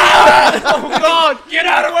God! Get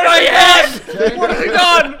out of my head! What have you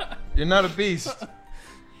done? You're not a beast.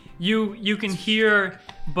 You can hear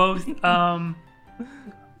both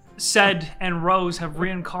Sed and Rose have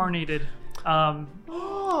reincarnated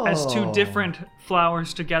as two different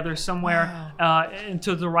flowers together somewhere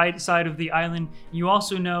into the right side of the island. You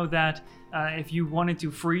also know that if you wanted to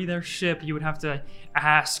free their ship, you would have to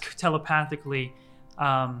ask telepathically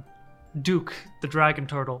Duke, the dragon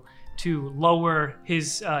turtle, to lower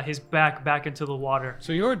his back into the water.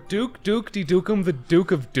 So you're Duke de Dukem, the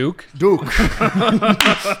Duke of Duke? Duke.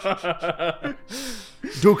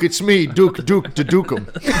 Duke, it's me, Duke de Dukem.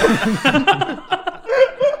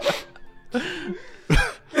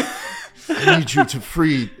 need you to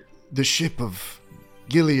free the ship of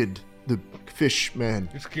Gilead, the fish man.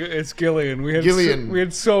 It's Gillian. We had Gillian. we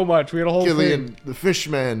had so much. We had a whole Gillian, thing. the fish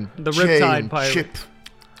man. The Jay, Riptide and Pirate. Chip.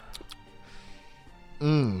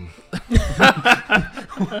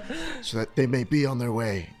 So that they may be on their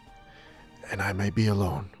way, and I may be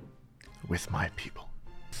alone with my people.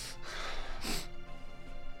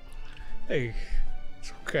 Hey,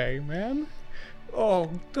 it's okay, man. Oh,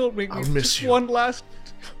 don't make me I'll miss just you. one last.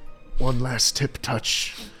 One last tip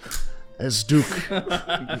touch as Duke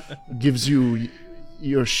gives you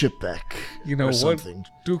your ship back. You know or what, something.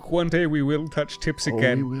 Duke? One day we will touch tips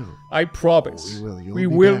again. we will. I promise. Oh, we will. You'll We be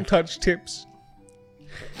will back. touch tips.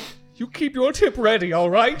 You keep your tip ready, all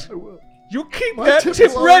right? I will. You keep My that tip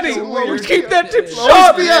tip will ready. always You be keep that tip Always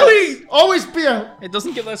sharp, be out. please. Always be out. It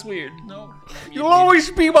doesn't get less weird. No. You'll always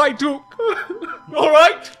be my Duke. All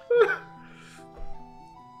right?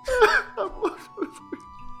 I'm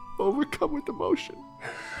overcome with emotion.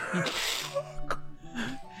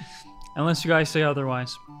 Unless you guys say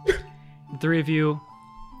otherwise. The three of you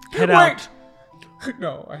head out. Wait.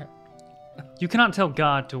 No, You cannot tell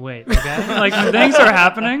God to wait, okay? Like, when things are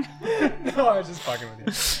happening, no, I was just fucking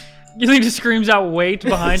with Gillian just screams out wait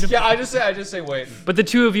behind you. him. Yeah, I just say wait. But the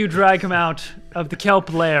two of you drag him out of the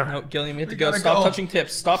kelp lair. No, Gillian, we have to go. Stop touching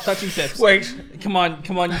tips. Stop touching tips. Wait. Come on,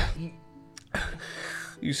 come on.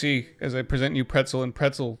 You see, as I present you Pretzel, and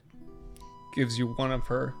Pretzel gives you one of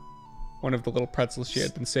the little pretzels she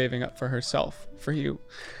had been saving up for herself, for you.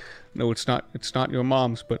 No, it's not your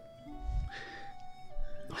mom's, but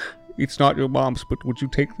it's not your mom's, but would you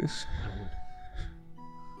take this?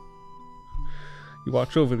 You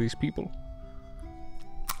watch over these people.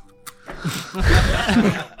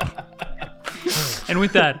 And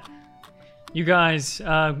with that, you guys,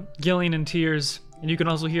 Gillian in tears, and you can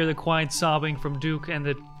also hear the quiet sobbing from Duke and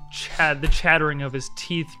the chattering of his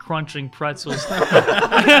teeth crunching pretzels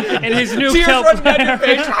in his new kelp lair.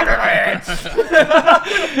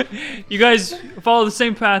 You guys follow the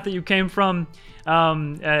same path that you came from,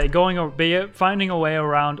 finding a way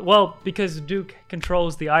around. Well, because Duke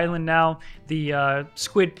controls the island now, the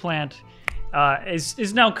squid plant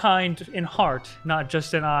is now kind in heart, not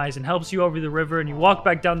just in eyes, and helps you over the river. And you walk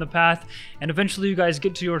back down the path, and eventually you guys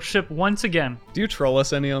get to your ship once again. Do you troll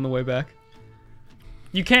us any on the way back?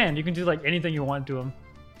 You can do like anything you want to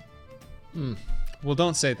him. Well,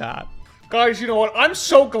 don't say that. Guys, you know what? I'm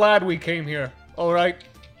so glad we came here. All right.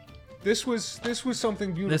 This was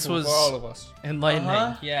something beautiful for all of us.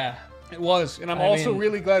 Enlightening. Yeah. It was, and I'm also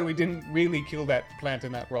really glad we didn't really kill that plant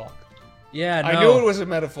in that rock. Yeah, no. I knew it was a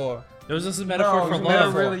metaphor. It was just a metaphor for you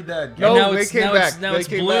love. never really dead. No, now they it's, came now back. It's, now They it's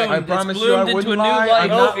came bloomed. back. I promise it's you, I bloomed into a wouldn't new lie. life. I'm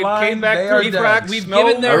No, not it lying. came back They through are the dead. cracks. We've No,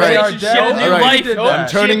 given their all right. relationship They are a new dead. life. All I'm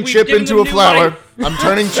turning We've Chip given into them a new flower. life. I'm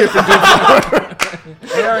turning Chip into a flower.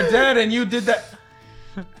 They are dead, and you did that.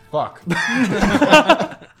 Fuck.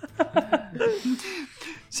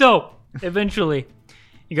 So eventually,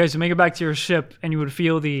 you guys would make it back to your ship, and you would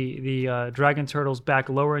feel the dragon turtles back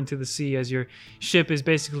lower into the sea as your ship is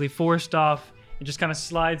basically forced off. It just kind of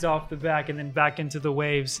slides off the back and then back into the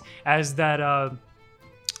waves as that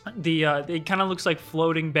it kind of looks like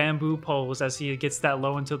floating bamboo poles as he gets that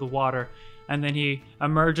low into the water, and then he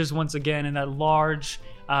emerges once again in that large,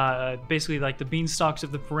 basically like the beanstalks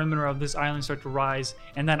of the perimeter of this island start to rise,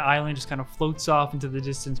 and that island just kind of floats off into the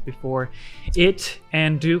distance before it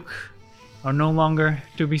and Duke are no longer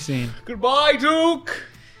to be seen. Goodbye, Duke.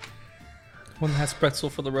 One last pretzel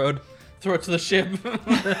for the road. Throw it to the ship.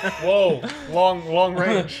 Whoa, long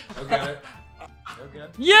range.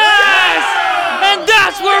 Yes! And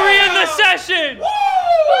that's where we end the session! Woo!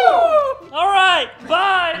 All right,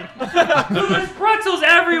 bye! There's pretzels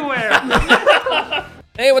everywhere!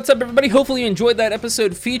 Hey, what's up, everybody? Hopefully you enjoyed that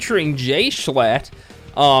episode featuring Jschlatt.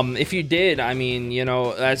 If you did, I mean, you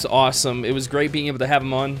know, that's awesome. It was great being able to have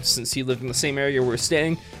him on since he lived in the same area we're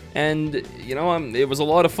staying. And, you know, it was a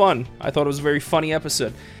lot of fun. I thought it was a very funny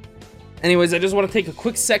episode. Anyways, I just want to take a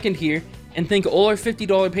quick second here and thank all our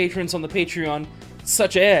 $50 patrons on the Patreon,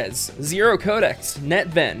 such as Zero Codex,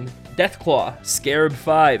 NetVen, Deathclaw,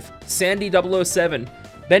 Scarab5, Sandy007,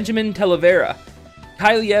 Benjamin Talavera,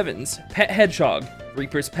 Kylie Evans, Pet Hedgehog,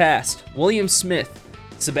 Reaper's Past, William Smith,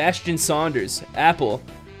 Sebastian Saunders, Apple,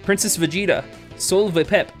 Princess Vegeta, Soul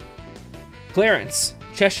Vipep, Clarence,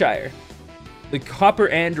 Cheshire, The Copper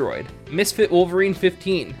Android, Misfit Wolverine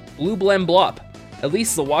 15, Blue Blem Blop,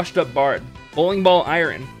 Elise the Washed Up Bard, Bowling Ball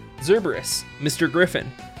Iron, Zerberus, Mr.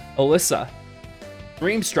 Griffin, Alyssa,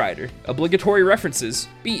 Dreamstrider, Obligatory References,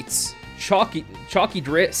 Beats, Chalky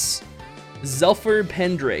Driss, Zelfer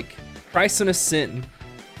Pendrake, Christ on a Sin,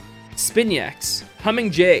 Spinyax,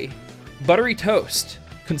 Humming J, Buttery Toast,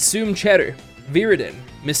 Consume Cheddar, Viridin,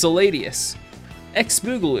 Miscellaneous, X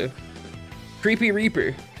Boogaloo, Creepy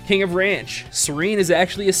Reaper, King of Ranch, Serene is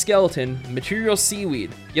actually a skeleton, Material Seaweed,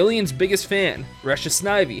 Gillian's biggest fan, Russia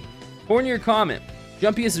Snivy, Cornier Comet,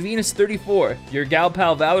 Jumpiest Venus 34, Your Gal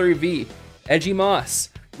Pal Valerie V, Edgy Moss,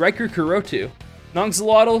 Riker Kurotu,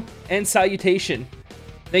 Nongzalotl, and Salutation.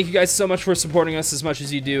 Thank you guys so much for supporting us as much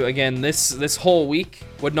as you do. Again, this whole week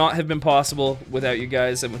would not have been possible without you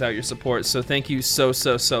guys and without your support, so thank you so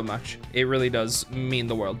much. It really does mean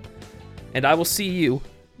the world. And I will see you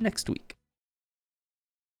next week.